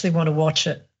people actually want to watch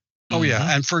it. Oh,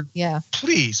 yeah. And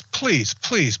please,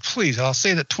 I'll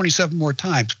say that 27 more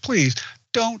times. Please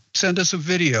don't send us a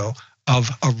video of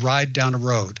a ride down a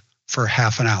road for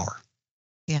half an hour.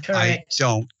 Yeah. I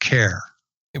don't care.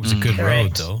 It was a good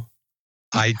road, though.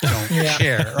 I don't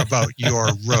care about your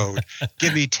road.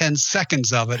 Give me 10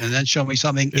 seconds of it and then show me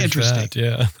something interesting.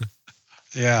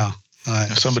 Yeah.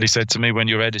 Somebody said to me, when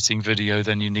you're editing video,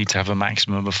 then you need to have a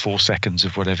maximum of 4 seconds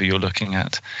of whatever you're looking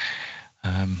at.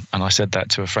 And I said that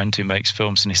to a friend who makes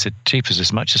films, and he said, "Jeepers,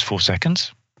 as much as 4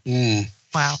 seconds."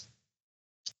 Wow.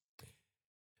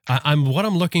 What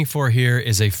I'm looking for here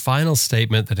is a final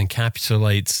statement that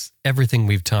encapsulates everything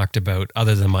we've talked about,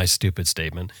 other than my stupid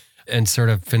statement, and sort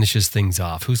of finishes things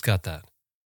off. Who's got that?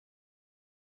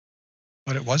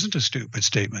 But it wasn't a stupid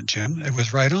statement, Jim. It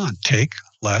was right on. Take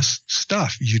less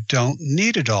stuff. You don't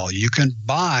need it all. You can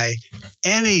buy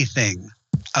anything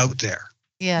out there.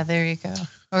 Yeah, there you go.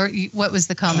 Or what was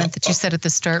the comment that you said at the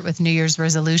start with New Year's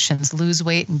resolutions? Lose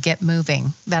weight and get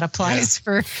moving. That applies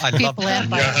for people and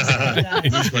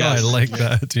bikes. I like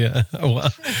that. Yeah. Well,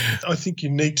 I think you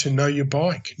need to know your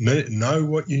bike. Know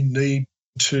what you need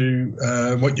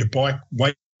to, what your bike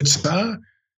weights are,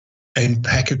 and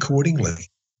pack accordingly.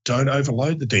 Don't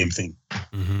overload the damn thing.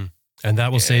 Mm-hmm. And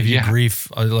that will save you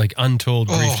grief, like untold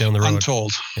grief down the road.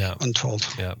 Untold. Yeah. Untold.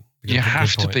 Yeah. You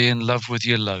have to be in love with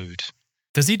your load.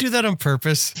 Does he do that on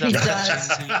purpose? He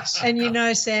does.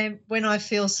 And Sam, when I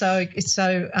feel so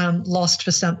lost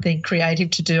for something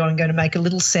creative to do, I'm going to make a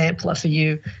little sampler for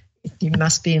you. You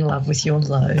must be in love with your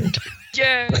load.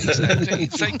 Yeah, exactly.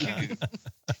 Thank you.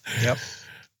 Yep.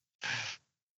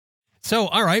 So,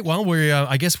 all right. Well,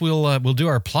 I guess we'll do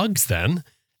our plugs then.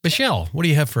 Michelle, what do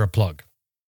you have for a plug?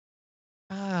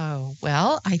 Oh,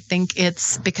 well, I think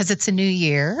it's because it's a new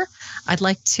year. I'd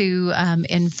like to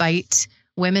invite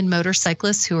women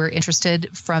motorcyclists who are interested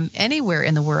from anywhere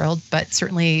in the world, but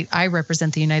certainly I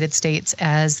represent the United States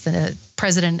as the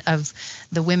president of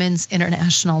the Women's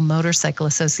International Motorcycle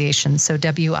Association, so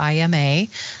WIMA.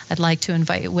 I'd like to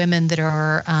invite women that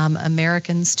are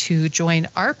Americans to join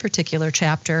our particular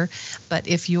chapter, but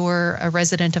if you're a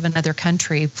resident of another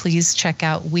country, please check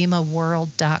out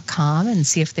wimaworld.com and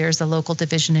see if there's a local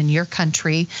division in your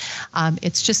country.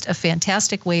 It's just a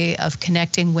fantastic way of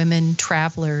connecting women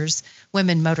travelers,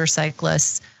 women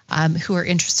motorcyclists who are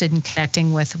interested in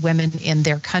connecting with women in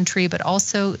their country, but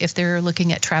also if they're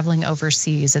looking at traveling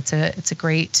overseas. It's a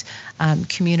great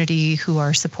community who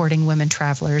are supporting women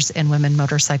travelers and women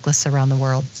motorcyclists around the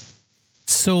world.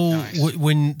 So nice.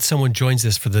 When someone joins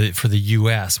this for the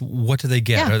U.S., what do they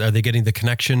get? Yeah. Are they getting the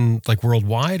connection like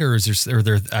worldwide, or are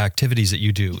there activities that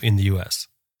you do in the U.S.?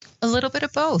 A little bit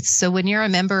of both. So when you're a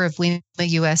member of WIMA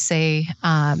USA,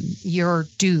 your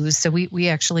dues, so we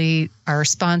actually are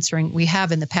sponsoring, we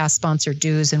have in the past sponsored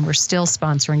dues and we're still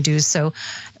sponsoring dues. So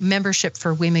membership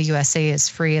for WIMA USA is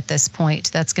free at this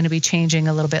point. That's going to be changing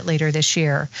a little bit later this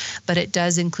year, but it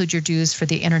does include your dues for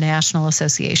the International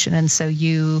Association. And so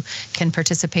you can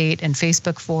participate in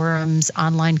Facebook forums,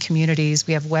 online communities.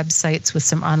 We have websites with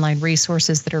some online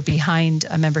resources that are behind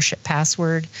a membership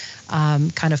password,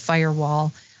 kind of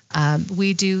firewall.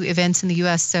 We do events in the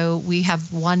U.S., so we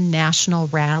have one national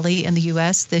rally in the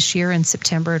U.S. this year. In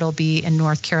September, it'll be in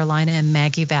North Carolina in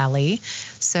Maggie Valley.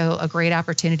 So a great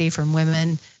opportunity for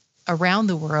women around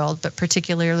the world, but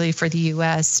particularly for the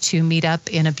U.S. to meet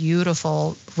up in a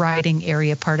beautiful riding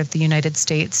area part of the United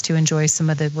States to enjoy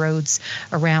some of the roads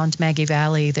around Maggie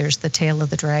Valley. There's the Tail of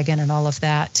the Dragon and all of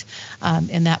that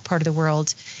in that part of the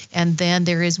world. And then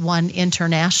there is one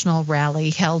international rally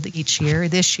held each year.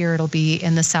 This year it'll be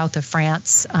in the south of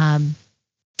France,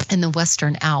 in the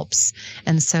Western Alps.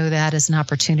 And so that is an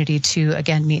opportunity to,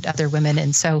 again, meet other women.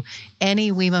 And so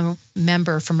any WIMA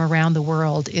member from around the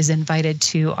world is invited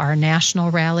to our national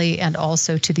rally and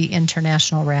also to the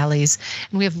international rallies.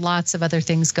 And we have lots of other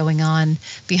things going on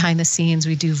behind the scenes.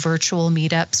 We do virtual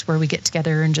meetups where we get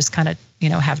together and just kind of,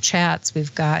 have chats.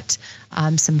 We've got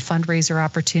some fundraiser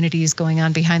opportunities going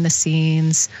on behind the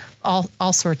scenes,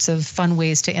 all sorts of fun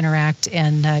ways to interact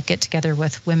and get together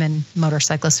with women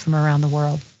motorcyclists from around the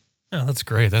world. Oh, that's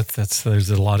great. That's there's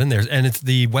a lot in there. And it's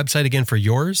the website again for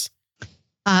yours?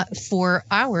 For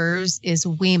ours is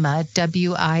WIMA,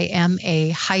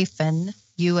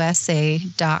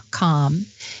 WIMA-USA.com.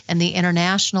 And the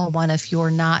international one, if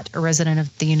you're not a resident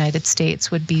of the United States,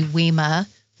 would be WIMA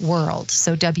World.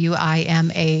 So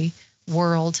WIMA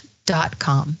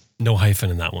world.com. No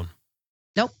hyphen in that one.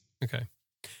 Nope. Okay.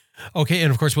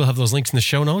 And of course, we'll have those links in the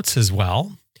show notes as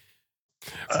well.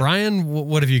 Brian,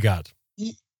 what have you got?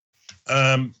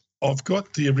 I've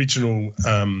got the original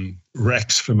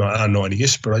racks for my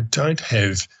R90S, but I don't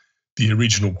have the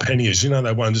original panniers.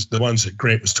 The ones that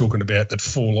Grant was talking about that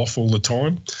fall off all the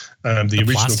time. The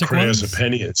original Krauser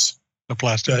panniers. The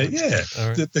plastic. Yeah,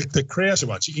 right. the Krauser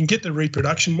ones. You can get the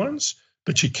reproduction ones,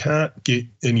 but you can't get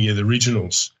any of the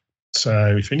originals.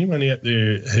 So if anyone out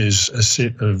there has a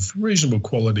set of reasonable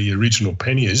quality original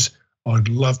panniers, I'd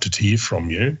love to hear from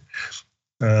you.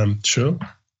 Sure.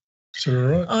 Is that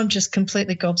all right? I'm just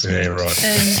completely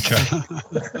gobsmacked.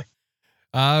 Yeah,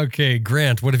 right. Okay,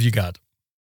 Grant, what have you got?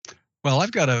 Well,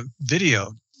 I've got a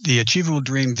video, the Achievable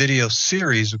Dream video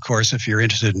series, of course, if you're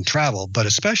interested in travel, but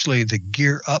especially the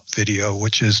Gear Up video,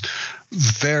 which is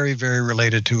very, very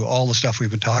related to all the stuff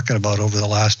we've been talking about over the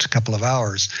last couple of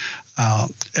hours.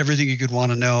 Everything you could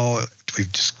want to know.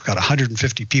 We've just got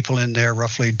 150 people in there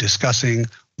roughly discussing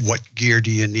what gear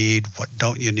do you need, what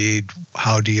don't you need,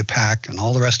 how do you pack, and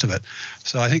all the rest of it.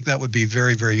 So I think that would be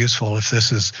very, very useful if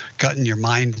this has gotten your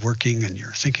mind working and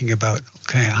you're thinking about,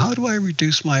 okay, how do I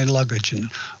reduce my luggage, and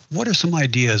what are some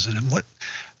ideas, and what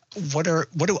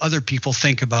do other people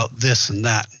think about this and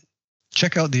that?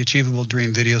 Check out the Achievable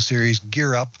Dream video series,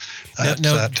 Gear Up. Trent,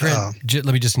 let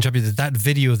me just interrupt you. That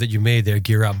video that you made there,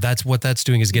 Gear Up, that's what that's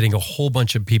doing, is getting a whole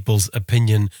bunch of people's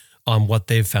opinion on what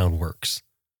they've found works.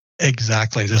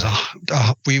 Exactly. There's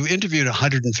we interviewed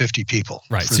 150 people.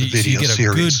 Right. So you get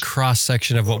a good cross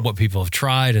section of what people have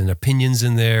tried and opinions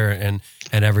in there and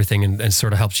everything, and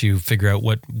sort of helps you figure out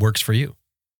what works for you.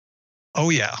 Oh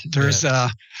yeah. There's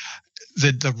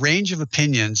the range of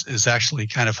opinions is actually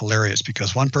kind of hilarious,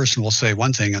 because one person will say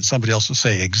one thing and somebody else will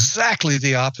say exactly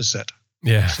the opposite.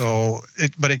 Yeah. So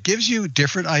but it gives you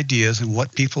different ideas and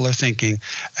what people are thinking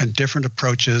and different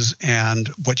approaches, and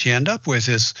what you end up with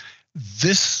is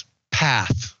this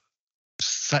path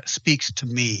speaks to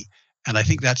me, and I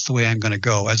think that's the way I'm going to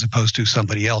go, as opposed to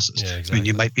somebody else's. Yeah, exactly. I mean,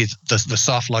 you might be the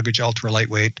soft luggage, ultra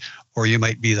lightweight, or you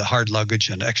might be the hard luggage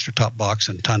and extra top box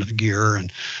and ton of gear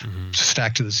and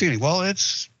stacked to the ceiling. Well,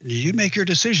 you make your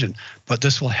decision, but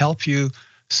this will help you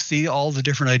see all the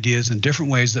different ideas and different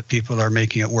ways that people are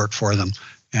making it work for them,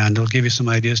 and it'll give you some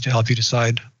ideas to help you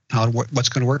decide what's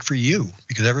going to work for you,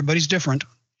 because everybody's different.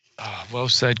 Oh, well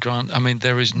said, Grant. I mean,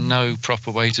 there is no proper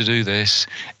way to do this.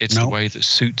 It's the way that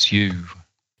suits you.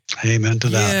 Amen to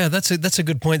that. Yeah, that's a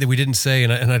good point that we didn't say,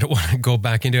 and I don't want to go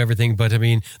back into everything, but I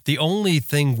mean, the only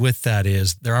thing with that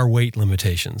is there are weight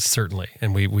limitations, certainly,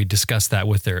 and we discussed that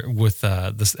at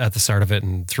the start of it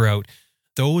and throughout.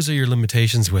 Those are your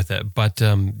limitations with it, but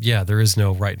there is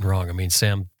no right and wrong. I mean,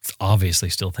 Sam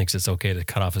obviously still thinks it's okay to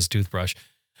cut off his toothbrush.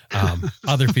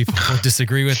 Other people will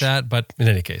disagree with that, but in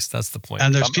any case, that's the point.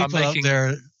 And there's people out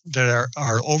there that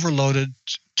are overloaded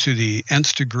to the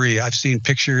nth degree. I've seen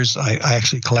pictures. I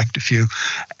actually collect a few,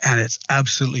 and it's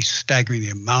absolutely staggering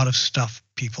the amount of stuff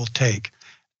people take.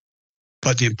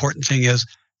 But the important thing is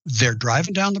they're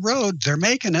driving down the road. They're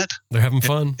making it. They're having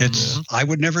fun. I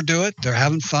would never do it. They're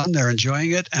having fun. They're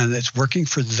enjoying it, and it's working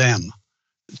for them.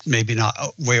 Maybe not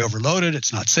way overloaded.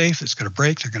 It's not safe. It's going to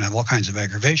break. They're going to have all kinds of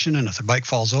aggravation. And if the bike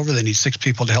falls over, they need 6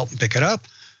 people to help them pick it up.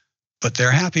 But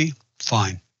they're happy.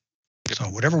 Fine. So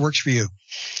whatever works for you.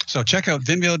 So check out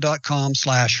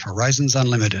vimeo.com/Horizons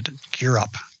Unlimited. Gear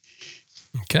Up.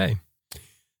 Okay.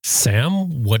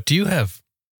 Sam, what do you have?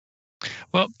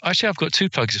 Well, actually, I've got 2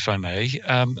 plugs, if I may.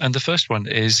 And the first one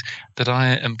is that I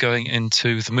am going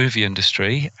into the movie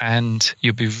industry, and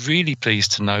you'll be really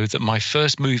pleased to know that my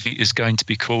first movie is going to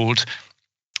be called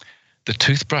The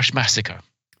Toothbrush Massacre.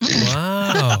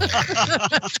 Wow.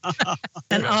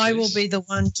 And I will be the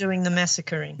one doing the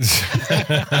massacring.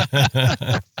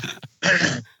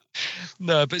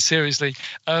 No, but seriously,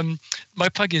 my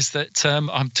plug is that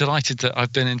I'm delighted that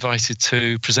I've been invited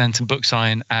to present and book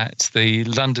sign at the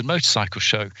London Motorcycle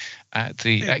Show at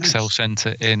the Excel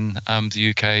Centre in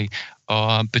the UK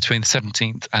between the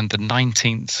 17th and the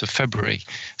 19th of February.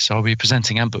 So I'll be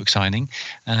presenting and book signing.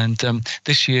 And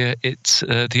this year, it's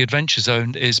the Adventure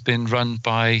Zone has been run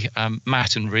by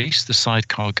Matt and Reese, the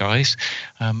sidecar guys.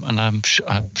 And I'm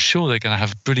sure they're going to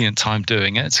have a brilliant time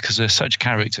doing it because they're such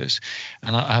characters.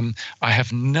 And I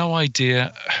have no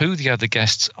idea who the other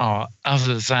guests are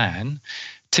other than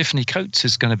Tiffany Coates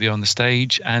is going to be on the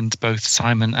stage, and both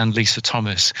Simon and Lisa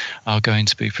Thomas are going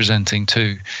to be presenting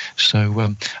too.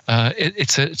 So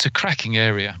it's a cracking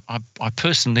area. I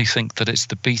personally think that it's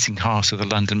the beating heart of the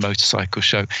London Motorcycle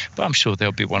Show, but I'm sure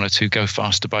there'll be 1 or 2 go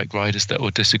faster bike riders that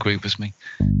will disagree with me.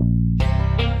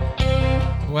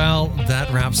 Well, that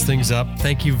wraps things up.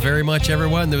 Thank you very much,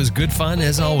 everyone. That was good fun,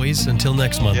 as always. Until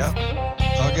next month. Yeah.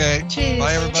 Okay. Cheers.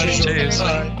 Bye, everybody. Cheers.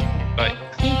 Bye.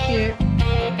 Thank you.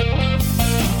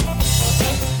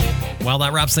 Well,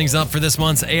 that wraps things up for this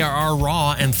month's ARR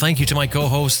Raw, and thank you to my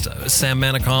co-host, Sam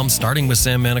Manicom, starting with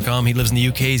Sam Manicom. He lives in the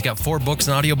UK. He's got 4 books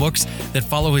and audiobooks that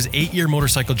follow his 8-year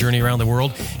motorcycle journey around the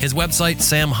world. His website,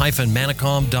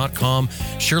 sam-manicom.com.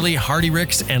 Shirley Hardy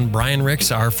Ricks and Brian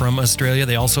Ricks are from Australia.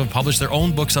 They also have published their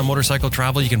own books on motorcycle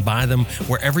travel. You can buy them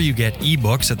wherever you get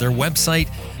ebooks at their website,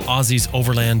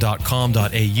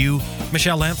 aussiesoverland.com.au.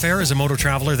 Michelle Lampfair is a moto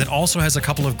traveler that also has a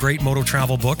couple of great moto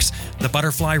travel books, The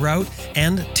Butterfly Route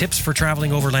and Tips for for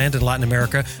traveling overland in Latin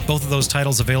America. Both of those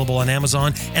titles available on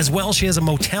Amazon. As well, she has a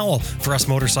motel for us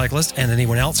motorcyclists and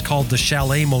anyone else called the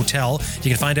Chalet Motel. You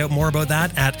can find out more about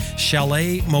that at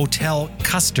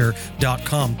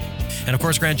chaletmotelcuster.com. And of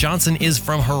course, Grant Johnson is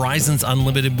from Horizons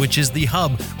Unlimited, which is the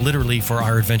hub, literally, for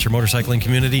our adventure motorcycling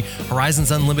community.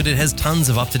 Horizons Unlimited has tons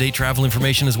of up-to-date travel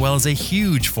information, as well as a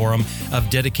huge forum of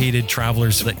dedicated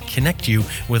travelers that connect you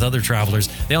with other travelers.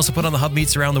 They also put on the hub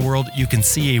meets around the world. You can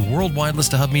see a worldwide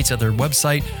list of hub meets at their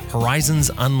website,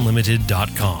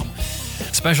 horizonsunlimited.com.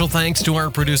 Special thanks to our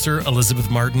producer,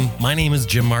 Elizabeth Martin. My name is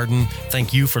Jim Martin.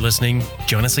 Thank you for listening.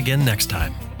 Join us again next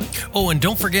time. Oh, and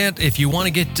don't forget, if you want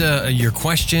to get your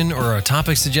question or a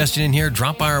topic suggestion in here,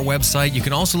 drop by our website. You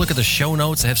can also look at the show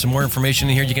notes. I have some more information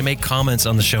in here. You can make comments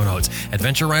on the show notes.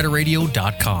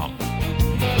 AdventureRiderRadio.com.